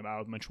bragging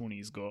about how much money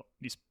he's got,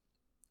 this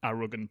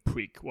arrogant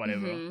prick,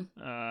 whatever.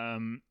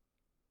 Mm-hmm.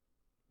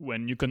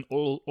 When you can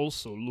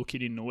also look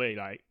at it in a way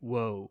like,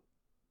 whoa,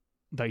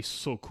 that is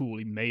so cool.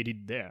 He made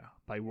it there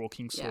by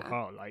working so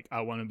hard. Like,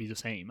 I want to be the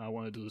same. I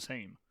want to do the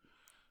same.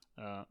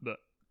 But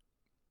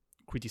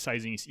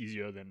criticizing is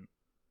easier than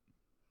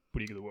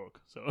putting the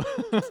work. So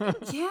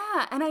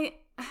yeah, and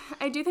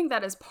I do think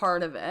that is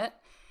part of it,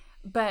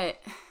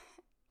 but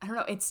I don't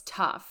know, it's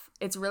tough.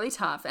 It's really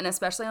tough, and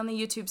especially on the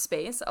YouTube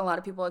space, a lot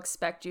of people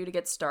expect you to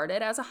get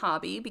started as a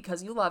hobby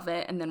because you love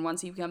it, and then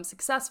once you become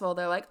successful,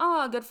 they're like,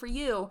 oh, good for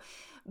you.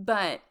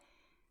 But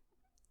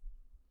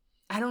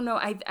I don't know,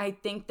 I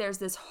think there's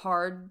this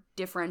hard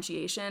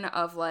differentiation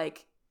of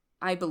like,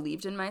 I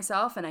believed in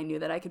myself and I knew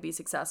that I could be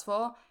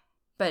successful,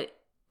 but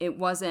it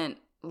wasn't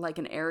like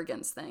an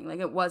arrogance thing. Like,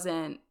 it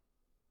wasn't,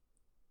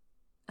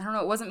 I don't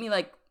know, it wasn't me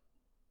like,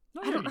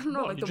 no, I don't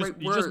know, like the right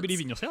words. You just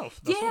believe in yourself.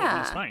 That's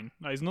all. It's fine.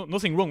 There's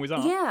nothing wrong with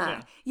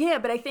that. Yeah,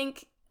 but I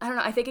think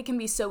it can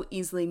be so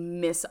easily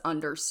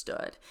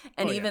misunderstood.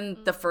 And even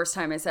the first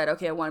time I said,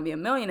 okay, I want to be a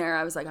millionaire,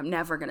 I was like, I'm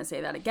never going to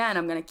say that again.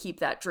 I'm going to keep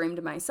that dream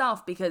to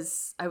myself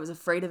because I was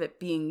afraid of it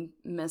being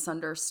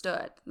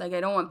misunderstood. Like, I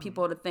don't want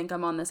people to think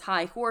I'm on this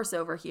high horse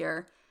over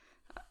here.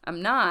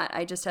 I'm not.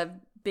 I just have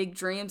big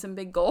dreams and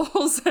big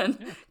goals and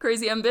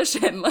crazy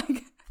ambition.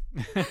 Like,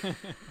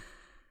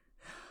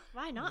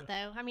 why not,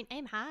 though? I mean,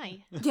 aim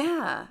high.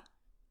 Yeah.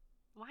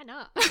 Why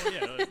not?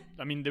 Yeah,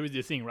 I mean, there is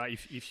the thing, right?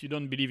 If you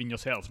don't believe in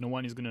yourself, no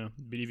one is going to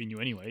believe in you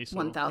anyway. So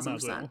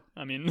 1,000%. well.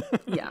 I mean,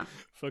 yeah.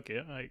 Fuck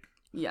it. Like,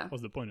 yeah.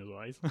 What's the point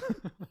otherwise? Do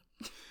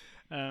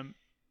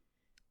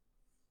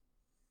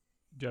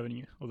you have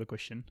any other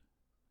question?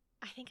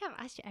 I think I've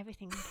asked you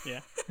everything. Yeah.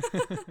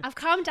 I've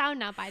calmed down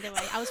now, by the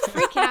way. I was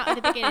freaking out at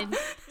the beginning.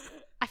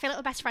 I feel like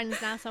we're best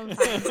friends now, so I'm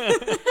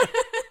fine.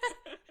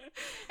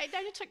 It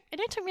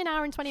only took me an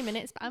hour and 20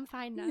 minutes, but I'm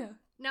fine now. Yeah.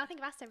 No, I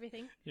think I've asked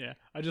everything. Yeah.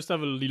 I just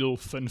have a little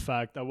fun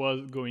fact. I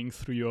was going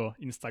through your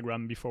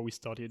Instagram before we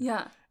started.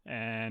 Yeah.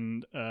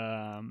 And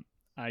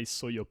I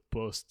saw your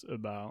post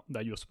about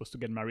that you're supposed to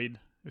get married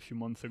a few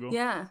months ago.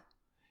 Yeah.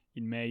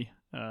 In May.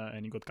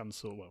 And it got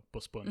cancelled,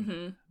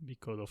 postponed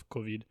because of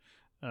COVID.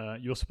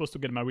 You were supposed to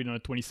get married on the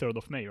 23rd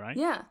of May, right?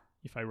 Yeah.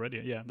 If I read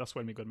it, yeah, that's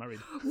when we got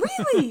married.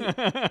 Really?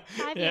 5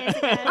 years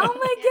ago. Oh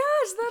my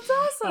gosh, that's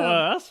awesome.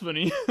 That's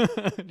funny.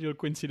 Little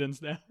coincidence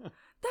there.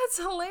 That's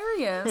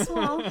hilarious.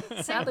 Well,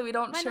 sadly, we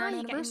don't share an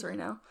anniversary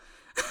now.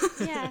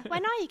 Yeah.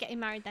 When are you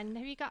getting married then?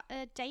 Have you got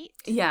a date?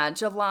 Yeah,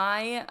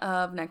 July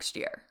of next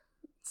year.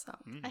 So.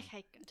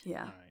 Okay, good.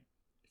 Yeah. All right.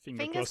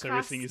 Fingers crossed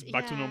everything is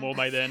back to normal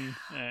by then.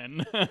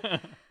 And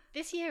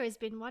this year has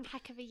been one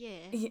heck of a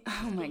year. Yeah,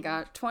 oh my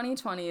God.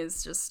 2020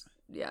 is just,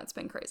 it's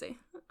been crazy.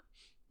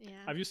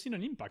 Yeah. Have you seen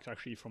an impact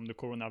actually from the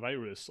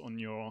coronavirus on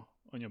your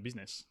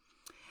business?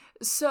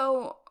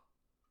 So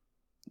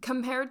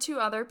compared to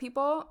other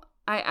people,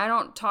 I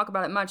don't talk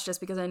about it much just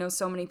because I know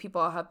so many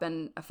people have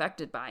been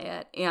affected by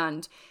it.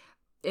 And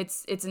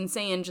it's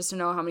insane just to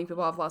know how many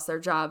people have lost their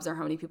jobs or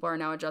how many people are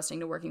now adjusting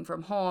to working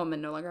from home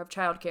and no longer have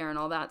childcare and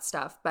all that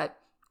stuff. But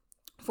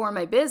for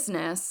my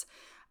business,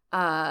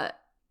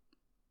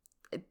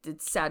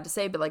 it's sad to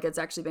say, but like, it's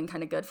actually been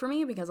kind of good for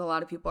me because a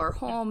lot of people are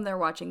home, they're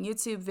watching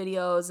YouTube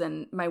videos,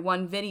 and my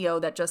one video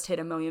that just hit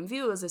 1 million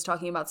views is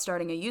talking about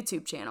starting a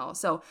YouTube channel.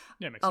 So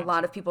a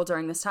lot of people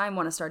during this time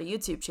want to start a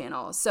YouTube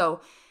channel. So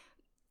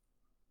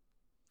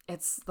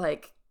it's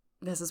like,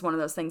 this is one of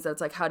those things that's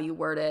like, how do you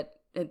word it?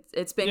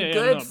 It's been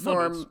good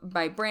for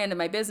my brand and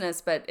my business,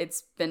 but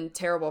it's been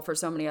terrible for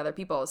so many other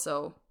people.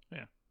 So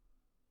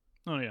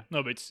oh yeah,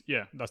 no, but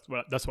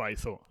that's why I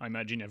thought. I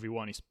imagine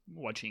everyone is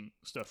watching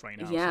stuff right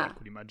now. Yeah. So I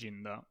could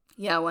imagine that.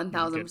 Yeah,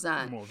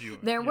 1,000%. More viewers.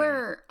 There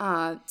were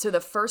so the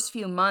first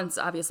few months,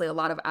 obviously, a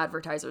lot of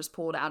advertisers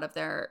pulled out of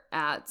their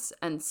ads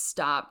and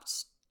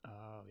stopped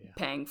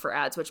paying for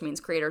ads, which means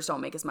creators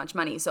don't make as much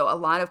money. So a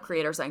lot of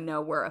creators I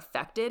know were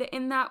affected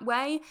in that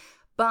way.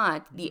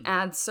 But the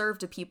ads served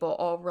to people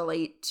all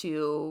relate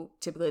to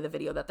typically the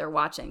video that they're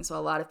watching. So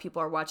a lot of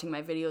people are watching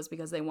my videos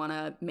because they want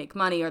to make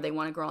money or they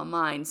want to grow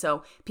online.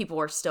 So people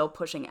were still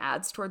pushing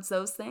ads towards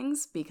those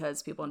things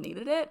because people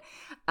needed it.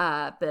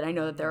 But I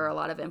know that there are a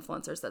lot of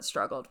influencers that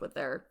struggled with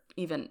their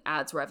even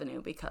ads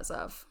revenue because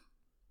of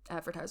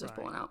advertisers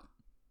pulling out.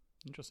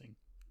 Interesting.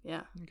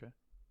 Yeah. Okay.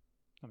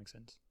 That makes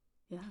sense.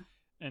 Yeah.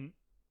 And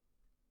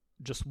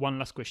just one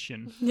last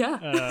question.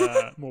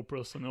 Yeah. More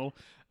personal.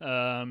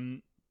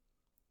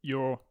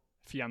 Your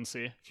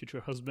fiance, future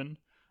husband,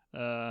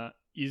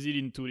 is it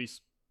into this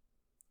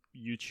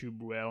YouTube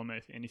realm,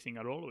 anything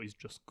at all, or is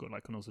just got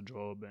like another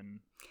job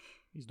and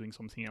he's doing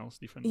something else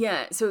different?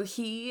 Yeah, so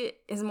he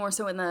is more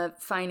so in the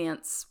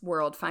finance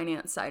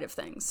side of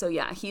things. So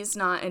yeah, he's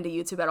not into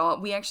YouTube at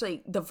all. We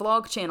actually, the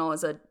vlog channel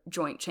is a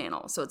joint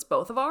channel, so it's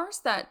both of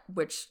ours,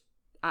 which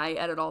I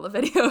edit all the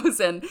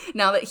videos, and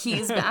now that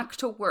he's back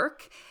to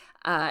work,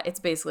 it's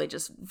basically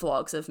just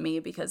vlogs of me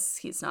because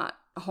he's not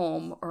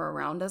home or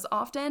around as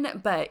often.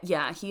 But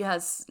yeah, he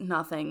has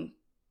nothing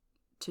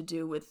to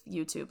do with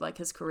YouTube. Like,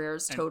 his career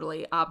is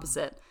totally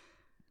opposite.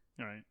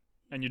 All right.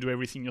 And you do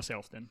everything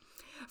yourself then?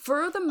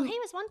 Well, he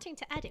was wanting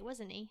to edit,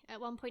 wasn't he? At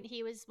one point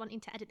he was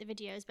wanting to edit the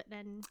videos, but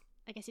then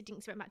I guess he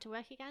didn't went back to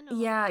work again? Or?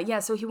 Yeah.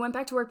 So he went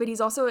back to work, but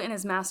he's also in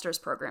his master's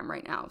program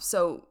right now.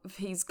 So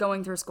he's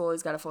going through school.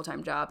 He's got a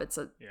full-time job. It's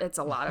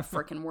a lot of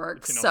freaking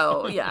work.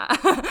 So yeah,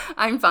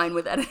 I'm fine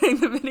with editing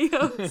the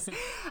videos.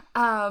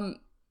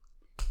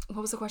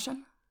 What was the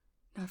question?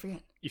 No, I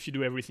forget. If you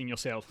do everything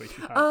yourself, or if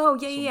you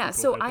have yeah.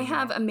 So I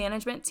have a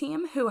management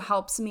team who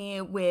helps me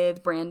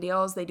with brand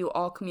deals. They do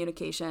all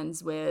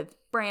communications with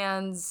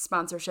brands,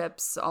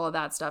 sponsorships, all of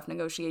that stuff,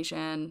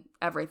 negotiation,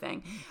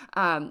 everything.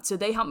 So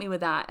they help me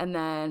with that. And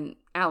then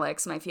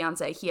Alex, my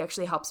fiance, he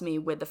actually helps me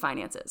with the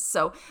finances.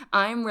 So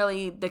I'm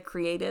really the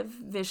creative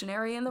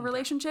visionary in the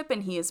relationship,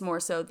 and he is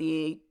more so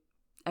the,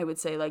 I would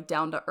say, like,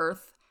 down to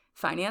earth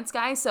finance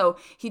guy. So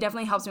he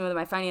definitely helps me with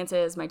my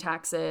finances, my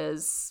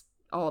taxes,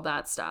 all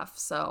that stuff.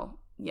 So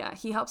yeah,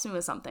 he helps me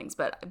with some things,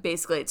 but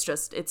basically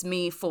it's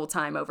me full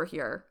time over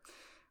here.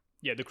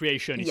 Yeah, the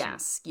creation is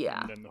you.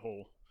 Yeah. And then the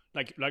whole,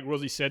 like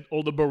Rosie said,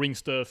 all the boring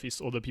stuff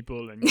is other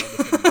people, and you are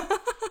the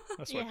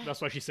film.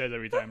 That's what she says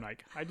every time.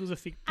 Like, I do the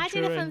picture, I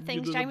do the fun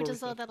things. Jeremy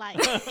does all the like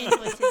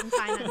invoices and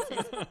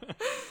finances.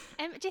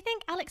 Do you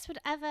think Alex would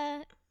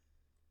ever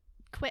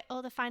quit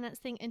all the finance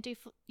thing and do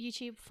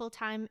YouTube full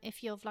time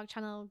if your vlog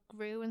channel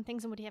grew and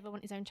things? And would he ever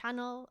want his own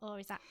channel, or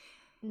is that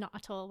not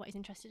at all what he's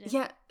interested in?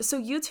 Yeah, so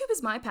YouTube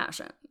is my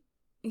passion,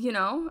 you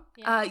know?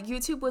 Yeah.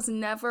 YouTube was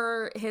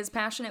never his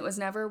passion. It was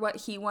never what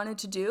he wanted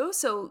to do.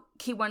 So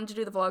he wanted to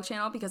do the vlog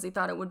channel because he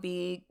thought it would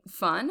be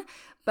fun.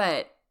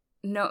 But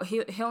no,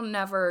 he'll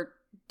never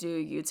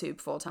do YouTube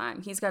full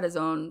time. He's got his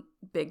own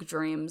big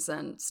dreams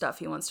and stuff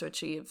he wants to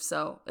achieve.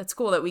 So it's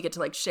cool that we get to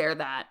like share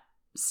that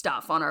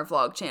stuff on our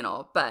vlog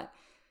channel. But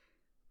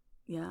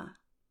yeah,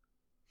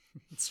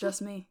 it's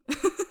just me.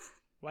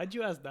 Why'd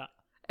you ask that?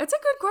 It's a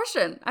good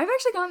question. I've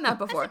actually gotten that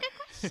before.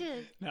 That's a good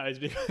question. No, it's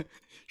because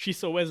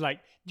she's always like,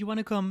 "Do you want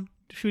to come?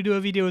 Should we do a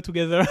video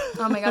together?"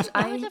 Oh my gosh,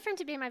 I would love for him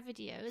to be in my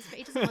videos, but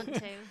he doesn't want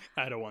to.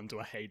 I don't want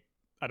to.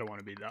 I don't want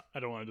to be that. I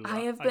don't want to do that. I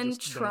have been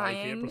just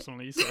trying. Don't like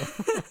it personally,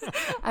 so.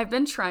 I've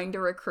been trying to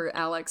recruit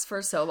Alex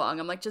for so long.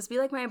 I'm like, just be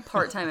like my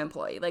part-time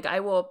employee. Like, I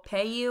will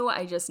pay you.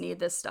 I just need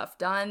this stuff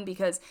done,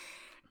 because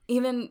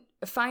even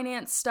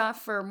finance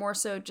stuff, or more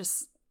so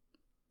just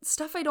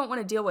stuff I don't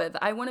want to deal with.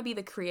 I want to be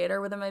the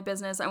creator within my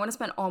business. I want to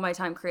spend all my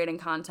time creating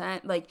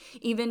content. Like,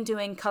 even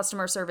doing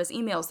customer service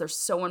emails, they're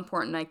so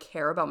important. I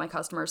care about my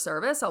customer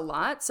service a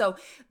lot. So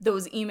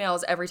those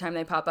emails, every time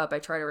they pop up, I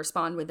try to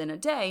respond within a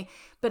day.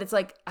 But it's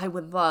like, I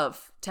would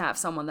love to have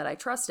someone that I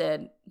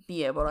trusted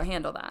be able to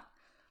handle that.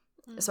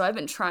 So I've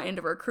been trying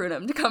to recruit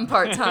him to come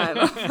part-time.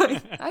 I'm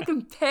like, I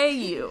can pay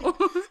you.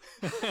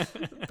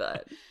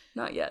 But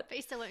not yet. But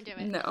you still won't do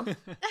it. No,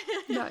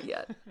 not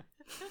yet.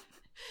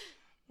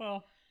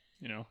 Well,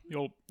 you know,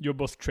 you're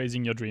both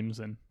chasing your dreams,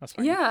 and that's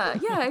fine. Yeah,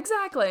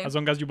 exactly. As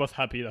long as you're both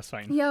happy, that's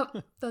fine.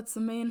 Yep, that's the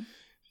main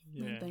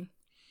thing.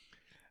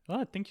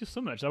 Ah, thank you so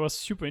much. That was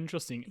super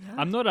interesting. Yeah.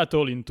 I'm not at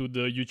all into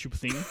the YouTube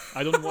thing.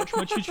 I don't watch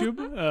much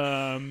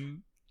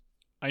YouTube.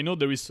 I know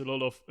there is a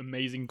lot of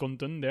amazing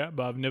content there,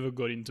 but I've never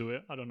got into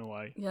it. I don't know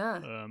why.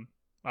 Yeah.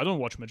 I don't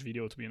watch much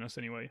video, to be honest,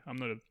 anyway. I'm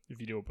not a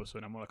video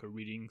person. I'm more like a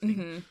reading thing.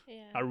 Mm-hmm.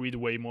 Yeah. I read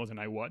way more than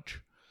I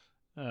watch.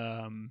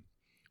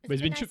 But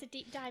it's been nice to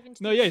deep dive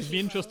into. It's been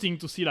interesting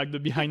to see like the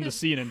behind the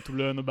scene and to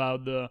learn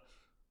about the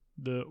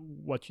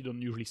what you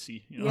don't usually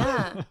see. You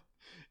know?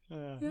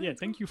 Yeah.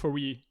 Thank you for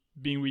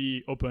being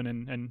really open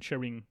and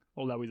sharing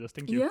all that with us.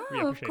 Thank you. Yeah, we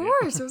of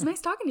course. It was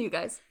nice talking to you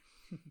guys.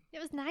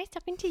 It was nice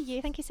talking to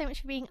you. Thank you so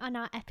much for being on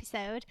our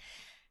episode.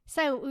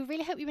 So we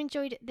really hope you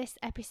enjoyed this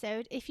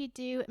episode. If you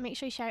do, make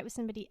sure you share it with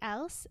somebody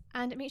else,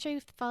 and make sure you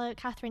follow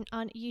Catherine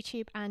on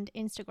YouTube and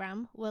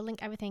Instagram. We'll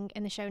link everything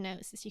in the show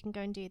notes so you can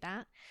go and do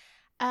that.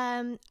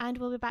 And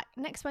we'll be back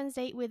next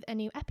Wednesday with a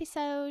new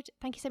episode.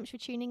 Thank you so much for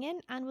tuning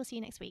in, and we'll see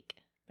you next week.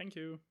 Thank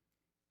you.